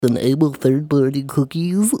Enable third-party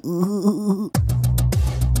cookies.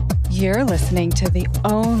 You're listening to the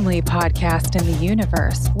only podcast in the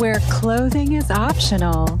universe where clothing is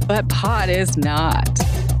optional, but pot is not.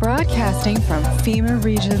 Broadcasting from FEMA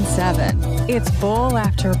Region 7, it's Bowl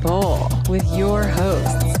After Bowl with your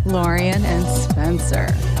hosts, Lorian and Spencer.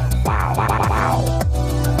 Wow, wow, wow, wow.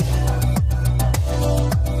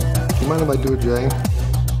 Do you mind if I do it, Jay?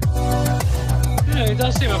 Yeah, he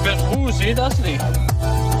does seem a bit woozy, doesn't he?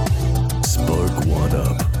 Spark one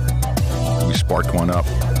up. We sparked one up.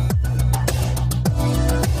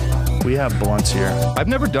 We have blunts here. I've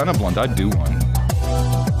never done a blunt. I'd do one.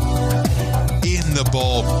 In the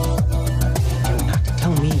bowl. You're not to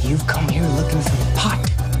tell me you've come here looking for pot.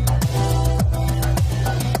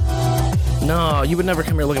 No, you would never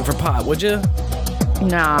come here looking for pot, would you?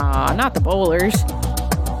 Nah, not the bowlers.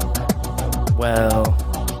 Well,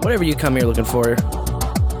 whatever you come here looking for,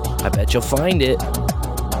 I bet you'll find it.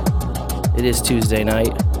 It is Tuesday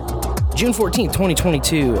night, June 14th,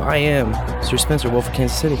 2022. I am Sir Spencer Wolf of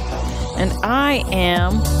Kansas City. And I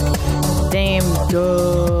am Dame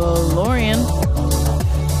DeLorean.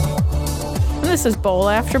 And this is Bowl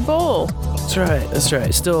After Bowl. That's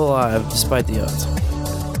right. Still alive, despite the odds.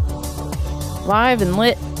 Live and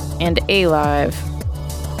lit and alive.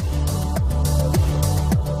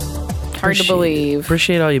 Hard to believe.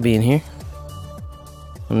 Appreciate all you being here.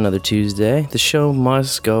 Another Tuesday. The show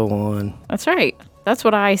must go on. That's right. That's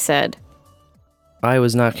what I said. I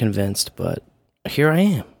was not convinced, but here I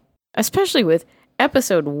am. Especially with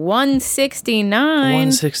episode 169.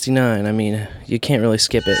 169. I mean, you can't really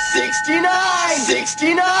skip it.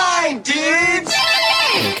 69, dudes!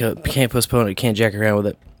 You can't postpone it. You can't jack around with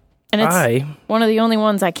it. And it's one of the only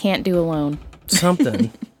ones I can't do alone.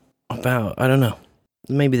 Something about, I don't know,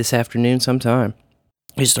 maybe this afternoon sometime,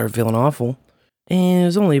 I just started feeling awful. And it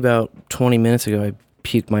was only about 20 minutes ago I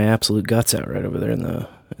puked my absolute guts out right over there in the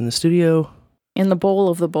studio. In the bowl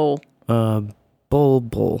of the bowl.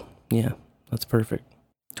 Bowl. Yeah, that's perfect.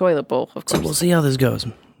 Toilet bowl, of course. So we'll see how this goes.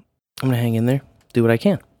 I'm going to hang in there, do what I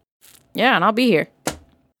can. Yeah, and I'll be here.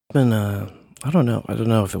 Been, I don't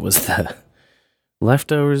know if it was the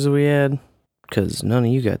leftovers that we had, because none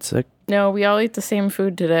of you got sick. No, we all ate the same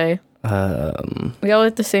food today. We all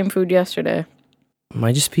ate the same food yesterday.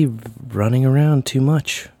 Might just be running around too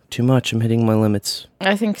much. I'm hitting my limits.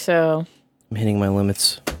 I think so. I'm hitting my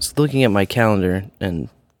limits. Just looking at my calendar and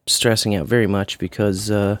stressing out very much because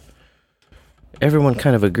everyone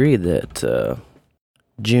kind of agreed that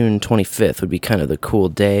June 25th would be kind of the cool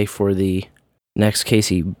day for the next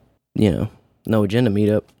Casey, No Agenda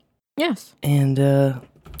meetup. Yes. And I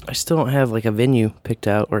still don't have like a venue picked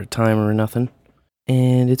out or a time or nothing.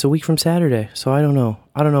 And it's a week from Saturday, so I don't know.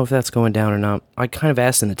 I don't know if that's going down or not. I kind of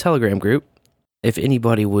asked in the Telegram group if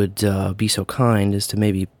anybody would be so kind as to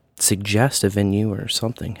maybe suggest a venue or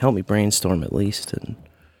something. Help me brainstorm at least and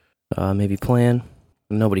maybe plan.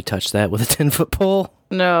 Nobody touched that with a 10-foot pole.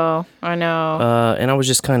 No, I know. And I was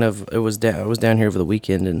just I was down here over the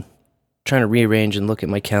weekend and trying to rearrange and look at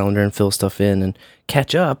my calendar and fill stuff in and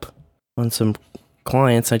catch up on some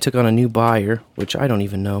clients. I took on a new buyer, which I don't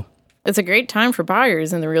even know. It's a great time for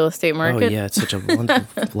buyers in the real estate market. Oh, yeah, it's such a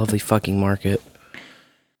lovely fucking market.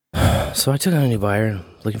 So I took on a new buyer,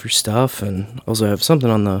 looking for stuff, and also have something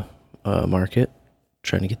on the market,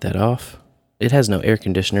 trying to get that off. It has no air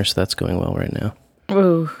conditioner, so that's going well right now.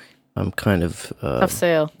 Ooh. I'm kind of... tough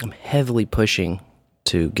sale. I'm heavily pushing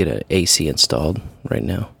to get an AC installed right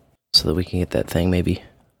now, so that we can get that thing maybe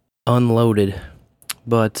unloaded.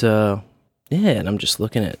 But, yeah, and I'm just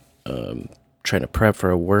looking at... trying to prep for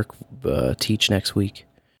a work teach next week,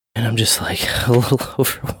 and I'm just like a little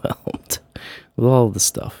overwhelmed with all the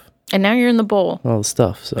stuff. And now you're in the bowl. All the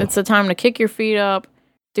stuff. So it's the time to kick your feet up,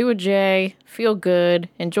 do a J, feel good,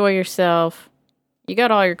 enjoy yourself. You got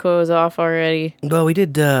all your clothes off already. Well, we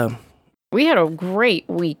did. We had a great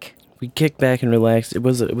week. We kicked back and relaxed. It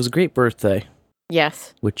was a great birthday.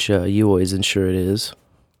 Yes. Which you always ensure it is.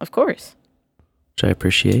 Of course. Which I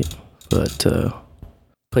appreciate, but.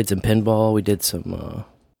 Played some pinball. We did some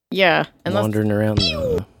and wandering around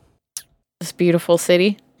this beautiful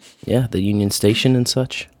city. Yeah, the Union Station and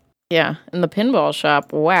such. Yeah, and the pinball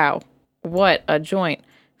shop. Wow, what a joint!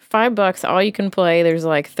 $5, all you can play. There's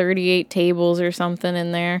like 38 tables or something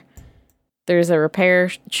in there. There's a repair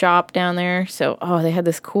shop down there. So, they had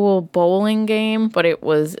this cool bowling game, but it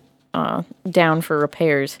was down for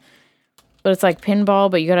repairs. But it's like pinball,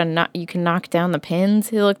 but you can knock down the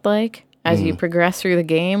pins. It looked like. As you progress through the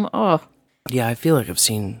game, Yeah, I feel like I've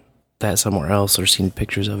seen that somewhere else or seen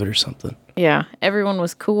pictures of it or something. Yeah, everyone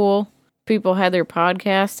was cool. People had their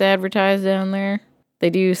podcasts advertised down there.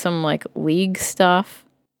 They do some, league stuff.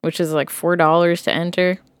 which is like $4 to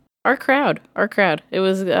enter. Our crowd. It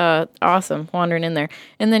was awesome wandering in there.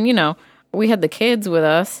 And then, we had the kids with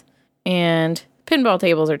us, and pinball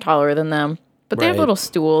tables are taller than them, but they have little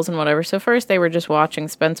stools and whatever. So first they were just watching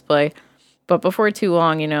Spence play, but before too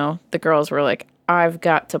long, the girls were like, I've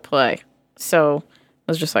got to play. So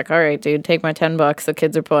I was just like, all right, dude, take my $10. The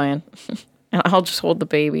kids are playing, and I'll just hold the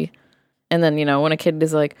baby. And then, when a kid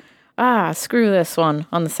is like, screw this one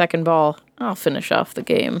on the second ball, I'll finish off the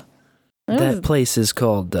game. That place is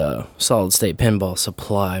called Solid State Pinball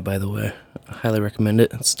Supply, by the way. I highly recommend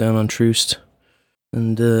it. It's down on Troost.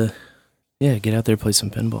 And, get out there, play some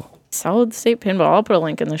pinball. Solid State Pinball. I'll put a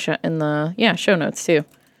link in the show notes, too.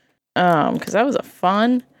 Because that was a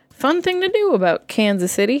fun thing to do about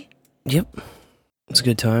Kansas City. Yep. It was a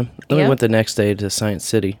good time. Then we went the next day to Science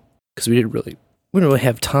City, because we didn't really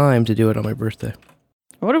have time to do it on my birthday.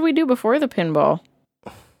 What did we do before the pinball?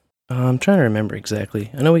 I'm trying to remember exactly.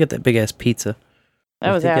 I know we got that big-ass pizza.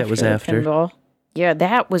 That was after pinball. Yeah,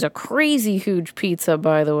 that was a crazy huge pizza,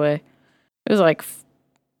 by the way. It was like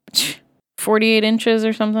 48 inches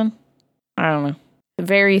or something. I don't know.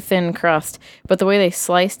 Very thin crust. But the way they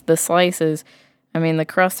sliced the slices, the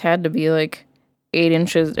crust had to be like 8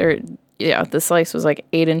 inches, the slice was like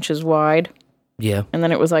 8 inches wide. Yeah. And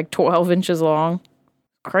then it was like 12 inches long.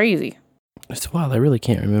 Crazy. It's wild. I really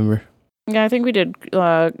can't remember. Yeah, I think we did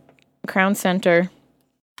Crown Center.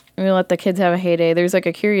 And we let the kids have a heyday. There's like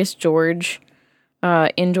a Curious George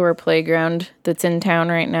indoor playground that's in town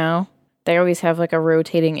right now. They always have like a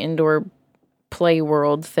rotating indoor play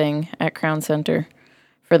world thing at Crown Center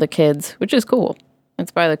for the kids, which is cool.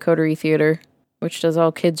 It's by the Coterie Theater, which does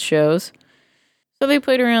all kids shows. So they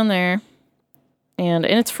played around there, and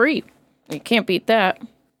it's free. You can't beat that.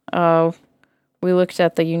 We looked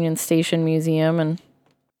at the Union Station Museum and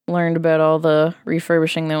learned about all the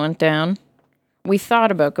refurbishing that went down. We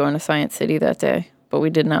thought about going to Science City that day, but we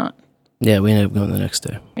did not. Yeah, we ended up going the next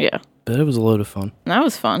day. Yeah. But it was a load of fun. That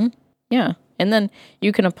was fun. Yeah. And then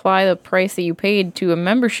you can apply the price that you paid to a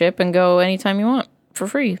membership and go anytime you want for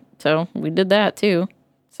free. So we did that too.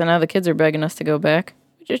 So now the kids are begging us to go back,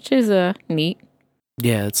 which is neat.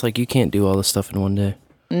 Yeah, it's like you can't do all this stuff in one day.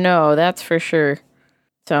 No, that's for sure.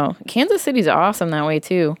 So Kansas City's awesome that way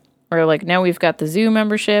too. Or like now we've got the zoo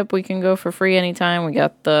membership. We can go for free anytime. We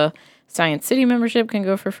got the Science City membership, can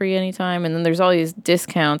go for free anytime. And then there's all these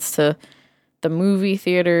discounts to the movie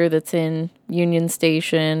theater that's in Union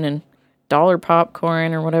Station and dollar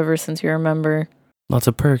popcorn or whatever, since you're a member. Lots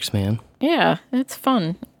of perks, man. Yeah, it's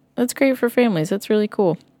fun. That's great for families. That's really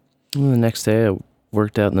cool. And the next day I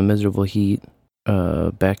worked out in the miserable heat,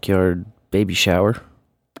 backyard baby shower.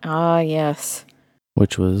 Ah, yes.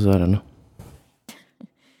 Which was, I don't know.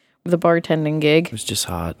 The bartending gig. It was just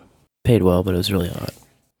hot. Paid well, but it was really hot.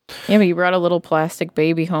 Yeah, but you brought a little plastic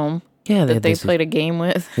baby home. Yeah, that they played a game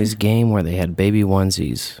with. This game where they had baby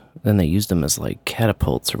onesies. Then they used them as like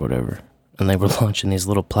catapults or whatever. And they were launching these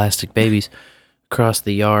little plastic babies across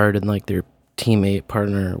the yard, and like their teammate,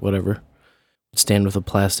 partner, or whatever would stand with a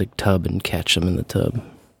plastic tub and catch them in the tub.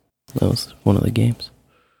 That was one of the games.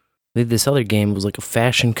 This other game was like a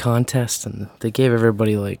fashion contest, and they gave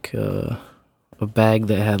everybody like a bag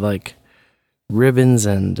that had like ribbons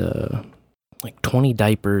and like 20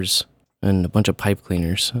 diapers and a bunch of pipe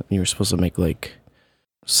cleaners. And you were supposed to make like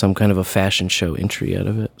some kind of a fashion show entry out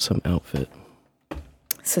of it, some outfit.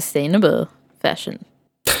 Sustainable fashion.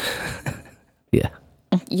 Yeah.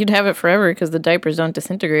 You'd have it forever because the diapers don't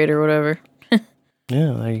disintegrate or whatever.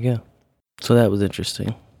 Yeah, there you go. So that was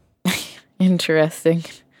interesting. Interesting.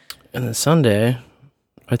 And then Sunday,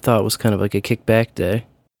 I thought was kind of like a kickback day.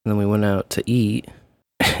 And then we went out to eat.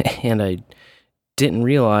 And I didn't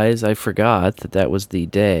realize, I forgot that was the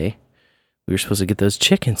day we were supposed to get those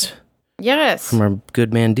chickens. Yes. From our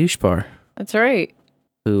good man Douche Bar. That's right.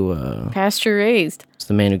 Who, pasture raised. It's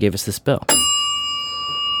the man who gave us this bell.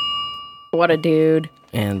 What a dude.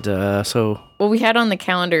 And, so. Well, we had on the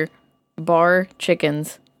calendar bar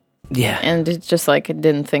chickens. Yeah. And it's just like, it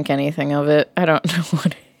didn't think anything of it. I don't know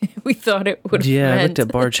what we thought it would have Yeah, meant. I looked at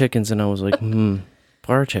bar chickens and I was like,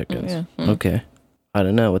 bar chickens. Yeah. Okay. I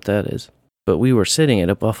don't know what that is. But we were sitting at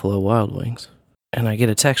a Buffalo Wild Wings. And I get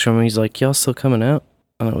a text from him. He's like, y'all still coming out?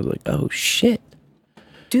 And I was like, oh, shit.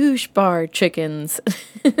 Douche bar chickens.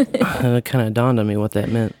 And it kind of dawned on me what that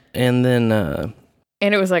meant. And then... and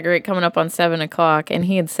it was like, right, coming up on 7 o'clock. And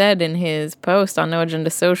he had said in his post on No Agenda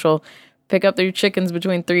Social, pick up their chickens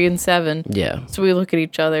between 3 and 7. Yeah. So we look at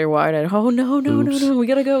each other wide-eyed. Oh, no, we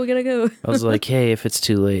gotta go. I was like, hey, if it's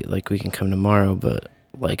too late, like, we can come tomorrow. But,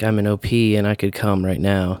 like, I'm in OP and I could come right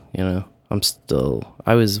now, you know?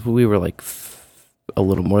 We were like a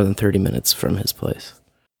little more than 30 minutes from his place.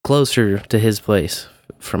 closer to his place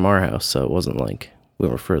from our house, so it wasn't like we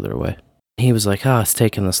were further away. He was like, it's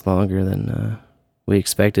taking us longer than we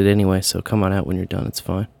expected anyway, so come on out when you're done, it's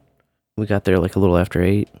fine. We got there like a little after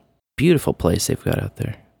 8. Beautiful place they've got out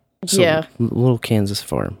there. Yeah. Little Kansas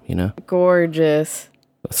farm, Gorgeous.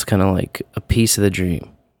 It's kind of like a piece of the dream,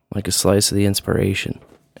 like a slice of the inspiration.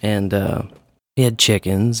 And he had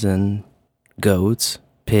chickens and goats,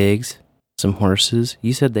 pigs, some horses.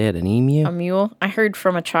 You said they had an emu? A mule? I heard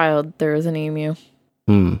from a child there was an emu.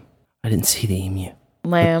 I didn't see the emu.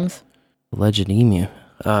 Lambs. Alleged emu.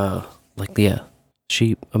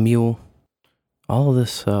 Sheep, a mule. All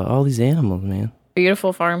these animals, man.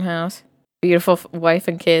 Beautiful farmhouse. Beautiful wife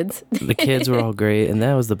and kids. The kids were all great, and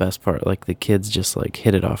that was the best part. Like, the kids just, like,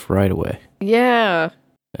 hit it off right away. Yeah.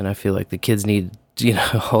 And I feel like the kids need,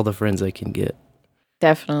 all the friends they can get.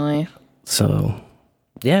 Definitely. So,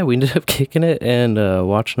 yeah, we ended up kicking it and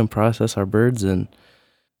watching them process our birds, and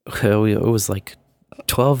it was like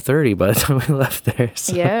 12:30 by the time we left there.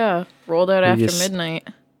 So yeah, rolled out after midnight.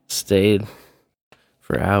 Stayed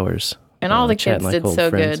for hours. And all the kids like did so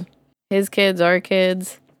friends. good. His kids, our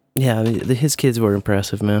kids. Yeah, I mean, his kids were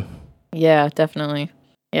impressive, man. Yeah, definitely.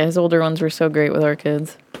 Yeah, his older ones were so great with our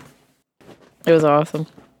kids. It was awesome.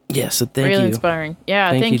 Yeah, so thank you. Really inspiring.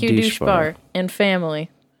 Yeah, thank you, Douche Bar and family.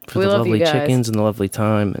 For we the love lovely you guys. chickens and the lovely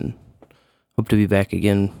time, and hope to be back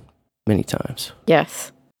again many times.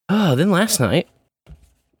 Yes. Then last night,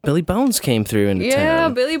 Billy Bones came through into town. Yeah,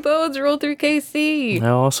 Billy Bones rolled through KC.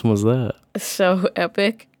 How awesome was that? So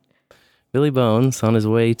epic. Billy Bones on his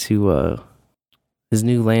way to his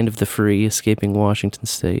new land of the free, escaping Washington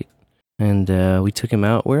State. And we took him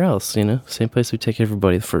out, where else, Same place we take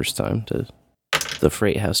everybody the first time, to the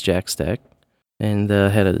Freight House Jack Stack. And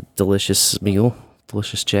had a delicious meal,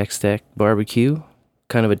 delicious Jack Stack barbecue.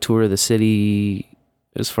 Kind of a tour of the city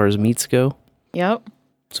as far as meats go. Yep.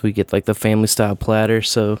 So we get like the family style platter.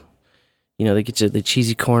 So, they get you the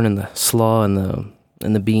cheesy corn and the slaw and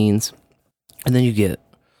the beans. And then you get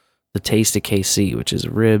the taste of KC, which is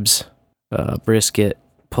ribs, brisket,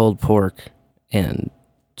 pulled pork, and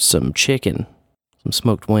some chicken, some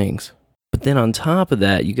smoked wings. But then on top of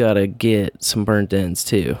that, you gotta get some burnt ends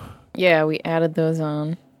too. Yeah, we added those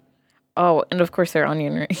on. Oh, and of course they're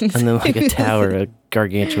onion rings. And then like a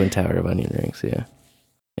gargantuan tower of onion rings, yeah.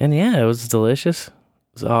 And yeah, it was delicious. It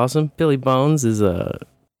was awesome. Billy Bones is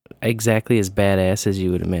exactly as badass as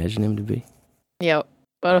you would imagine him to be. Yep.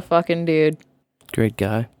 What a fucking dude. Great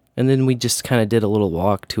guy. And then we just kind of did a little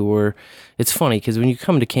walk tour. It's funny because when you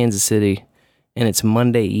come to Kansas City and it's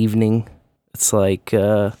Monday evening, it's like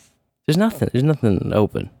there's nothing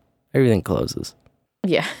open. Everything closes.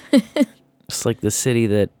 Yeah. It's like the city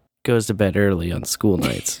that goes to bed early on school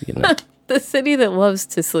nights, The city that loves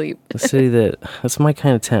to sleep. The city that's my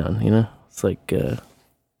kind of town, It's like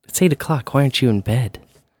it's 8 o'clock. Why aren't you in bed?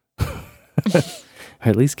 Or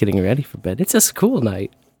at least getting ready for bed. It's a school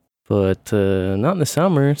night. But not in the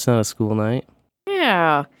summer. It's not a school night.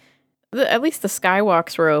 Yeah. At least the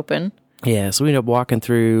skywalks were open. Yeah, so we ended up walking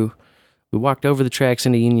through. We walked over the tracks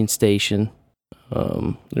into Union Station.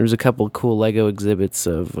 There was a couple of cool Lego exhibits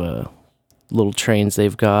of little trains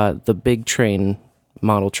they've got. The big train,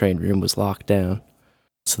 model train room was locked down.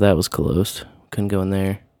 So that was closed. Couldn't go in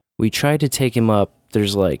there. We tried to take him up.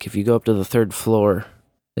 There's like, if you go up to the 3rd floor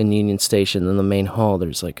in Union Station, in the main hall,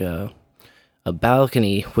 there's like a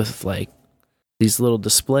balcony with like these little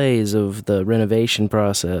displays of the renovation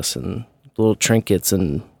process and little trinkets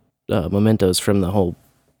and mementos from the whole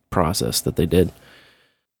process that they did.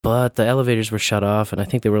 But the elevators were shut off, and I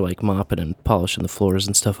think they were like mopping and polishing the floors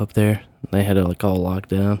and stuff up there. They had it like all locked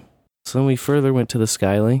down. So then we further went to the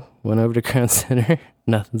Skylink, went over to Crown Center.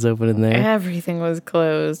 Nothing's open in there. Everything was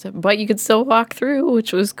closed, but you could still walk through,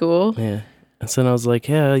 which was cool. Yeah. And so then I was like,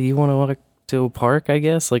 yeah, you want to walk to a park, I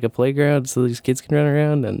guess, like a playground so these kids can run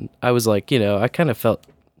around? And I was like, I kind of felt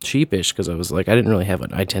sheepish because I was like, I didn't really have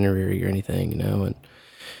an itinerary or anything, and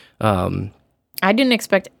I didn't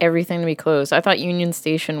expect everything to be closed. I thought Union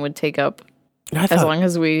Station would take up as long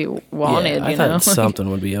as we wanted, I thought something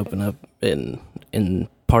would be open up in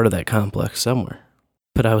part of that complex somewhere.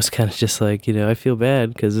 But I was kind of just like, I feel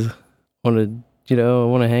bad because I want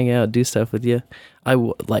to hang out, do stuff with you.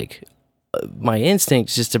 My instinct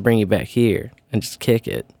is just to bring you back here and just kick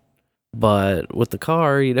it. But with the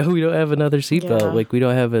car, we don't have another seatbelt. Yeah. Like, we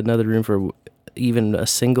don't have another room for even a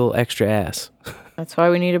single extra ass. That's why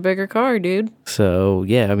we need a bigger car, dude. So,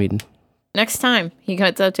 yeah, I mean... Next time he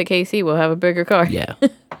gets up to KC, we'll have a bigger car. Yeah,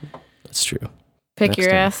 that's true. Pick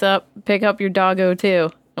your ass up, pick up your doggo too,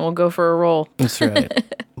 and we'll go for a roll. That's right.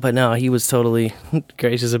 But no, he was totally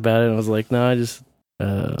gracious about it. I was like, no, I just...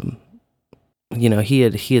 you know, he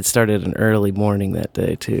had started an early morning that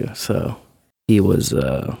day too, so he was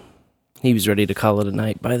ready to call it a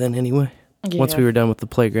night by then anyway. Yeah. Once we were done with the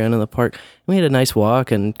playground and the park, we had a nice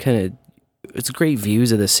walk and it's great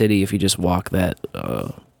views of the city if you just walk that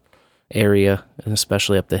area, and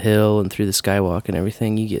especially up the hill and through the skywalk and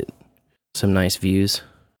everything, you get some nice views.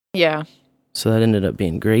 Yeah. So that ended up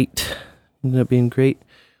being great.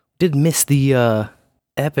 Did miss the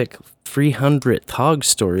epic 300th Hog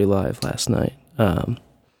story live last night. But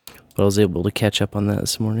I was able to catch up on that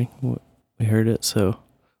this morning. We heard it, so it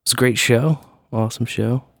was a great show. Awesome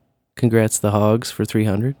show. Congrats to the Hogs for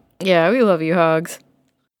 300. Yeah, we love you, Hogs.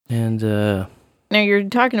 And now you're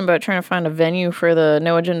talking about trying to find a venue for the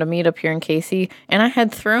No Agenda meetup here in Casey, and I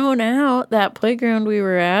had thrown out that playground we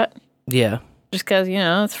were at. yeah. Just because, you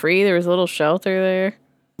know, it's free. There was a little shelter there.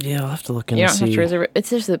 Yeah, I'll have to look You and don't have see. to reserve it. It's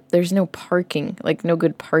just that there's no parking, like no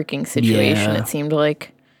good parking situation, Yeah. it seemed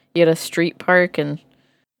like. You had a street park and,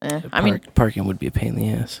 Parking would be a pain in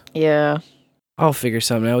the ass. yeah. I'll figure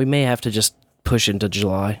something out. We may have to just push into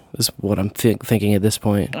July, is what I'm thinking at this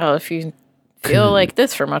point. Oh, if you feel like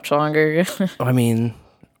this for much longer. I mean,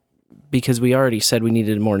 because we already said we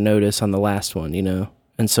needed more notice on the last one, you know?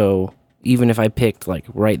 And so even if I picked, like,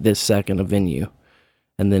 right this second a venue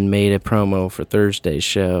and then made a promo for Thursday's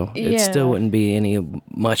show, it Yeah. still wouldn't be any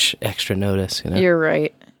much extra notice, you know? You're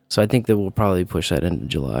right. So I think that we'll probably push that into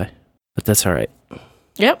July. But that's all right.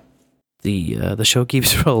 Yep, The show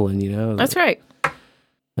keeps rolling, you know? that's right.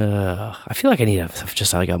 I feel like I need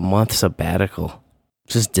just like a month sabbatical.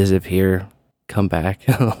 Just disappear, come back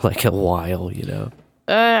like a while, you know?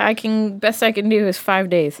 Best I can do is 5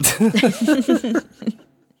 days.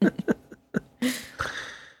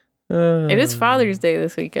 It is Father's Day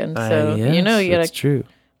this weekend, so you know you gotta. That's true.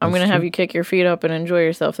 I'm gonna have you kick your feet up and enjoy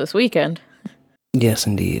yourself this weekend. Yes,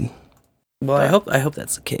 indeed. Well, I hope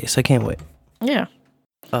that's the case. I can't wait. Yeah.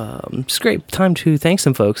 It's a great time to thank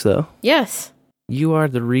some folks, though. Yes. You are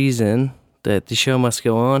the reason that the show must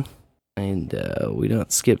go on, and we don't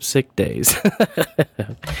skip sick days.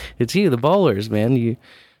 It's you, the ballers, man. You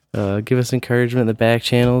give us encouragement in the back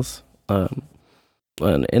channels, and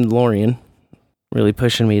Lorian really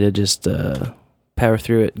pushing me to just power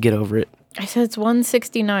through it, get over it. I said it's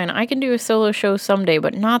 169. I can do a solo show someday,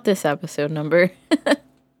 but not this episode number.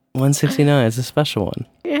 169 is a special one.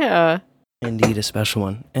 Yeah. Indeed, a special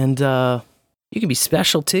one. And you can be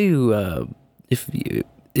special too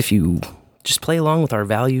if you just play along with our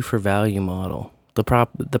value for value model. The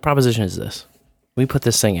proposition is this: we put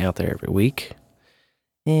this thing out there every week,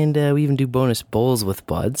 and we even do bonus bowls with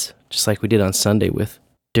buds, just like we did on Sunday with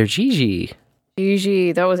Dergigi.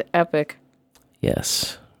 GG, that was epic.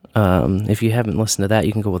 Yes. If you haven't listened to that,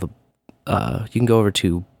 you can go over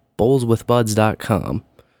to bowlswithbuds.com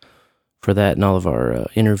for that and all of our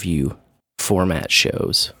interview format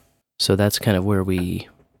shows. So that's kind of where we,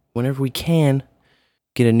 whenever we can,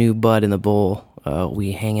 get a new bud in the bowl.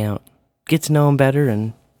 We hang out, get to know them better,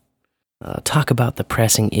 and talk about the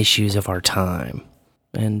pressing issues of our time.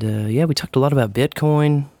 And we talked a lot about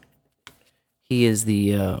Bitcoin. He is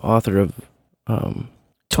the author of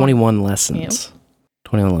 21 Lessons. Yep.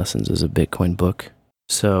 21 Lessons is a Bitcoin book.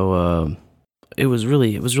 So it was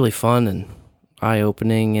really fun and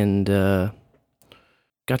eye-opening, and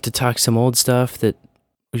got to talk some old stuff that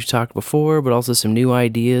we've talked before, but also some new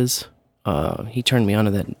ideas. He turned me on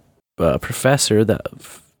to that professor, that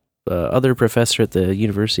other professor at the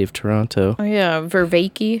University of Toronto. Oh yeah,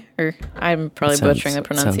 Vervaeke, or I'm probably butchering the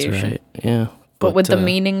pronunciation. Sounds right. Yeah. But with the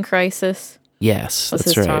meaning crisis, yes, what's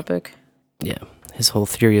that's his right. topic? Yeah, his whole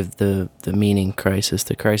theory of the meaning crisis,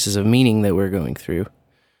 the crisis of meaning that we're going through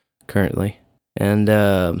currently. And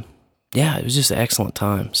it was just an excellent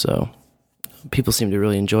time. So people seem to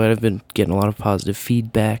really enjoy it. I've been getting a lot of positive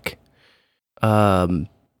feedback. I'm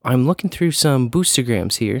looking through some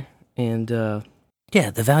Boostergrams here, and the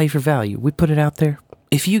value for value. We put it out there.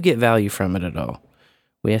 If you get value from it at all,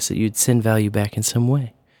 we ask that you'd send value back in some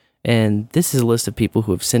way. And this is a list of people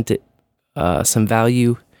who have sent it some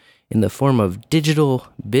value in the form of digital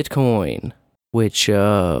Bitcoin, which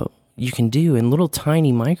you can do in little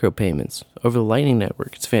tiny micropayments over the Lightning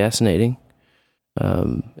Network. It's fascinating.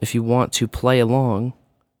 If you want to play along,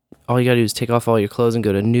 all you gotta do is take off all your clothes and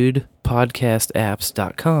go to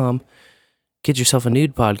nudepodcastapps.com, get yourself a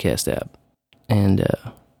nude podcast app, and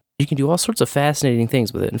you can do all sorts of fascinating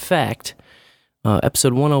things with it. In fact,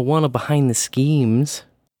 episode 101 of Behind the Schemes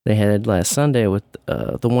they had last Sunday with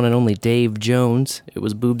the one and only Dave Jones. It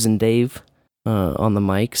was Boobs and Dave on the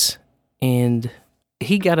mics, and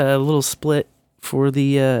he got a little split for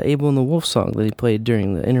the Abel and the Wolf song that he played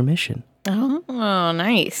during the intermission. Oh,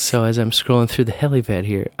 nice. So as I'm scrolling through the helipad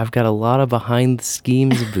here, I've got a lot of behind the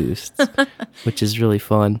schemes boosts, which is really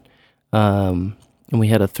fun. And we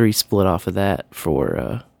had a 3 split off of that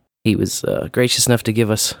for, he was gracious enough to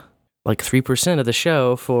give us like 3% of the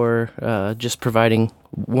show for just providing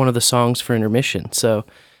one of the songs for intermission. So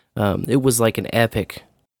it was like an epic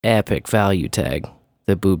value tag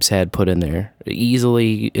that Boobs had put in there. It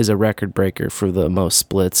easily is a record breaker for the most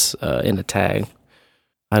splits in a tag.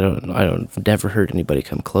 Never heard anybody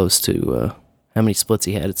come close to how many splits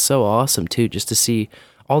he had. It's so awesome too, just to see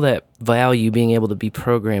all that value being able to be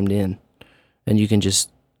programmed in, and you can just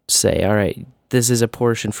say, all right, this is a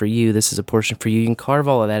portion for you, this is a portion for you. You can carve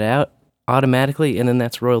all of that out automatically, and then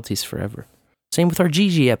that's royalties forever. Same with our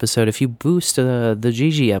Gigi episode. If you boost the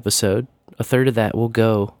Gigi episode, a third of that will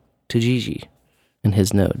go to Gigi and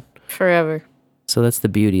his node. Forever. So that's the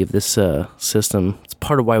beauty of this system. It's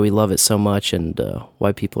part of why we love it so much, and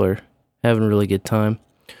why people are having a really good time.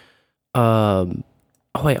 I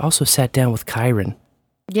also sat down with Kyron.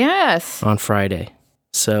 Yes. On Friday.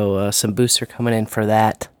 So some boosts are coming in for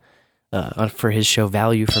that, for his show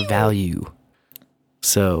Value for Value.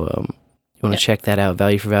 So you want to check that out,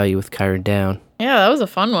 Value for Value with Kyron Down. Yeah, that was a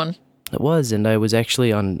fun one. It was, and I was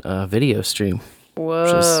actually on a video stream. Whoa.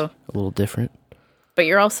 Which is a little different. But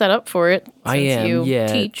you're all set up for it. I am, you yeah.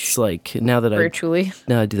 teach it's like, now that virtually.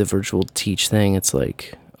 I do the virtual teach thing, it's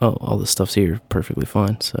like, oh, all this stuff's here perfectly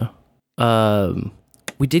fine. So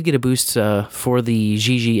we did get a boost for the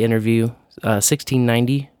Gigi interview,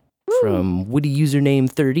 1690 from Witty Username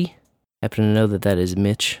 30. Happen to know that is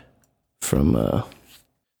Mitch from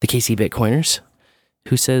the KC Bitcoiners,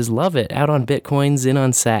 who says, love it, out on Bitcoins, in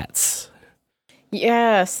on Sats.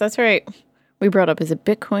 Yes, that's right. We brought up, is it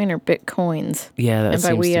Bitcoin or Bitcoins? Yeah, that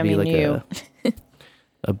seems to be like you.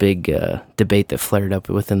 a big debate that flared up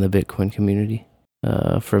within the Bitcoin community.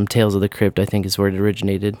 From Tales of the Crypt, I think is where it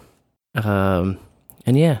originated. And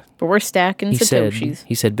yeah. But we're stacking Satoshis.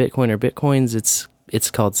 He said Bitcoin or Bitcoins,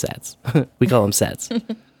 it's called Sats. We call them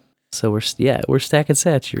Sats. So we're stacking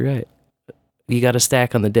Sats, you're right. You got to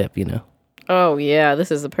stack on the dip, you know. Oh yeah,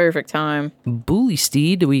 this is the perfect time. Bully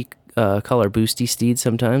Steed, we call our Boosty Steed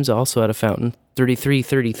sometimes, also at a fountain,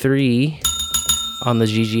 3333 on the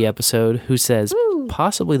Gigi episode, who says,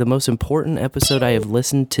 possibly the most important episode I have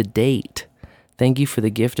listened to date. Thank you for the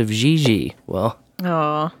gift of Gigi. Well,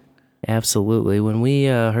 Aww. Absolutely. When we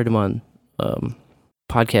heard him on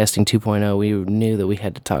Podcasting 2.0, we knew that we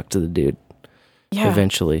had to talk to the dude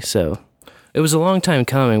eventually. So it was a long time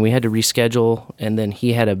coming. We had to reschedule, and then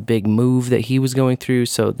he had a big move that he was going through,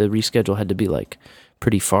 so the reschedule had to be like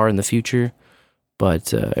pretty far in the future.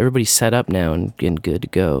 But everybody's set up now and getting good to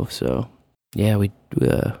go. So yeah, we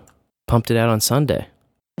pumped it out on Sunday.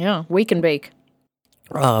 Yeah, wake and bake.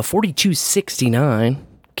 4269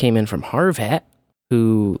 came in from Harvat,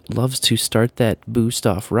 who loves to start that boost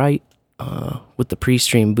off right with the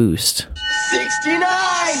pre-stream boost.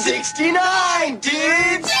 69,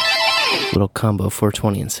 dudes! Little combo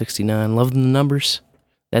 420 and 69. Loving the numbers.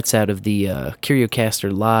 That's out of the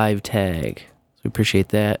CurioCaster live tag. So we appreciate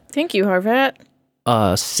that. Thank you, Harvat.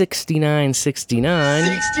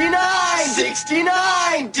 6969.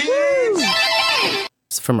 69, dudes!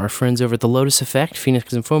 It's from our friends over at the Lotus Effect,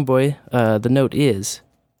 Phoenix and Phoneboy. The note is,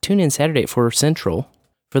 tune in Saturday at 4 Central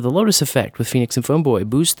for the Lotus Effect with Phoenix and Phoneboy.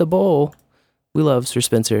 Boost the bowl. We love Sir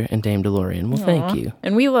Spencer and Dame DeLorean. Well, thank you.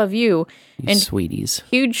 And we love you. You sweeties.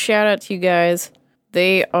 Huge shout out to you guys.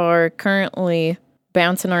 They are currently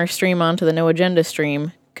bouncing our stream onto the No Agenda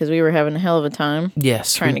stream because we were having a hell of a time.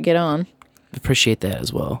 Yes. Trying to get on. Appreciate that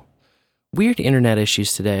as well. Weird internet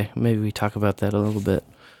issues today. Maybe we talk about that a little bit.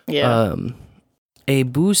 Yeah. A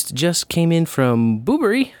boost just came in from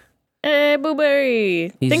Boobery. Hey,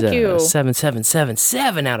 Boobery. Thank you.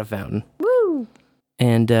 7777 out of Fountain. Woo.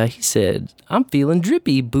 And he said, I'm feeling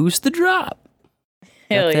drippy. Boost the drop.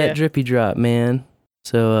 Hell Got yeah. that drippy drop, man.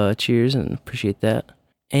 So cheers and appreciate that.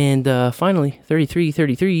 And finally,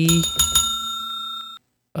 3333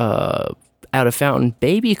 out of Fountain.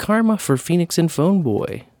 Baby Karma for Phoenix and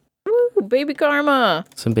Phoneboy. Woo, Baby Karma.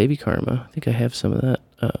 Some Baby Karma. I think I have some of that.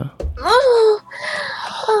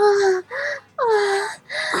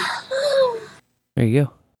 There you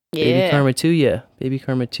go. Yeah. Baby Karma to ya. Baby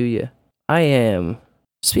Karma to ya. I am,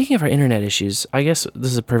 speaking of our internet issues, I guess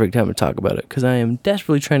this is a perfect time to talk about it, because I am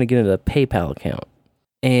desperately trying to get into a PayPal account.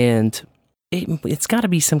 And it's got to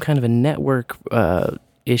be some kind of a network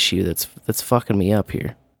issue that's fucking me up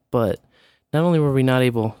here. But not only were we not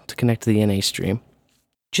able to connect to the NA stream,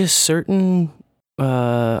 just certain,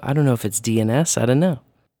 I don't know if it's DNS, I don't know.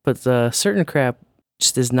 But certain crap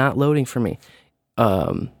just is not loading for me.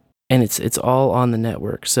 And it's all on the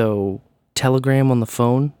network. So Telegram on the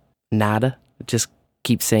phone, nada. It just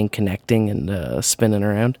keeps saying connecting and spinning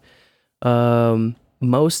around.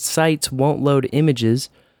 Most sites won't load images.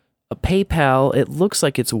 PayPal, it looks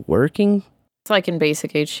like it's working. It's like in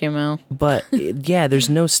basic HTML. But yeah, there's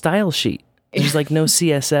no style sheet. There's like no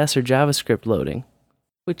CSS or JavaScript loading.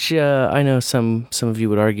 Which I know some of you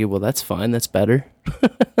would argue, well, that's fine, that's better.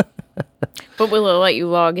 But will it let you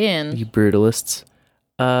log in? You brutalists.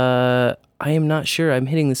 I am not sure. I'm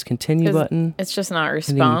hitting this continue button. It's just not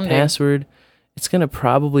Hitting responding. password. It's going to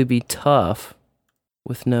probably be tough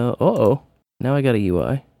with no... Uh-oh. Now I got a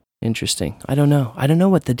UI. Interesting. I don't know. I don't know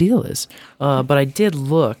what the deal is. But I did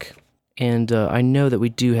look, and I know that we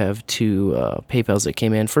do have 2 PayPals that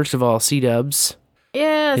came in. First of all, C-Dubs.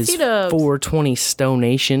 Yeah, His C-Dubs. 420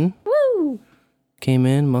 Stonation Woo! came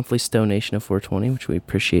in. Monthly Stonation of 420, which we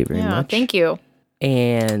appreciate very much. Thank you.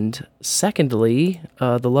 And secondly,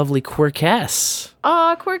 the lovely Quirkess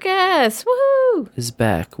Aw, Quirkess. Woohoo! is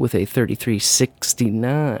back with a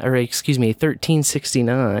 3369, or excuse me, a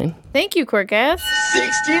 1369. Thank you, Quirkess.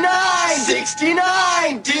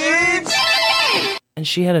 69 dudes. And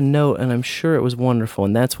she had a note, and I'm sure it was wonderful,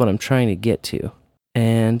 and that's what I'm trying to get to.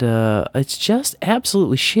 And it's just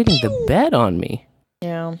absolutely shitting the bed on me.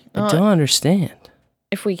 Yeah. I don't understand.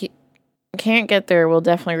 If we can't get there, we'll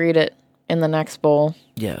definitely read it in the next bowl.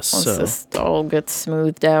 Yes, Once so this all gets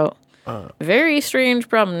smoothed out. Very strange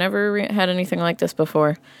problem. Never had anything like this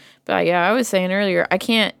before. But yeah, I was saying earlier, I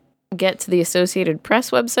can't get to the Associated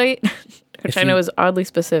Press website, which I know is oddly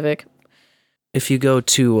specific. if you go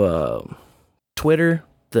to Twitter,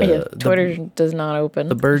 Twitter does not open.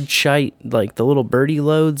 The bird shite, like the little birdie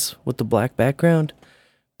loads with the black background,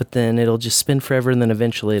 but then it'll just spin forever, and then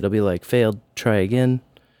eventually it'll be like, failed, try again.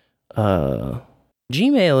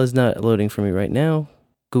 Gmail is not loading for me right now.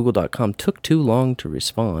 Google.com took too long to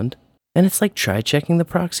respond. And it's like, try checking the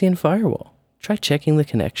proxy and firewall. Try checking the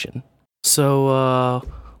connection. So,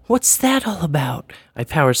 what's that all about? I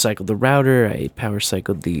power cycled the router. I power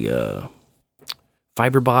cycled the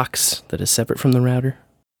fiber box that is separate from the router.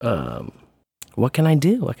 What can I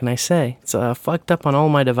do? What can I say? It's fucked up on all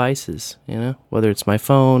my devices, you know? Whether it's my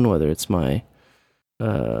phone, whether it's my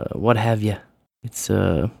what have you. It's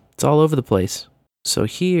all over the place. So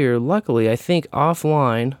here, luckily, I think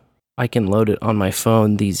offline, I can load it on my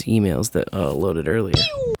phone, these emails that loaded earlier.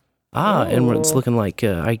 And it's looking like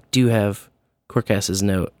I do have Quirkass's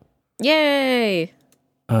note. Yay!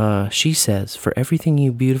 She says, for everything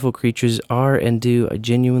you beautiful creatures are and do, I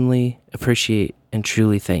genuinely appreciate and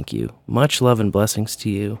truly thank you. Much love and blessings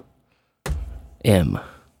to you. M.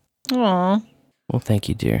 Aw. Well, thank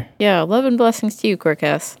you, dear. Yeah, love and blessings to you,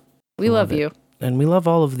 Quirkass. We love you. And we love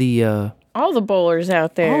all of the... all the bowlers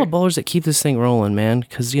out there. all the bowlers that keep this thing rolling, man.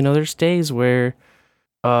 Because, you know, there's days where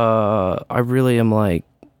I really am like,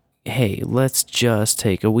 hey, let's just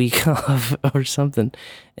take a week off or something.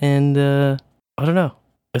 And I don't know.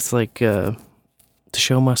 It's like the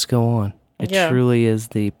show must go on. It truly is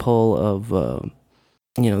the pull of,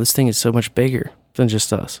 this thing is so much bigger than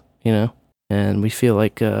just us, you know? And we feel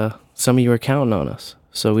like some of you are counting on us.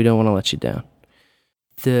 So we don't want to let you down.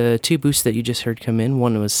 The 2 boosts that you just heard come in,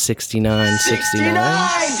 one was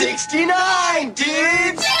 6969. 69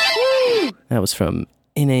 dudes. That was from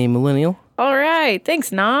NA Millennial, All right.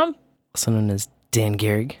 Thanks, Nom. also known as Dan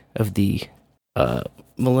Gehrig of the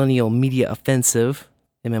Millennial Media Offensive,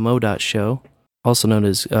 MMO.show, also known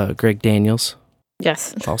as Greg Daniels,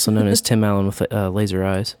 Yes. also known as Tim Allen with laser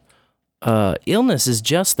eyes. Illness is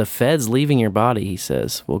just the feds leaving your body, he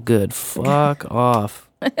says. Well, good. Fuck off.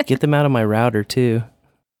 Get them out of my router, too.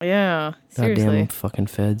 Yeah. Seriously. Goddamn fucking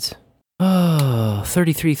feds. Oh,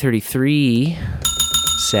 3333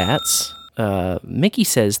 sats. Mickey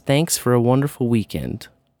says, thanks for a wonderful weekend,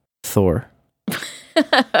 Thor.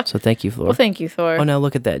 So thank you, Thor. Well, thank you, Thor. Oh, now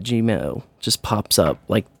look at that. Gmail just pops up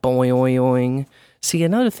like boing. See,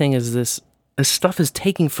 another thing is this stuff is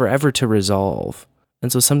taking forever to resolve.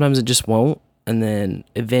 And so sometimes it just won't. And then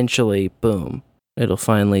eventually, boom, it'll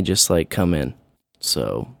finally just like come in.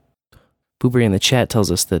 So Boobery in the chat tells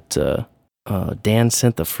us that Dan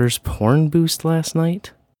sent the first porn boost last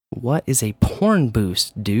night. What is a porn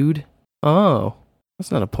boost, dude? Oh,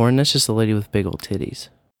 that's not a porn. That's just a lady with big old titties.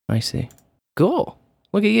 I see. Cool.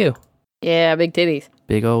 Look at you. Yeah, big titties.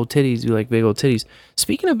 Big old titties. You like big old titties.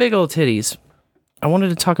 Speaking of big old titties, I wanted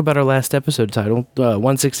to talk about our last episode title,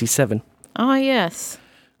 167. Oh, yes.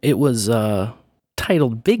 It was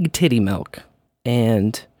titled Big Titty Milk.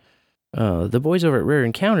 And the boys over at Rare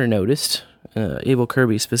Encounter noticed, Abel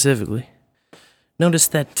Kirby specifically,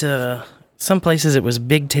 noticed that some places it was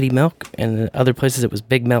Big Titty Milk and other places it was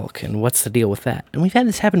Big Milk. And what's the deal with that? And we've had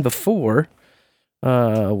this happen before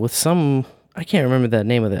with some, I can't remember the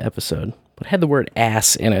name of the episode, but it had the word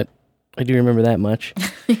ass in it. I do remember that much.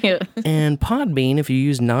 Yeah. And Podbean, if you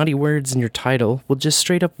use naughty words in your title, will just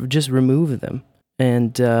straight up just remove them.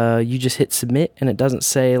 And you just hit submit, and it doesn't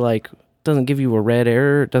say, like, doesn't give you a red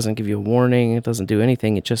error, it doesn't give you a warning, it doesn't do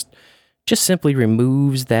anything. It just simply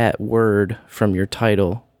removes that word from your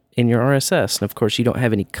title in your RSS. And of course, you don't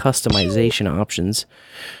have any customization options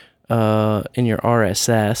in your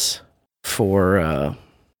RSS for,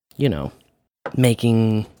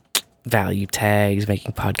 making value tags,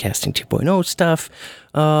 making podcasting 2.0 stuff.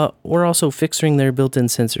 We're also fixing their built-in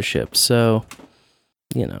censorship. So,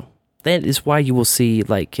 that is why you will see,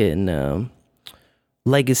 like, in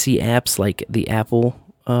legacy apps like the Apple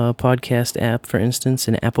podcast app, for instance,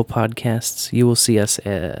 in Apple Podcasts, you will see us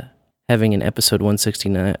having an episode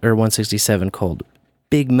 169 or 167 called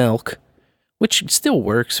Big Milk, which still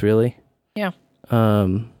works, really. Yeah.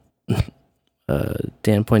 Dan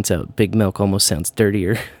points out Big Milk almost sounds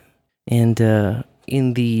dirtier. And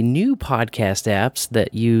in the new podcast apps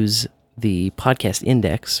that use the podcast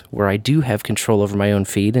index, where I do have control over my own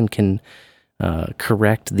feed and can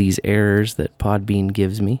correct these errors that Podbean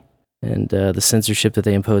gives me and the censorship that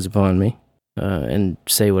they impose upon me, and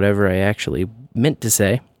say whatever I actually meant to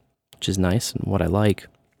say, which is nice and what I like.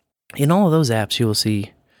 In all of those apps, you will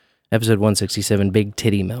see episode 167, Big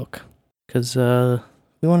Titty Milk, because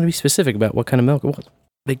we want to be specific about what kind of milk it was.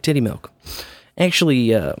 Big Titty Milk.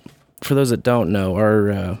 Actually, for those that don't know,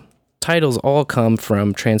 our titles all come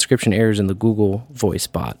from transcription errors in the Google Voice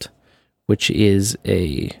Bot, which is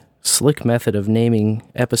a slick method of naming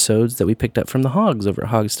episodes that we picked up from the Hogs over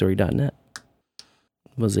at hogstory.net.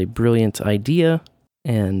 It was a brilliant idea,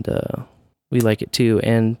 and we like it too.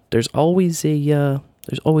 And there's always an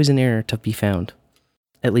error to be found,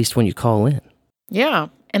 at least when you call in. Yeah,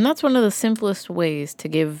 and that's one of the simplest ways to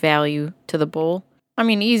give value to the bowl. I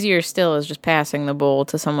mean, easier still is just passing the bowl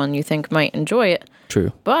to someone you think might enjoy it.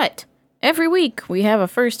 True. But every week we have a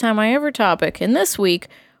first time I ever topic, and this week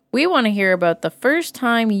we want to hear about the first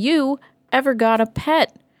time you ever got a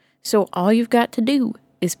pet. So all you've got to do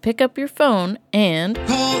is pick up your phone and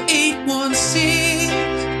Call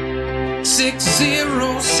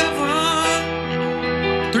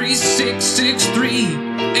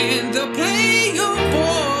 816-607-3663 and they'll play your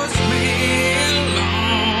voicemail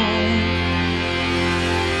long.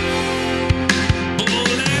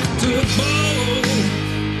 Bull after bull,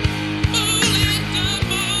 bull after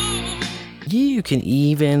bull. You can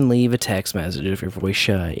even leave a text message if you're voice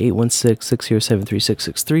shy.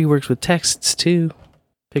 816-607-3663 works with texts too.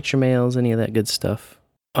 Picture mails, any of that good stuff.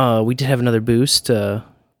 We did have another boost. Can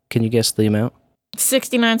you guess the amount?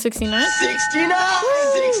 6969.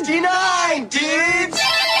 69, dudes!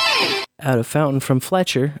 Out of Fountain from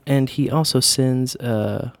Fletcher, and he also sends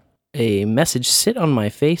a message, sit on my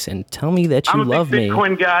face and tell me that you love me. I'm a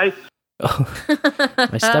big Bitcoin guy. Oh,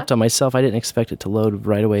 I stepped on myself. I didn't expect it to load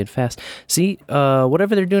right away and fast. See,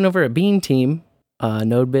 whatever they're doing over at Bean Team,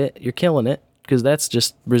 NodeBit, you're killing it, because that's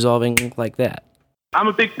just resolving like that. I'm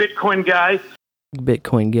a big Bitcoin guy.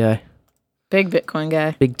 Bitcoin guy. Big Bitcoin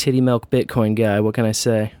guy. Big titty milk Bitcoin guy. What can I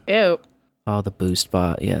say? Ew. Oh, the boost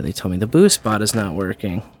bot. Yeah, they told me the boost bot is not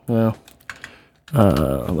working. Well,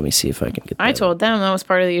 let me see if I can get that. I told them that was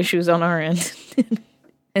part of the issues on our end.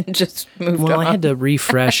 And just moved on. Well, I had to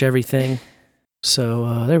refresh everything.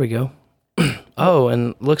 So, there we go. Oh,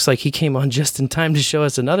 and looks like he came on just in time to show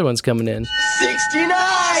us another one's coming in.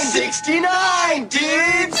 69,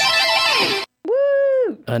 dudes!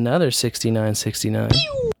 Woo! Another 6969.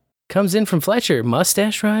 Comes in from Fletcher.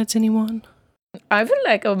 Mustache rides, anyone? I would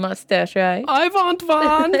like a mustache, right? I want one.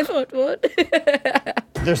 I want one.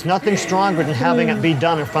 There's nothing stronger than having it be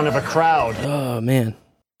done in front of a crowd. Oh, man.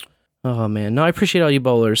 No, I appreciate all you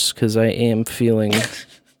bowlers, because I am feeling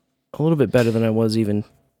a little bit better than I was even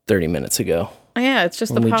 30 minutes ago. Yeah, it's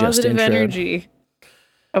just the positive energy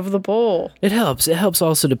of the bowl. It helps. It helps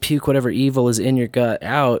also to puke whatever evil is in your gut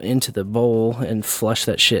out into the bowl and flush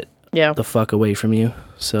that shit the fuck away from you.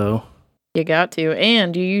 So you got to.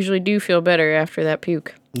 And you usually do feel better after that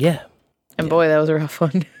puke. Yeah. And boy, that was a rough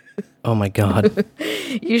one. Oh my God.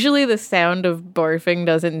 Usually the sound of barfing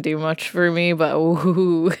doesn't do much for me, but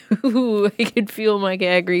ooh, I could feel my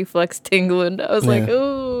gag reflex tingling. I was like,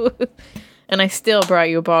 ooh. And I still brought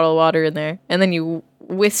you a bottle of water in there. And then you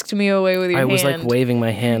whisked me away with your hand. I was like waving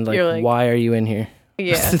my hand like, why are you in here?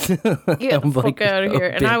 Yeah. Get the fuck out of here.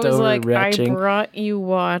 And I was like, retching. I brought you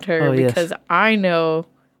water because I know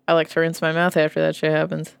I like to rinse my mouth after that shit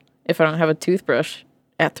happens. If I don't have a toothbrush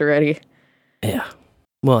at the ready. Yeah.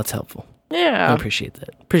 Well, it's helpful. Yeah. I appreciate that.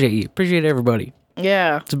 Appreciate you. Appreciate everybody.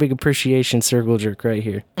 Yeah. It's a big appreciation circle jerk right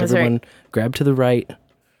here. That's Everyone right. grab to the right.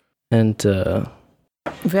 And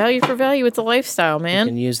Value for value. It's a lifestyle, you man.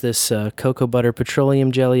 can use this cocoa butter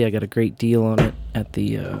petroleum jelly. I got a great deal on it at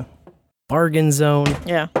the bargain zone.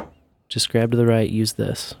 Yeah. Just grab to the right, use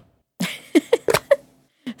this.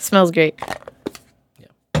 Smells great.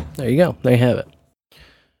 There you go. There you have it.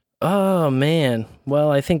 Oh, man.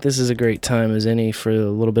 Well, I think this is a great time as any for a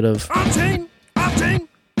little bit of... On-chain, cocaine,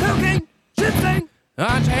 shit-stain.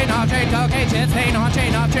 On-chain, cocaine, shit-stain,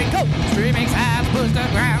 on-chain, go! Streaming sides, booster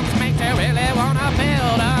grounds, makes you really wanna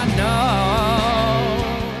build a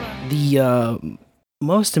node. The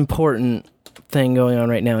most important thing going on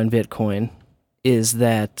right now in Bitcoin is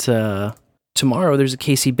that tomorrow there's a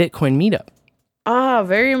KC Bitcoin meetup. Ah,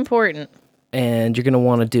 very important. And you're going to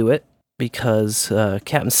want to do it because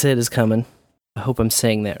Captain Sid is coming. I hope I'm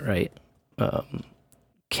saying that right.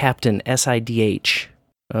 Captain SIDH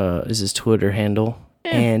is his Twitter handle.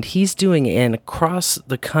 Yeah. And he's doing an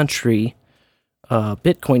across-the-country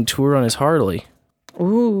Bitcoin tour on his Harley.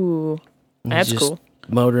 Ooh, that's cool.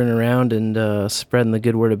 Motoring around and spreading the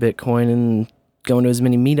good word of Bitcoin and going to as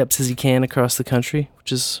many meetups as he can across the country,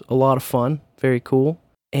 which is a lot of fun. Very cool.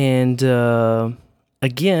 And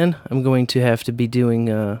again, I'm going to have to be doing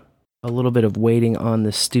a little bit of waiting on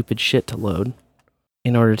this stupid shit to load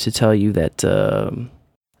in order to tell you that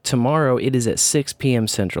tomorrow it is at 6 p.m.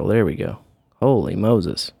 Central. There we go. Holy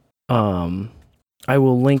Moses. I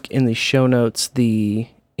will link in the show notes the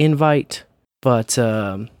invite, but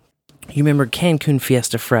you remember Cancun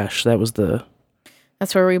Fiesta Fresh?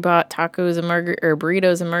 That's where we bought tacos and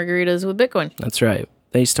burritos and margaritas with Bitcoin. That's right.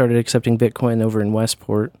 They started accepting Bitcoin over in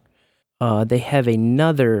Westport. They have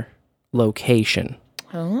another location.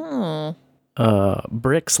 Oh.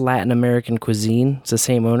 Bricks Latin American Cuisine. It's the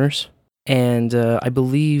same owners. And I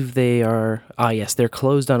believe they are... yes, they're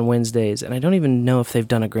closed on Wednesdays. And I don't even know if they've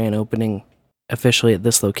done a grand opening officially at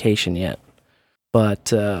this location yet.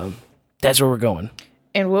 But that's where we're going.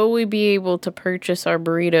 And will we be able to purchase our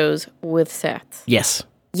burritos with sats? Yes.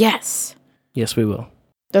 Yes. Yes, we will.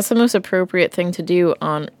 That's the most appropriate thing to do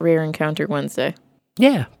on Rare Encounter Wednesday.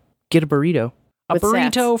 Yeah. Get a burrito. A With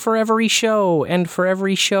burrito sats. for every show. And for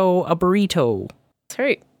every show, a burrito. That's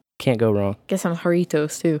right. Can't go wrong. Get some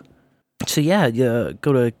Doritos, too. So yeah,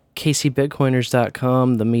 go to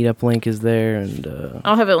kcbitcoiners.com. The meetup link is there. And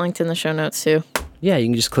I'll have it linked in the show notes, too. Yeah, you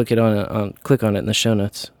can just click on it in the show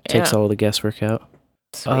notes. Takes all the guesswork out.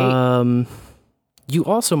 Sweet. You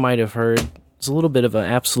also might have heard there's a little bit of an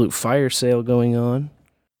absolute fire sale going on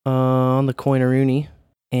the Coineroony,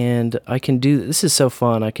 and I can do this is so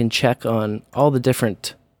fun. I can check on all the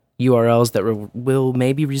different URLs that will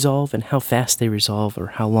maybe resolve and how fast they resolve or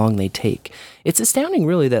how long they take. It's astounding,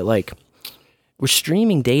 really, that like we're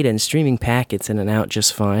streaming data and streaming packets in and out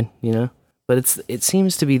just fine, you know. But it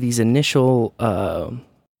seems to be these initial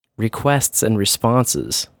requests and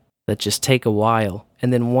responses that just take a while.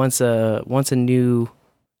 And then once a new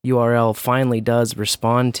URL finally does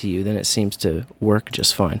respond to you, then it seems to work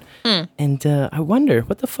just fine. And I wonder,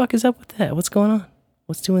 what the fuck is up with that? What's going on?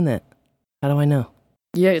 What's doing that? How do I know?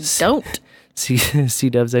 Yeah, don't.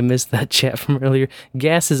 C-dubs, I missed that chat from earlier.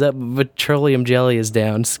 Gas is up, but petroleum jelly is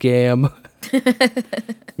down. Scam.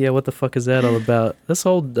 Yeah, what the fuck is that all about? This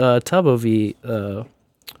whole tub of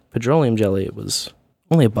petroleum jelly, it was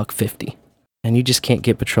only $1.50. And you just can't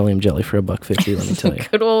get petroleum jelly for $1.50, let me tell you.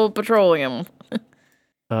 Good old petroleum.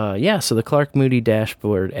 Yeah, so the Clark Moody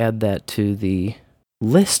dashboard, add that to the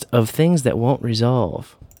list of things that won't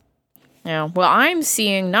resolve. Yeah, well, I'm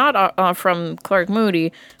seeing, not from Clark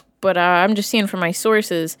Moody, but I'm just seeing from my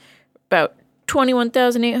sources, about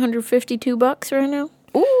 $21,852 right now.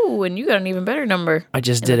 Ooh, and you got an even better number. I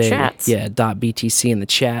just did chats. .btc in the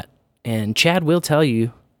chat, and Chad will tell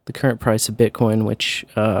you the current price of Bitcoin, which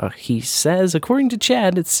he says, according to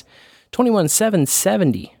Chad, it's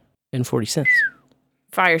 $21,770 and 40 cents.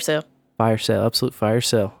 Fire sale. Fire sale, absolute fire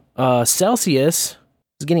sale. Celsius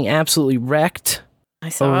is getting absolutely wrecked. I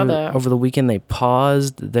saw that. Over the weekend, they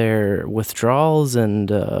paused their withdrawals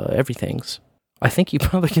and everything's. I think you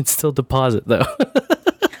probably can still deposit, though.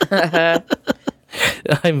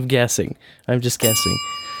 I'm guessing. I'm just guessing.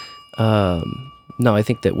 No, I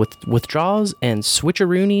think that with withdrawals and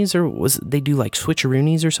switcheroonies, they do like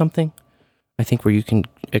switcheroonies or something? I think where you can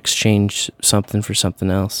exchange something for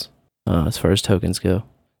something else as far as tokens go.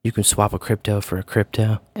 You can swap a crypto for a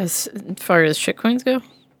crypto. As far as shitcoins go?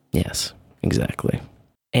 Yes, exactly.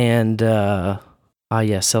 And,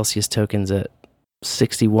 Celsius tokens at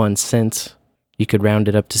 61 cents. You could round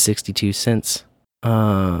it up to 62 cents.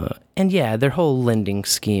 And yeah, their whole lending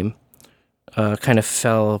scheme kind of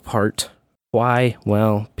fell apart. Why?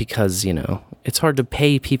 Well, because, it's hard to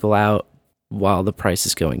pay people out while the price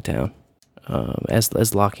is going down,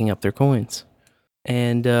 as locking up their coins.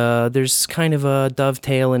 And there's kind of a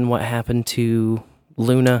dovetail in what happened to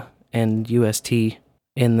Luna and UST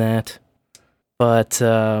in that. But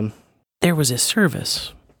there was a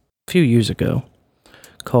service a few years ago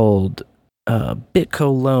called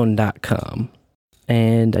bitcoloan.com.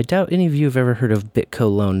 And I doubt any of you have ever heard of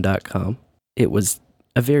bitcoloan.com. It was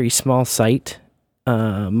a very small site.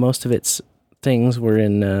 Most of its things were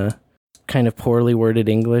in kind of poorly worded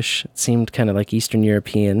English. It seemed kind of like Eastern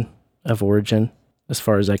European of origin, as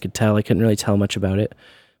far as I could tell. I couldn't really tell much about it.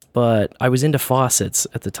 But I was into faucets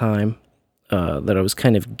at the time, that I was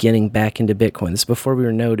kind of getting back into Bitcoin. This is before we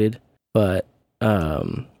were noted, but,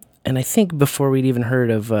 and I think before we'd even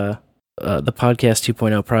heard of the Podcast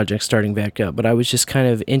 2.0 project starting back up, but I was just kind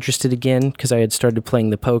of interested again because I had started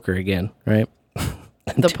playing the poker again, right?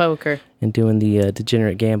 Poker. And doing the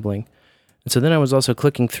degenerate gambling. And so then I was also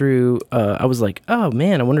clicking through, I was like, oh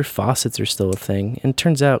man, I wonder if faucets are still a thing. And it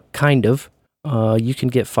turns out, kind of. You can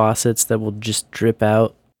get faucets that will just drip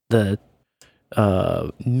out the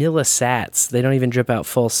millisats. They don't even drip out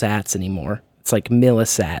full sats anymore. It's like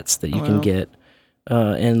millisats that you can get.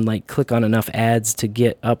 And like click on enough ads to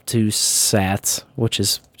get up to sats, which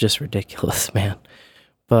is just ridiculous, man.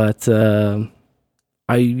 But I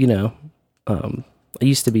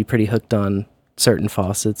used to be pretty hooked on certain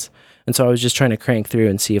faucets, and so I was just trying to crank through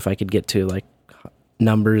and see if I could get to like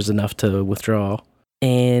numbers enough to withdraw.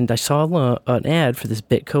 And I saw an ad for this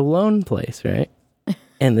Bitco loan place, right?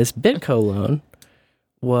 And this Bitco loan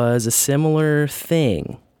was a similar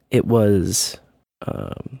thing. It was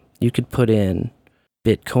you could put in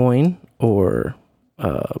Bitcoin or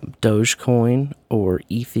Dogecoin or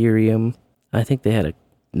Ethereum. I think they had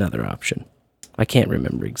another option. I can't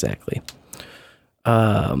remember exactly.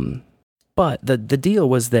 But the deal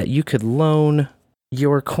was that you could loan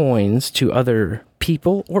your coins to other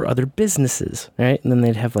people or other businesses, right? And then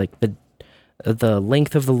they'd have like the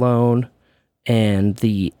length of the loan and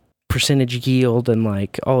the percentage yield and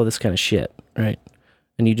like all of this kind of shit, right?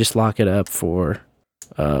 And you just lock it up for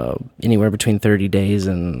anywhere between 30 days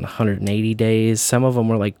and 180 days. Some of them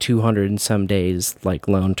were like 200 and some days, like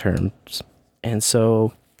loan terms. And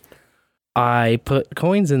so I put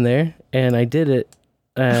coins in there and I did it.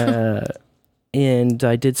 And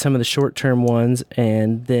I did some of the short-term ones,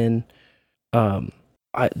 and then the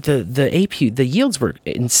yields were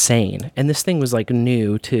insane. And this thing was like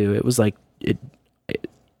new too. It was like it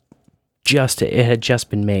had just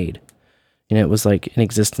been made. You know, it was like in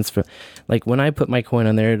existence for, like when I put my coin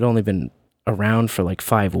on there, it had only been around for like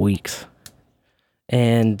 5 weeks.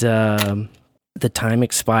 And the time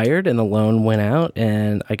expired and the loan went out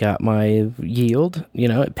and I got my yield, you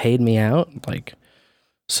know, it paid me out. Like,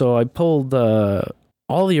 so I pulled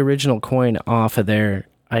all the original coin off of there.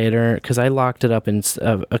 I had earned, because I locked it up in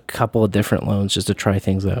a couple of different loans just to try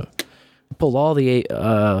things out. I pulled all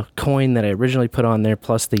the coin that I originally put on there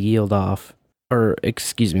plus the yield off. Or,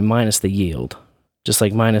 excuse me, minus the yield. Just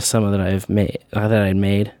like minus some of that I'd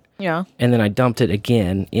made. Yeah. And then I dumped it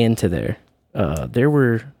again into there. There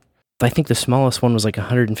were, I think the smallest one was like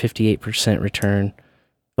 158% return.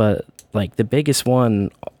 But like the biggest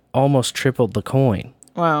one almost tripled the coin.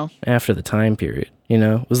 Wow. After the time period. You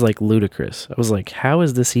know, it was like ludicrous. I was like, how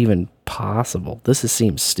is this even possible? This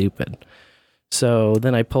seems stupid. So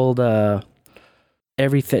then I pulled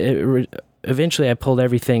everything. Eventually I pulled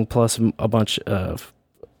everything plus a bunch of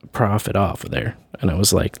profit off of there. And I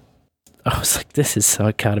was like, this is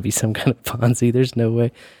gotta be some kind of Ponzi. There's no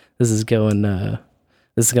way this is going to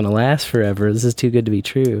last forever. This is too good to be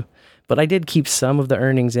true. But I did keep some of the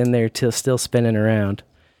earnings in there still spinning around.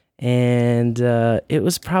 And it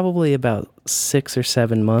was probably about 6 or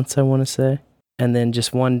 7 months, I want to say. And then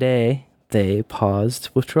just one day they paused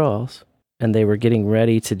withdrawals. And they were getting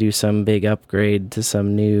ready to do some big upgrade to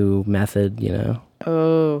some new method, you know.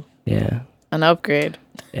 Oh. Yeah. An upgrade.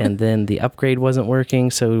 And then the upgrade wasn't working,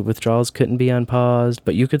 so withdrawals couldn't be unpaused.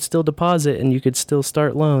 But you could still deposit, and you could still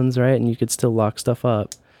start loans, right? And you could still lock stuff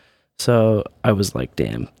up. So I was like,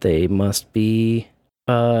 damn, they must be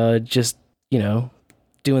just, you know,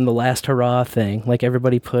 doing the last hurrah thing. Like,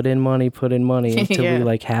 everybody put in money until we,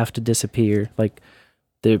 like, have to disappear. Like,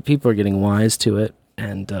 the people are getting wise to it.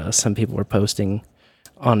 And some people were posting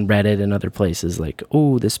on Reddit and other places like,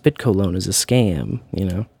 oh, this Bitco loan is a scam, you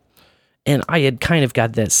know? And I had kind of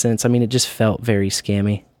got that sense. I mean, it just felt very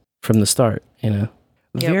scammy from the start, you know?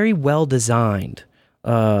 Yep. Very well designed.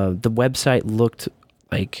 The website looked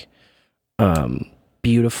like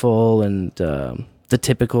beautiful and the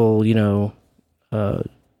typical, you know,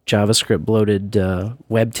 JavaScript bloated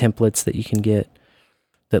web templates that you can get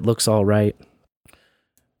that looks all right.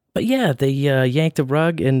 But yeah, they yanked the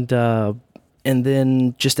rug, and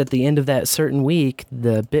then just at the end of that certain week,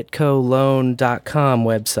 the bitcoloan.com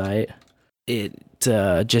website, it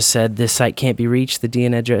just said this site can't be reached. The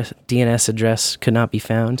DNS address could not be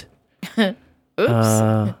found.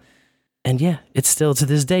 Oops. And yeah, it still to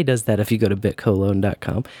this day does that if you go to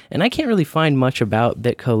bitcoloan.com. And I can't really find much about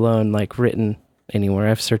BitColoan like written anywhere.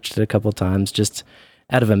 I've searched it a couple times just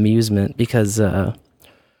out of amusement because I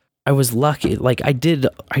was lucky. Like I did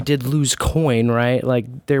lose coin, right?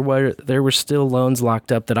 Like there were still loans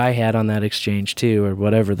locked up that I had on that exchange too, or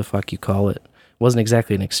whatever the fuck you call it. It wasn't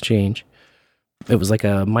exactly an exchange. It was like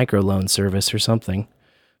a microloan service or something.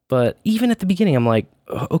 But even at the beginning, I'm like,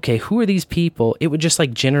 okay, who are these people? It would just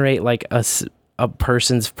like generate like a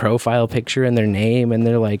person's profile picture and their name, and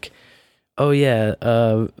they're like, oh yeah,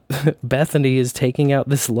 Bethany is taking out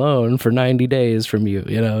this loan for 90 days from you,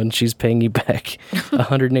 and she's paying you back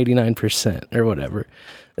 189% or whatever.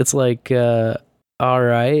 It's like, all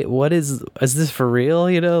right, is this for real?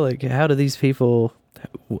 Like how do these people,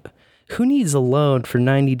 who needs a loan for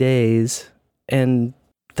 90 days and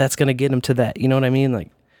that's going to get them to that? You know what I mean? Like,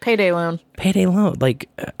 Payday loan. Like,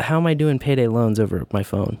 how am I doing payday loans over my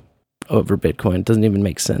phone, over Bitcoin? It doesn't even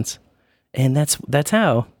make sense. And that's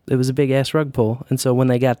how. It was a big ass rug pull. And so when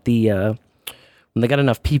they got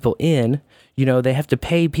enough people in, they have to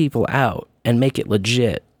pay people out and make it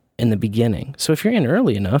legit in the beginning. So if you're in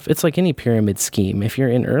early enough, it's like any pyramid scheme. If you're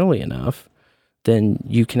in early enough, then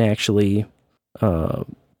you can actually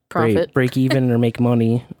profit, break even, or make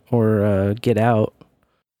money, or get out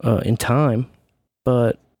in time.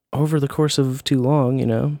 But over the course of too long, you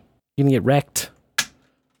can get wrecked.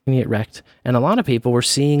 And a lot of people were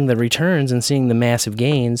seeing the returns and seeing the massive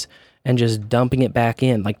gains and just dumping it back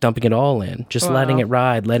in, like dumping it all in, just letting it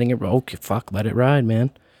ride, okay, fuck, let it ride, man.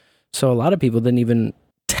 So a lot of people didn't even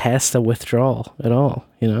test a withdrawal at all,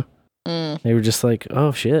 They were just like,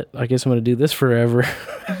 oh shit, I guess I'm going to do this forever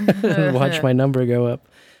and watch my number go up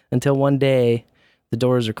until one day the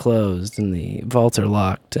doors are closed and the vaults are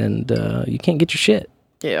locked and you can't get your shit.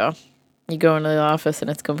 Yeah. You go into the office and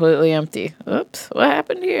it's completely empty. Oops, what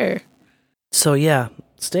happened here? So yeah,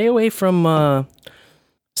 stay away from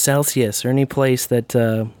Celsius or any place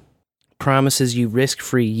that promises you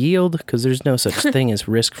risk-free yield, because there's no such thing as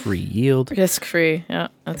risk-free yield. Risk-free, yeah,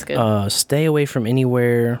 that's good. Stay away from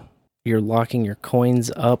anywhere you're locking your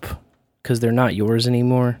coins up, because they're not yours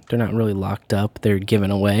anymore. They're not really locked up. They're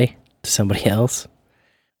given away to somebody else.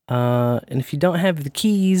 And if you don't have the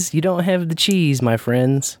keys, you don't have the cheese, my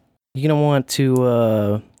friends. You're going to want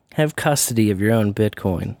to have custody of your own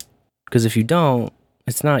Bitcoin. Because if you don't,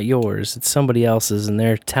 it's not yours. It's somebody else's, and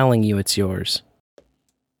they're telling you it's yours.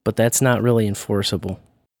 But that's not really enforceable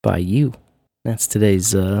by you. That's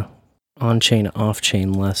today's on-chain,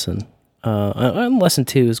 off-chain lesson. Lesson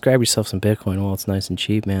 2 is grab yourself some Bitcoin while it's nice and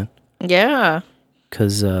cheap, man. Yeah.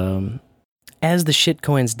 Because as the shit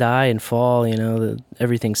coins die and fall,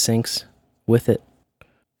 everything sinks with it.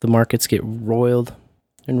 The markets get roiled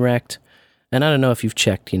and wrecked. And I don't know if you've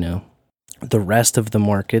checked, the rest of the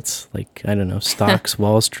markets, like, I don't know, stocks,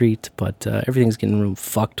 Wall Street, but everything's getting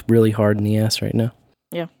fucked really hard in the ass right now.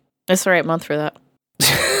 Yeah. It's the right month for that.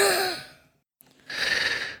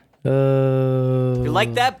 You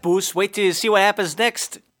like that boost? Wait till you see what happens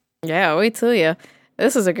next. Yeah, wait till you.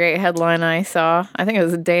 This is a great headline I saw. I think it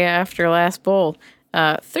was the day after last bowl.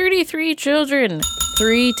 33 children,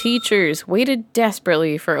 3 teachers waited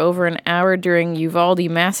desperately for over an hour during Uvalde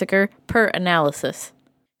massacre per analysis.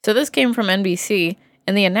 So this came from NBC,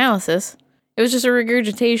 and the analysis, it was just a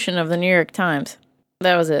regurgitation of the New York Times.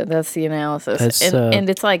 That was it. That's the analysis. And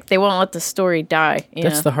it's like they won't let the story die.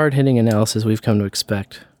 That's the hard-hitting analysis we've come to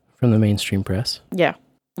expect from the mainstream press. Yeah.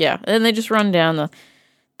 Yeah. And they just run down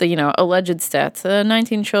the alleged stats.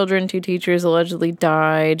 19 children, 2 teachers allegedly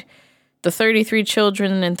died. The 33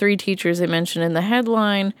 children and 3 teachers they mentioned in the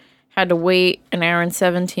headline had to wait an hour and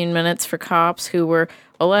 17 minutes for cops who were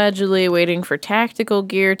allegedly waiting for tactical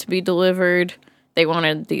gear to be delivered. They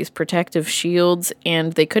wanted these protective shields,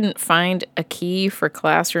 and they couldn't find a key for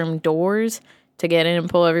classroom doors to get in and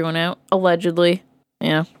pull everyone out, allegedly.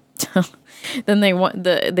 Yeah. Then they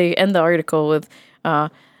end the article with,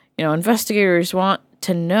 investigators want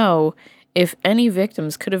to know if any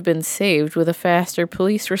victims could have been saved with a faster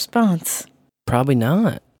police response. Probably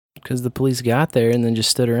not, because the police got there and then just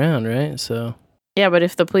stood around, right? So yeah, but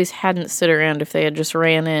if the police hadn't stood around, if they had just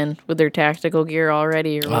ran in with their tactical gear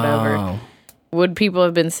already or whatever, would people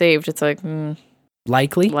have been saved? It's like,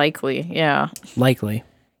 likely, yeah. Likely.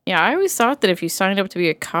 Yeah, I always thought that if you signed up to be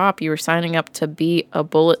a cop, you were signing up to be a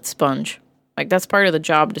bullet sponge. Like, that's part of the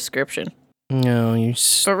job description. No,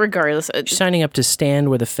 But regardless, you're signing up to stand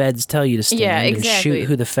where the feds tell you to stand and shoot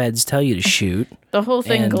who the feds tell you to shoot. The whole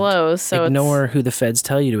thing glows, so ignore who the feds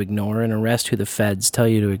tell you to ignore and arrest who the feds tell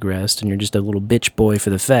you to arrest, and you're just a little bitch boy for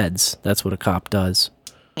the feds. That's what a cop does.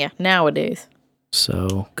 Yeah, nowadays.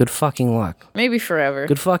 So, good fucking luck. Maybe forever.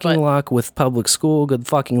 Good fucking luck with public school. Good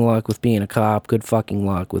fucking luck with being a cop. Good fucking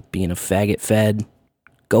luck with being a faggot fed.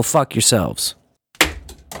 Go fuck yourselves.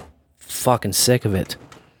 Fucking sick of it.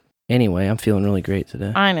 Anyway, I'm feeling really great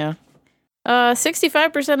today. I know.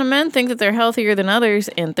 65% of men think that they're healthier than others,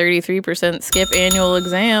 and 33% skip annual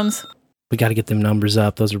exams. We got to get them numbers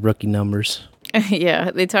up. Those are rookie numbers.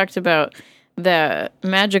 Yeah, they talked about the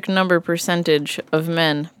magic number percentage of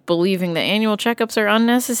men believing that annual checkups are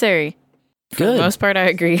unnecessary. For the most part, I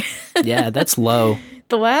agree. Yeah, that's low.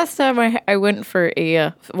 The last time I went for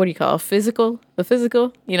a, physical,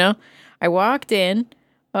 I walked in,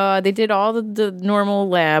 they did all the normal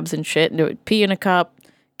labs and shit, and it would pee in a cup,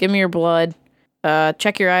 give me your blood,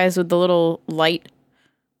 check your eyes with the little light,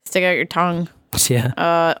 stick out your tongue. Yeah.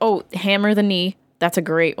 Hammer the knee. That's a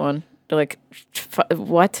great one. They're like,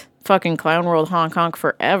 what? Fucking Clown World honk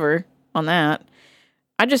forever on that.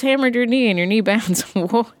 I just hammered your knee and your knee bounced.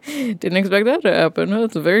 Whoa, didn't expect that to happen.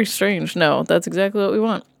 That's very strange. No, that's exactly what we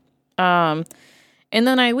want. And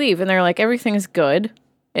then I leave and they're like, everything's good.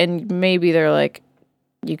 And maybe they're like,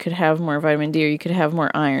 you could have more vitamin D or you could have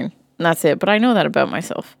more iron. And that's it. But I know that about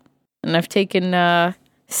myself. And I've taken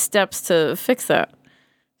steps to fix that.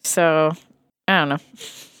 So, I don't know.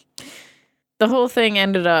 The whole thing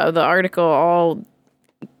ended up, the article all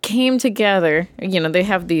came together. You know, they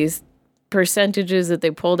have these percentages that they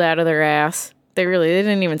pulled out of their ass. They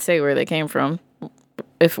didn't even say where they came from.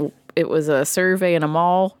 If it was a survey in a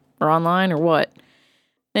mall or online or what.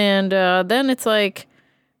 And then it's like,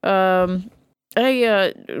 let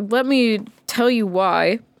me tell you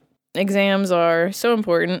why exams are so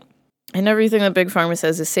important and everything that Big Pharma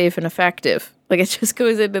says is safe and effective. Like, it just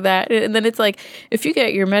goes into that. And then it's like, if you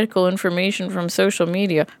get your medical information from social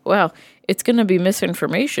media, well, it's going to be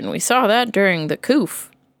misinformation. We saw that during the COOF.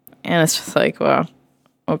 And it's just like, wow,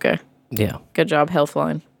 okay. Yeah. Good job,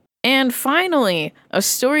 Healthline. And finally, a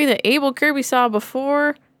story that Abel Kirby saw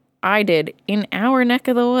before I did in our neck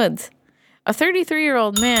of the woods. A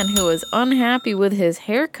 33-year-old man who was unhappy with his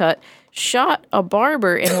haircut shot a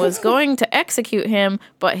barber and was going to execute him,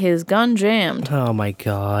 but his gun jammed. Oh, my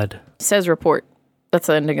God. Says report. That's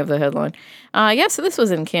the ending of the headline. So this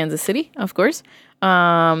was in Kansas City, of course.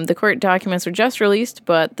 The court documents were just released,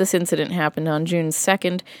 but this incident happened on June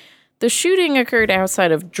 2nd. The shooting occurred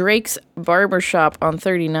outside of Drake's Barbershop on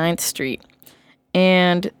 39th Street.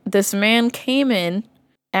 And this man came in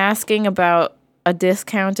asking about a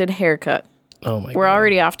discounted haircut. Oh my God. We're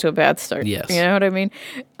already off to a bad start. Yes. You know what I mean?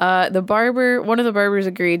 One of the barbers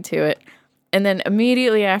agreed to it. And then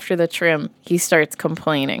immediately after the trim, he starts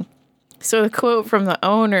complaining. So the quote from the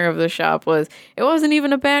owner of the shop was, "It wasn't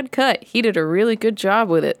even a bad cut. He did a really good job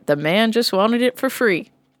with it. The man just wanted it for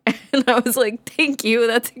free." And I was like, thank you.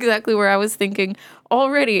 That's exactly where I was thinking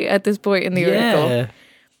already at this point in the article.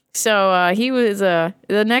 So he was, the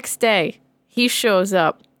next day, he shows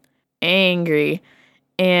up angry.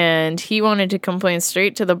 And he wanted to complain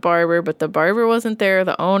straight to the barber, but the barber wasn't there.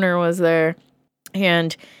 The owner was there.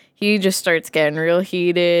 And he just starts getting real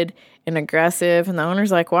heated and aggressive. And the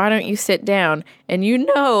owner's like, why don't you sit down? And you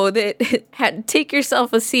know that take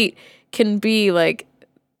yourself a seat can be like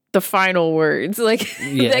the final words. Like,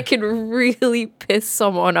 that can really piss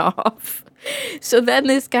someone off. So then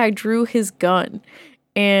this guy drew his gun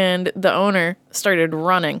and the owner started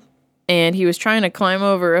running. And he was trying to climb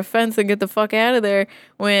over a fence and get the fuck out of there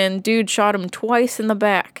when dude shot him twice in the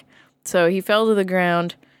back. So he fell to the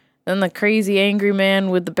ground. Then the crazy angry man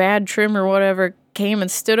with the bad trim or whatever came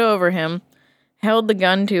and stood over him, held the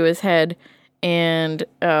gun to his head, and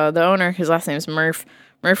the owner, his last name is Murph,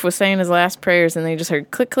 was saying his last prayers, and they just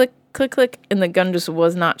heard click, click, click, click, and the gun just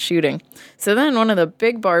was not shooting. So then one of the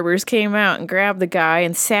big barbers came out and grabbed the guy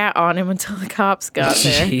and sat on him until the cops got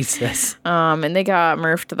there. Jesus. And they got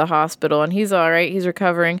Murph to the hospital, and he's all right. He's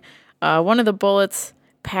recovering. One of the bullets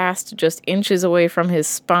passed just inches away from his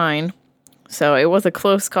spine, so it was a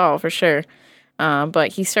close call for sure.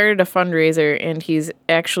 But he started a fundraiser, and he's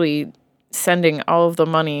actually sending all of the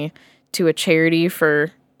money to a charity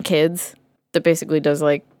for kids that basically does,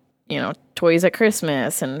 like, you know, toys at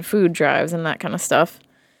Christmas and food drives and that kind of stuff.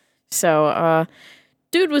 So,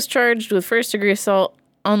 dude was charged with first-degree assault,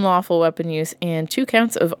 unlawful weapon use, and 2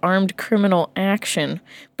 counts of armed criminal action.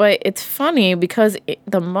 But it's funny because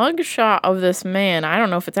the mugshot of this man, I don't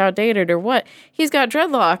know if it's outdated or what, he's got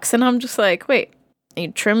dreadlocks, and I'm just like, wait,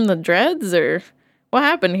 you trimmed the dreads, or what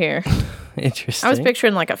happened here? Interesting. I was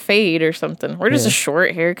picturing like a fade or something, or just a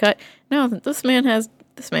short haircut. No, this man has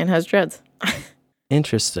dreads.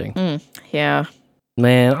 Interesting. Yeah.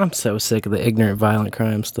 Man, I'm so sick of the ignorant, violent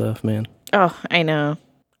crime stuff, man. Oh, I know.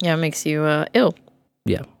 Yeah, it makes you ill.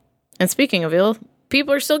 Yeah. And speaking of ill,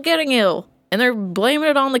 people are still getting ill, and they're blaming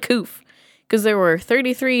it on the coof, because there were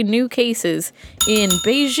 33 new cases in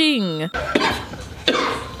Beijing.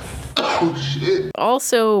 Oh, shit.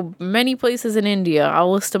 Also, many places in India.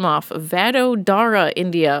 I'll list them off. Vadodara,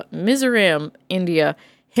 India. Mizoram, India.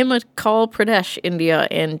 Himachal Pradesh, India.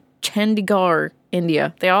 And Chandigarh,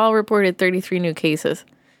 India. They all reported 33 new cases.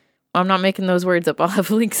 I'm not making those words up. I'll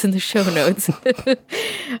have links in the show notes.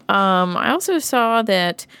 I also saw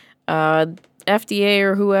that FDA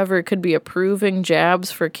or whoever could be approving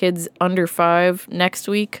jabs for kids under 5 next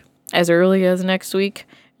week, as early as next week.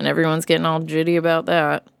 And everyone's getting all jitty about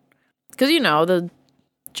that. Because, the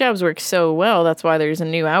jabs work so well, that's why there's a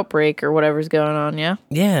new outbreak or whatever's going on, yeah?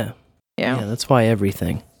 Yeah. Yeah. That's why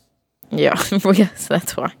everything. Yeah, yes,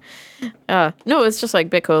 that's why. No, it's just like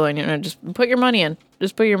Bitcoin, just put your money in.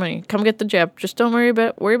 Just put your money. Come get the jab. Just don't worry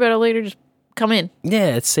about it later. Just come in.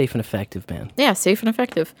 Yeah, it's safe and effective, man. Yeah, safe and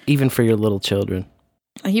effective. Even for your little children.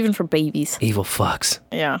 Even for babies. Evil fucks.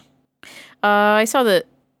 Yeah. I saw that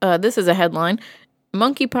this is a headline.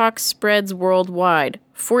 Monkeypox spreads worldwide.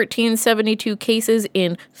 1,472 cases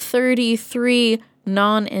in 33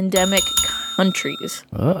 non-endemic countries.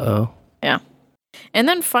 Uh-oh. Yeah. And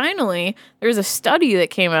then finally, there's a study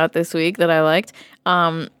that came out this week that I liked.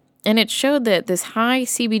 And it showed that this high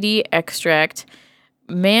CBD extract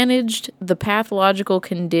managed the pathological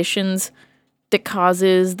conditions that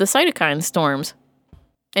causes the cytokine storms.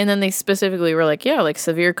 And then they specifically were like, like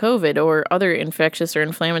severe COVID or other infectious or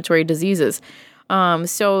inflammatory diseases.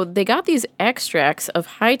 So they got these extracts of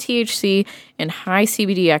high THC and high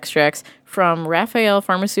CBD extracts from Raphael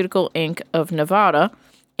Pharmaceutical Inc. of Nevada,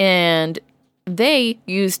 and they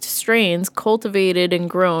used strains cultivated and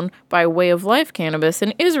grown by Way of Life Cannabis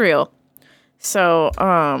in Israel. So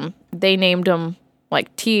they named them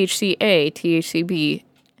like THC-A, THC-B,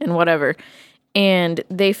 and whatever. And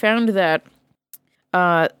they found that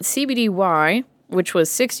CBD-Y, which was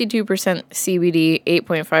 62% CBD,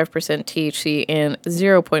 8.5% THC, and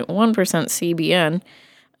 0.1% CBN,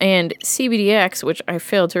 and CBDX, which I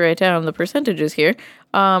failed to write down the percentages here,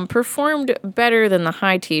 performed better than the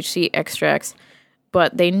high THC extracts,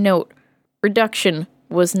 but they note reduction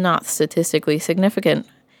was not statistically significant.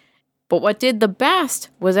 But what did the best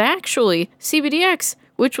was actually CBDX,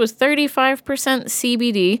 which was 35%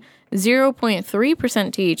 CBD, 0.3%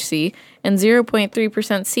 THC, and 0.3%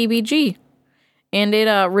 CBG. And it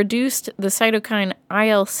reduced the cytokine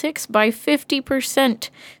IL-6 by 50%.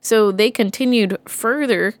 So they continued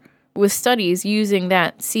further with studies using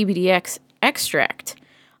that CBDX extract.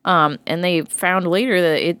 And they found later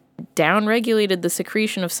that it downregulated the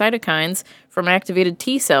secretion of cytokines from activated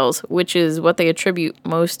T cells, which is what they attribute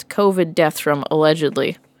most COVID deaths from,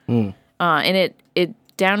 allegedly. And it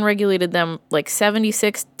downregulated them like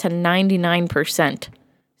 76 to 99%.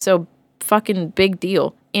 So fucking big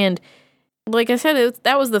deal. And like I said,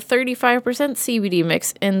 that was the 35% CBD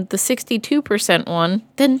mix, and the 62% one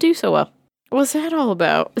didn't do so well. What's that all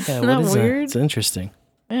about? Yeah, Isn't that weird? It's interesting.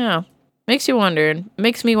 Yeah. Makes you wonder, and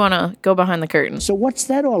makes me want to go behind the curtain. So what's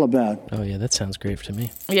that all about? Oh, yeah, that sounds great to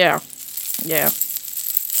me. Yeah. Yeah.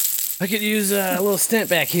 I could use a little stint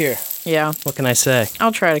back here. Yeah. What can I say?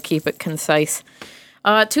 I'll try to keep it concise.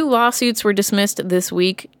 2 lawsuits were dismissed this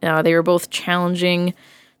week. They were both challenging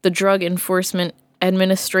the Drug Enforcement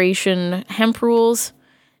Administration hemp rules,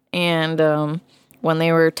 and when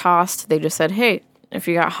they were tossed, they just said, hey, if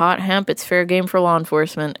you got hot hemp, it's fair game for law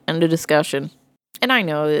enforcement. End of discussion. And I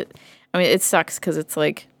know that, it sucks because it's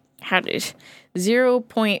like 0.3%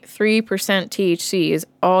 THC is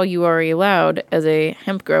all you are allowed as a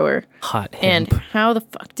hemp grower. Hot hemp. And how the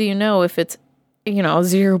fuck do you know if it's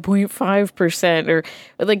 0.5%, or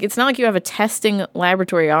like, it's not like you have a testing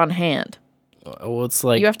laboratory on hand. Well, it's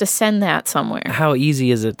like, you have to send that somewhere. How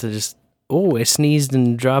easy is it to just, I sneezed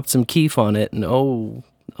and dropped some keef on it, and it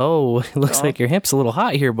looks like your hemp's a little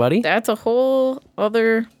hot here, buddy. That's a whole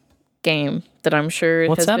other game that I'm sure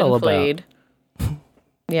What's has that been all played. About?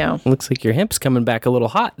 Yeah. Looks like your hemp's coming back a little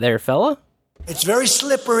hot there, fella. It's very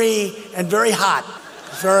slippery and very hot.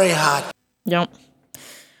 Very hot. Yep.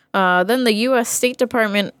 Then the U.S. State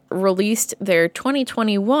Department released their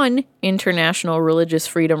 2021 International Religious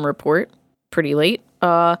Freedom Report. Pretty late.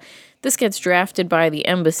 This gets drafted by the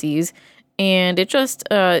embassies, and it just,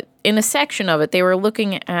 in a section of it, they were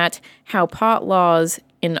looking at how pot laws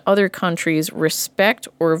in other countries respect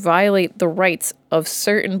or violate the rights of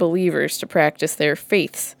certain believers to practice their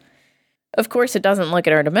faiths. Of course, it doesn't look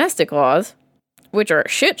at our domestic laws, which are a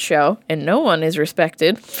shit show, and no one is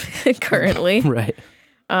respected currently. Right.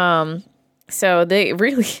 So they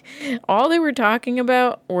really, all they were talking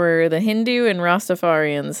about were the Hindu and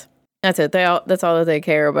Rastafarians. That's it. That's all that they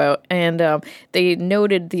care about. And they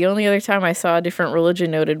noted, the only other time I saw a different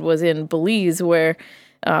religion noted was in Belize, where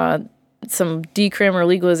some decrim or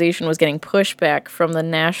legalization was getting pushback from the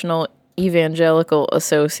National Evangelical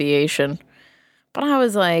Association. But I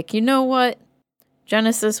was like, you know what?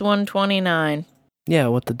 Genesis 1:29. Yeah,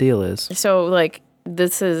 what the deal is. So, like,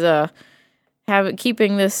 this is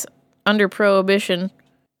keeping this under prohibition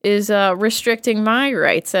is restricting my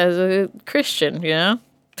rights as a Christian, you know?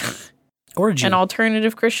 Or Jew. An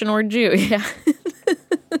alternative Christian or Jew, yeah.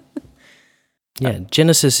 Yeah,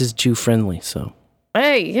 Genesis is Jew-friendly, so.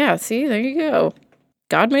 Hey, yeah, see, there you go.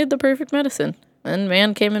 God made the perfect medicine, and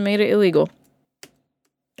man came and made it illegal.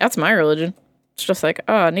 That's my religion. It's just like,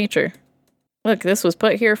 nature. Look, this was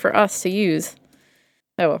put here for us to use.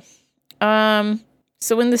 Oh,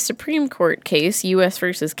 so in the Supreme Court case, U.S.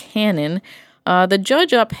 versus Cannon, the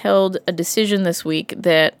judge upheld a decision this week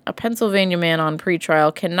that a Pennsylvania man on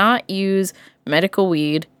pretrial cannot use medical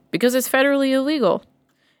weed because it's federally illegal.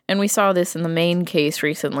 And we saw this in the Maine case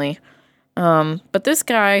recently. But this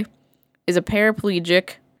guy is a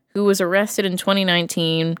paraplegic who was arrested in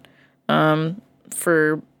 2019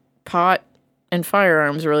 for pot and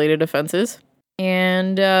firearms related offenses.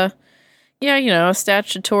 And, a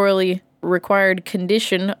statutorily required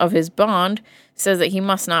condition of his bond says that he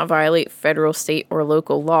must not violate federal, state, or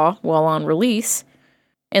local law while on release.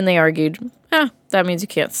 And they argued, that means you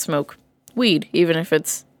can't smoke weed, even if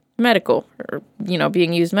it's medical or,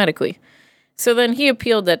 being used medically. So then he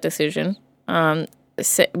appealed that decision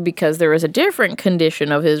because there was a different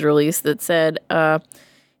condition of his release that said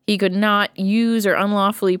he could not use or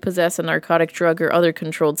unlawfully possess a narcotic drug or other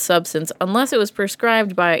controlled substance unless it was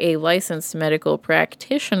prescribed by a licensed medical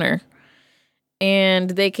practitioner. And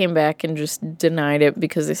they came back and just denied it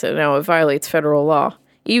because they said, no, it violates federal law.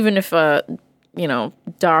 Even if a,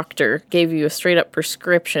 doctor gave you a straight-up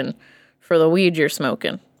prescription for the weed you're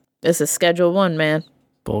smoking. This is Schedule 1, man.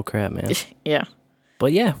 Bull crap, man. Yeah.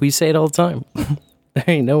 But yeah, we say it all the time. There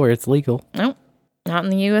ain't nowhere it's legal. Nope. Not in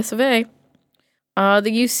the U.S. of A.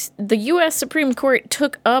 The U.S. Supreme Court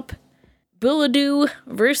took up Bilodeau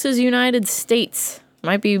versus United States.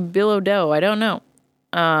 Might be Bilodeau, I don't know.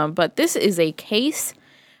 But this is a case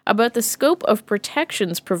about the scope of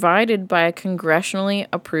protections provided by a congressionally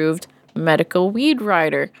approved medical weed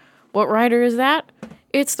rider. What rider is that?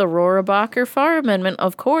 It's the Rohrabacher-Farr Amendment,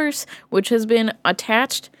 of course, which has been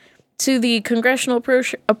attached to the congressional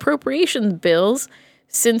appropriations bills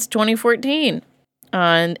since 2014.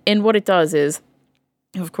 And what it does is,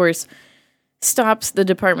 of course, stops the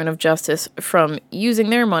Department of Justice from using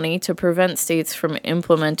their money to prevent states from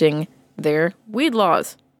implementing their weed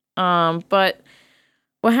laws. But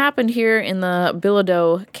what happened here in the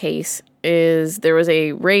Bilodeau case is there was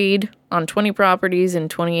a raid on 20 properties in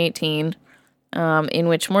 2018 in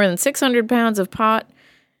which more than 600 pounds of pot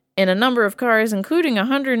and a number of cars, including a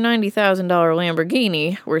 $190,000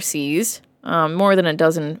 Lamborghini, were seized. More than a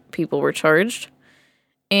dozen people were charged.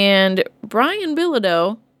 And Brian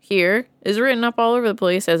Bilodeau here is written up all over the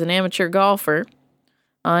place as an amateur golfer.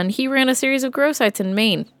 And he ran a series of grow sites in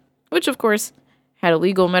Maine, which, of course, had a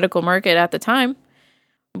legal medical market at the time.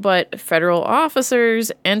 But federal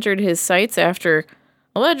officers entered his sites after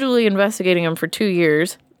allegedly investigating him for 2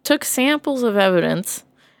 years, took samples of evidence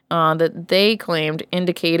that they claimed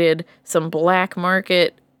indicated some black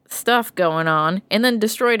market stuff going on, and then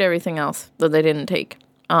destroyed everything else that they didn't take,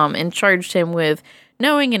 and charged him with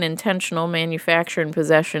knowing and intentional manufacture and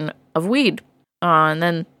possession of weed. And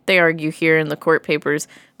then they argue here in the court papers,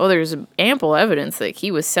 there's ample evidence that he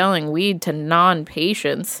was selling weed to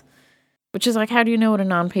non-patients, which is like, how do you know what a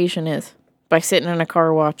non-patient is? By sitting in a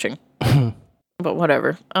car watching. But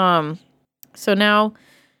whatever. So now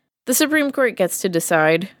the Supreme Court gets to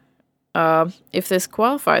decide if this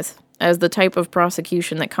qualifies as the type of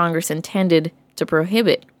prosecution that Congress intended to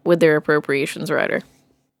prohibit with their appropriations rider.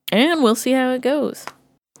 And we'll see how it goes.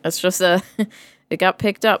 That's just it got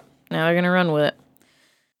picked up. Now they're going to run with it.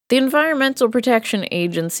 The Environmental Protection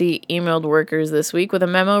Agency emailed workers this week with a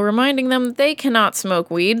memo reminding them that they cannot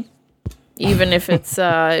smoke weed, even if it's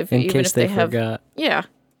in case they forgot. Yeah,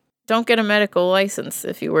 don't get a medical license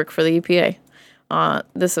if you work for the EPA.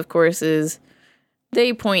 This, of course,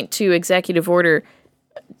 they point to Executive Order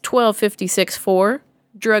 1256-4,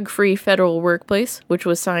 Drug-Free Federal Workplace, which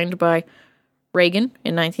was signed by Reagan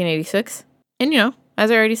in 1986. And,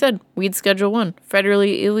 as I already said, weed Schedule 1,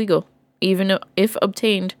 federally illegal, even if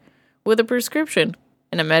obtained with a prescription.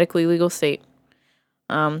 in a medically legal state.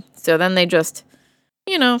 So then they just,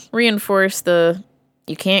 reinforce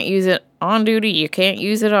you can't use it on duty, you can't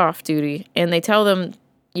use it off duty. And they tell them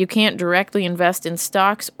you can't directly invest in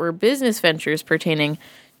stocks or business ventures pertaining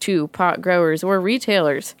to pot growers or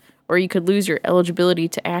retailers, or you could lose your eligibility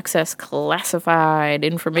to access classified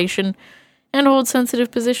information and hold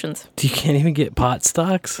sensitive positions. You can't even get pot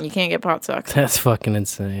stocks? You can't get pot stocks. That's fucking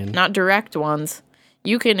insane. Not direct ones.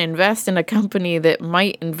 You can invest in a company that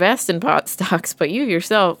might invest in pot stocks, but you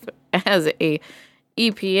yourself, as a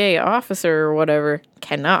EPA officer or whatever,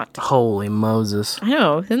 cannot. Holy Moses. I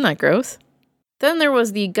know, isn't that gross? Then there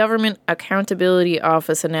was the Government Accountability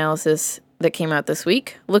Office analysis that came out this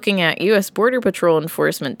week, looking at U.S. Border Patrol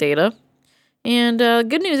enforcement data. And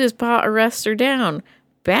good news is pot arrests are down.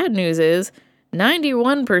 Bad news is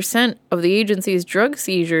 91% of the agency's drug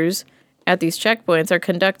seizures at these checkpoints are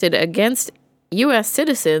conducted against U.S.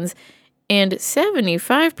 citizens, and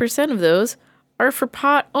 75% of those are for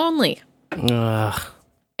pot only. Ugh.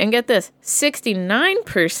 And get this,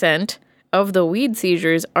 69% of the weed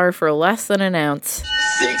seizures are for less than an ounce.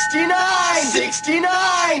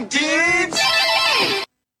 69, dudes!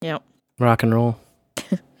 Yep. Rock and roll.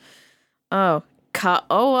 Oh,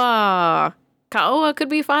 CAOA. CAOA could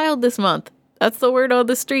be filed this month. That's the word on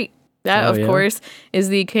the street. That, of course, is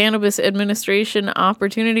the Cannabis Administration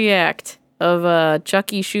Opportunity Act of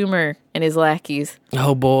Chucky Schumer and his lackeys.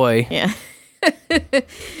 Oh, boy. Yeah.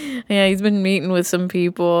 Yeah, he's been meeting with some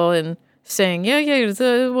people and saying,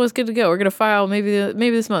 it was good to go. We're going to file maybe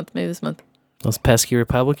this month. Those pesky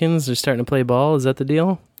Republicans are starting to play ball. Is that the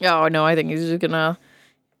deal? Oh, no, I think he's just going to...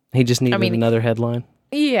 He just needed another headline.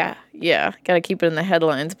 Yeah. Got to keep it in the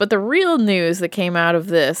headlines. But the real news that came out of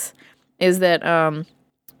this is that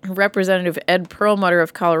Representative Ed Perlmutter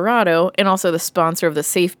of Colorado, and also the sponsor of the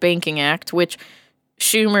Safe Banking Act, which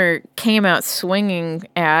Schumer came out swinging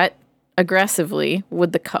at aggressively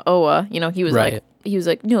with the CAOA. He was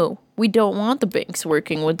like, no, we don't want the banks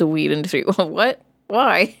working with the weed industry. What?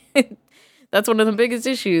 Why? That's one of the biggest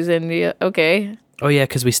issues. And okay. Oh, yeah,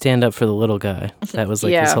 because we stand up for the little guy. That was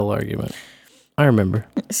his whole argument. I remember.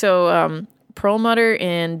 So Perlmutter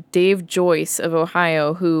and Dave Joyce of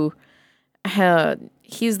Ohio, who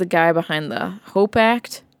he's the guy behind the HOPE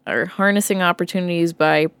Act, or Harnessing Opportunities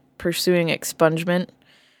by Pursuing Expungement.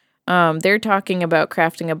 They're talking about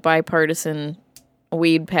crafting a bipartisan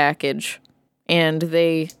weed package, and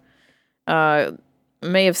they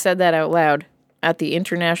may have said that out loud at the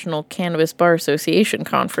International Cannabis Bar Association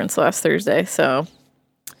conference last Thursday, so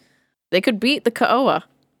they could beat the CAOA.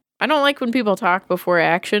 I don't like when people talk before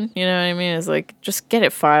action, you know what I mean? It's like, just get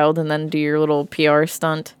it filed and then do your little PR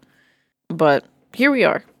stunt. But here we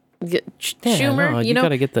are. Schumer, you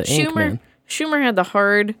gotta get the ink, man. Schumer had the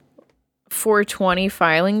hard 4/20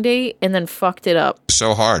 filing date and then fucked it up.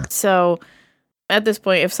 So hard. So at this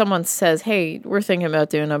point, if someone says, hey, we're thinking about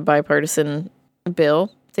doing a bipartisan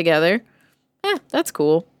bill together, that's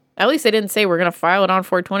cool. At least they didn't say we're going to file it on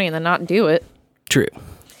 4/20 and then not do it. True. I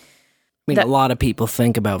mean, a lot of people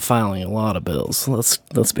think about filing a lot of bills. Let's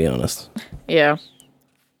be honest. Yeah.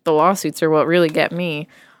 The lawsuits are what really get me.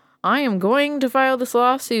 I am going to file this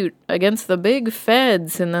lawsuit against the big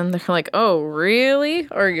feds. And then they're like, oh, really?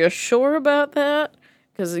 Are you sure about that?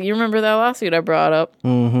 Because you remember that lawsuit I brought up.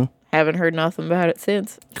 Mm-hmm. Haven't heard nothing about it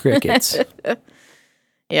since. Crickets.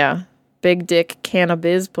 Yeah. Big dick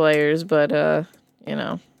cannabis players, but,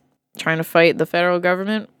 trying to fight the federal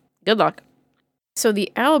government. Good luck. So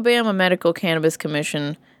the Alabama Medical Cannabis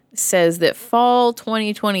Commission says that fall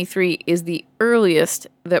 2023 is the earliest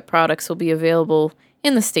that products will be available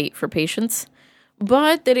in the state for patients,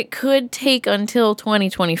 but that it could take until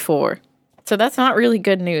 2024. So that's not really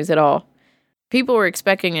good news at all. People were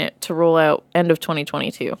expecting it to roll out end of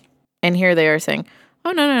 2022. And here they are saying,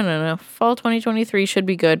 oh, no. Fall 2023 should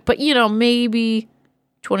be good. But, maybe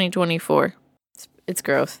 2024. It's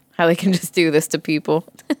gross how they can just do this to people.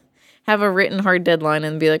 Have a written hard deadline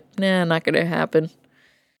and be like, nah, not going to happen.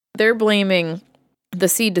 They're blaming the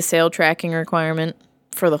seed to sale tracking requirement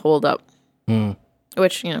for the holdup.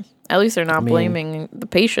 Which, at least they're not blaming the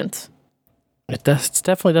patients. It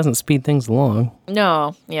definitely doesn't speed things along.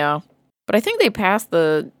 No, yeah. But I think they passed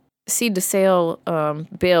the seed to sale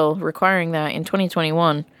bill requiring that in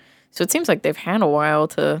 2021. So it seems like they've had a while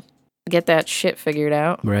to get that shit figured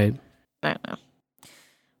out. Right. I don't know.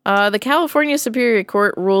 The California Superior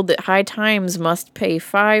Court ruled that High Times must pay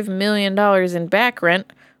 $5 million in back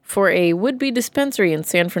rent for a would-be dispensary in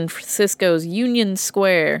San Francisco's Union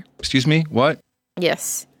Square. Excuse me? What?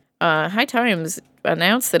 Yes. High Times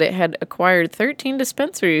announced that it had acquired 13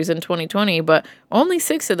 dispensaries in 2020, but only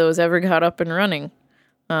 6 of those ever got up and running.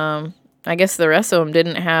 I guess the rest of them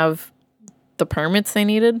didn't have the permits they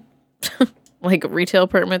needed, like retail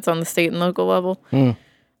permits on the state and local level.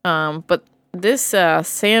 But this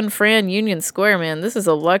San Fran Union Square, man, this is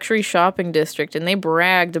a luxury shopping district, and they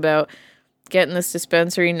bragged about getting this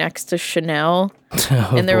dispensary next to Chanel.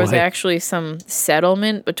 And there was actually some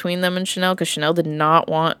settlement between them and Chanel because Chanel did not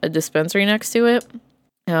want a dispensary next to it,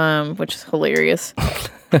 which is hilarious.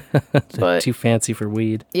 But too fancy for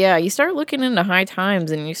weed. Yeah, you start looking into High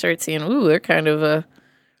Times and you start seeing, ooh, they're kind of a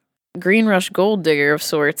green rush gold digger of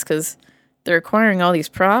sorts because they're acquiring all these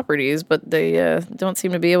properties, but they don't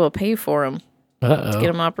seem to be able to pay for them to get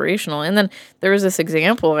them operational. And then there was this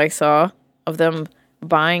example I saw of them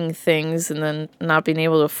buying things and then not being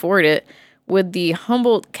able to afford it with the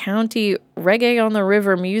Humboldt County Reggae on the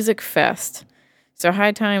River Music Fest. So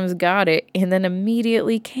High Times got it and then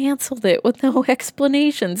immediately canceled it with no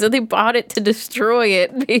explanation. So they bought it to destroy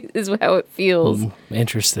it, is how it feels.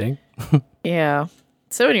 Interesting. Yeah.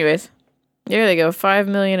 So anyways, there they go. $5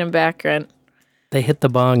 million in back rent. They hit the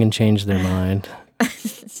bong and changed their mind.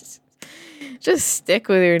 Just stick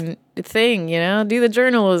with your thing, you know? Do the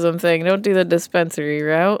journalism thing. Don't do the dispensary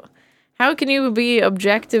route. How can you be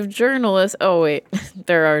objective journalist? Oh, wait.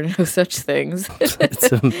 There are no such things.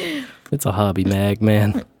 It's a hobby mag,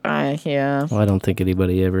 man. Yeah. Well, I don't think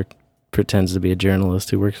anybody ever pretends to be a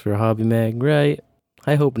journalist who works for a hobby mag, right?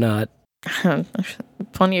 I hope not.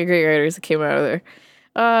 Plenty of great writers that came out of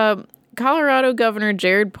there. Colorado Governor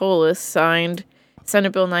Jared Polis signed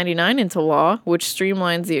Senate Bill 99 into law, which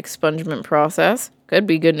streamlines the expungement process. Could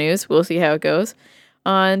be good news. We'll see how it goes.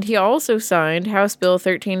 And he also signed House Bill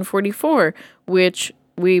 1344, which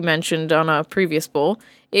we mentioned on a previous bowl.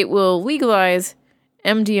 It will legalize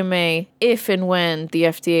MDMA if and when the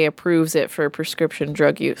FDA approves it for prescription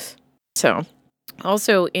drug use. So,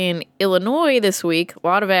 also in Illinois this week, a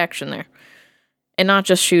lot of action there. And not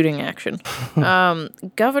just shooting action.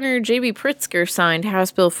 Governor J.B. Pritzker signed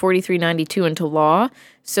House Bill 4392 into law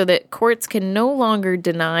so that courts can no longer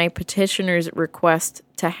deny petitioners' request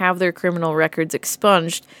to have their criminal records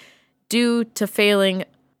expunged due to failing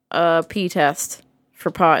a P-test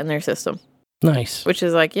for pot in their system. Nice. Which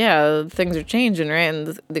is like, yeah, things are changing, right? And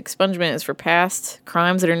the expungement is for past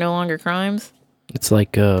crimes that are no longer crimes. It's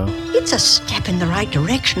like, It's a step in the right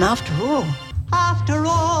direction after all. After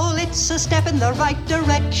all, it's a step in the right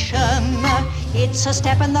direction. It's a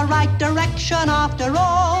step in the right direction after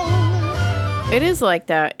all. It is like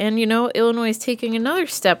that. And, you know, Illinois is taking another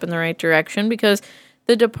step in the right direction because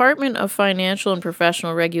the Department of Financial and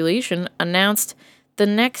Professional Regulation announced the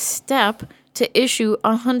next step to issue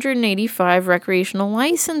 185 recreational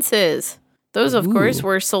licenses. Those, of course,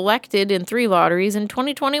 were selected in 3 lotteries in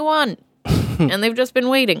 2021. And they've just been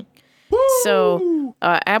waiting. So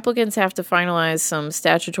applicants have to finalize some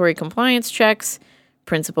statutory compliance checks.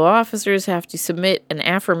 Principal officers have to submit an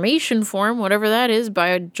affirmation form, whatever that is,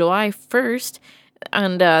 by July 1st.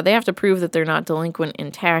 And they have to prove that they're not delinquent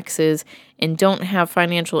in taxes and don't have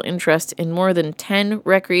financial interest in more than 10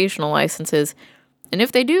 recreational licenses. And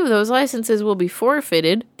if they do, those licenses will be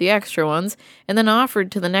forfeited, the extra ones, and then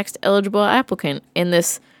offered to the next eligible applicant in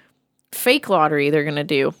this fake lottery they're going to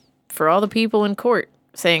do for all the people in court.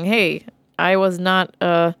 Saying, hey, I was not,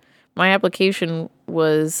 my application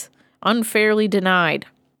was unfairly denied.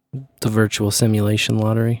 The virtual simulation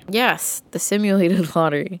lottery? Yes, the simulated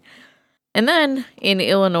lottery. And then, in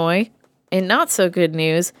Illinois, in not so good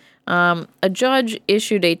news, a judge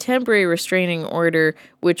issued a temporary restraining order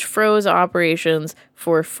which froze operations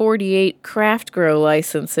for 48 craft grow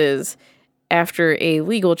licenses after a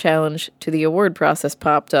legal challenge to the award process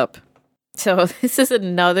popped up. So this is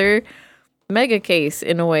another mega case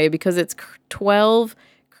in a way because it's 12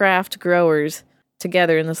 craft growers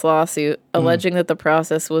together in this lawsuit alleging that the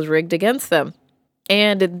process was rigged against them.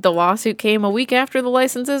 And the lawsuit came a week after the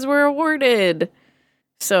licenses were awarded.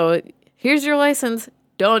 So here's your license.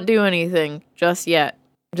 Don't do anything just yet.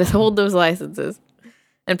 Just hold those licenses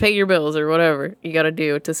and pay your bills or whatever you got to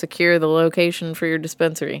do to secure the location for your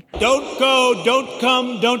dispensary. Don't go, don't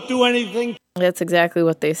come, don't do anything. That's exactly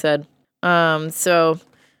what they said. So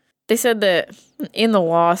they said that in the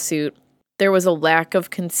lawsuit, there was a lack of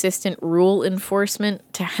consistent rule enforcement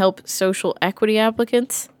to help social equity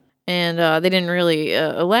applicants. And they didn't really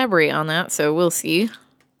elaborate on that, so we'll see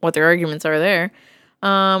what their arguments are there.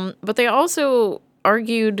 But they also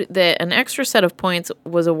argued that an extra set of points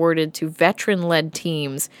was awarded to veteran-led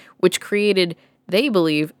teams, which created, they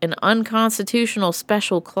believe, an unconstitutional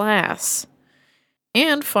special class.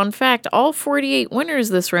 And, fun fact, all 48 winners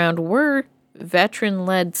this round were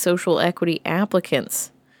veteran-led social equity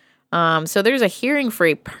applicants. So there's a hearing for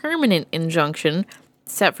a permanent injunction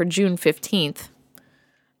set for June 15th.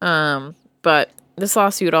 But this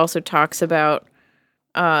lawsuit also talks about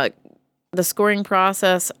the scoring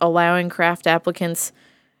process allowing craft applicants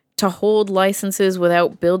to hold licenses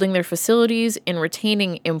without building their facilities and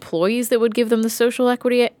retaining employees that would give them the social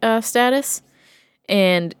equity status.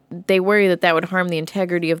 And they worry that that would harm the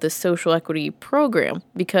integrity of the social equity program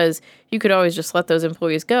because you could always just let those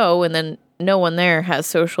employees go and then no one there has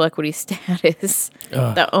social equity status,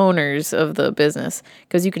 the owners of the business,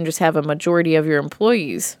 because you can just have a majority of your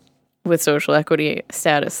employees with social equity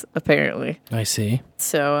status, apparently. I see.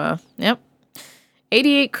 So, yep.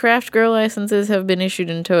 88 craft grow licenses have been issued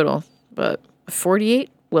in total, but 48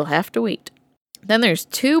 will have to wait. Then there's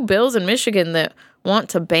 2 bills in Michigan that want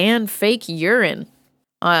to ban fake urine.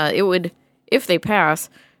 It would, if they pass,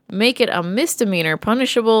 make it a misdemeanor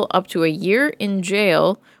punishable up to a year in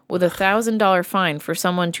jail with a $1,000 fine for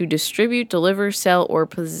someone to distribute, deliver, sell, or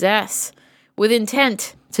possess with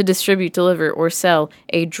intent to distribute, deliver, or sell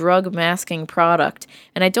a drug masking product.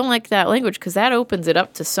 And I don't like that language because that opens it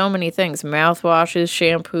up to so many things. Mouthwashes,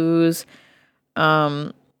 shampoos,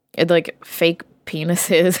 like fake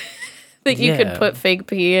penises that you could put fake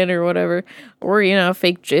pee in or whatever. Or,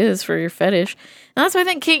 fake jizz for your fetish. And that's why I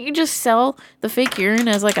think, can't you just sell the fake urine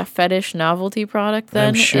as like a fetish novelty product then?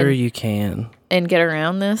 I'm sure you can. And get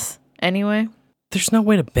around this anyway? There's no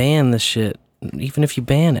way to ban this shit, even if you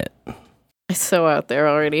ban it. It's so out there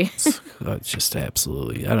already. It's just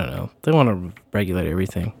absolutely, I don't know. They want to regulate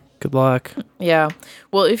everything. Good luck. Yeah.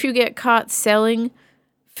 Well, if you get caught selling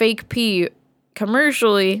fake pee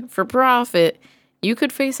commercially for profit, you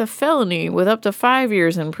could face a felony with up to 5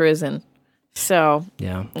 years in prison. So,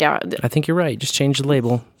 yeah. I think you're right. Just change the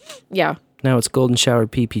label. Yeah. Now it's golden shower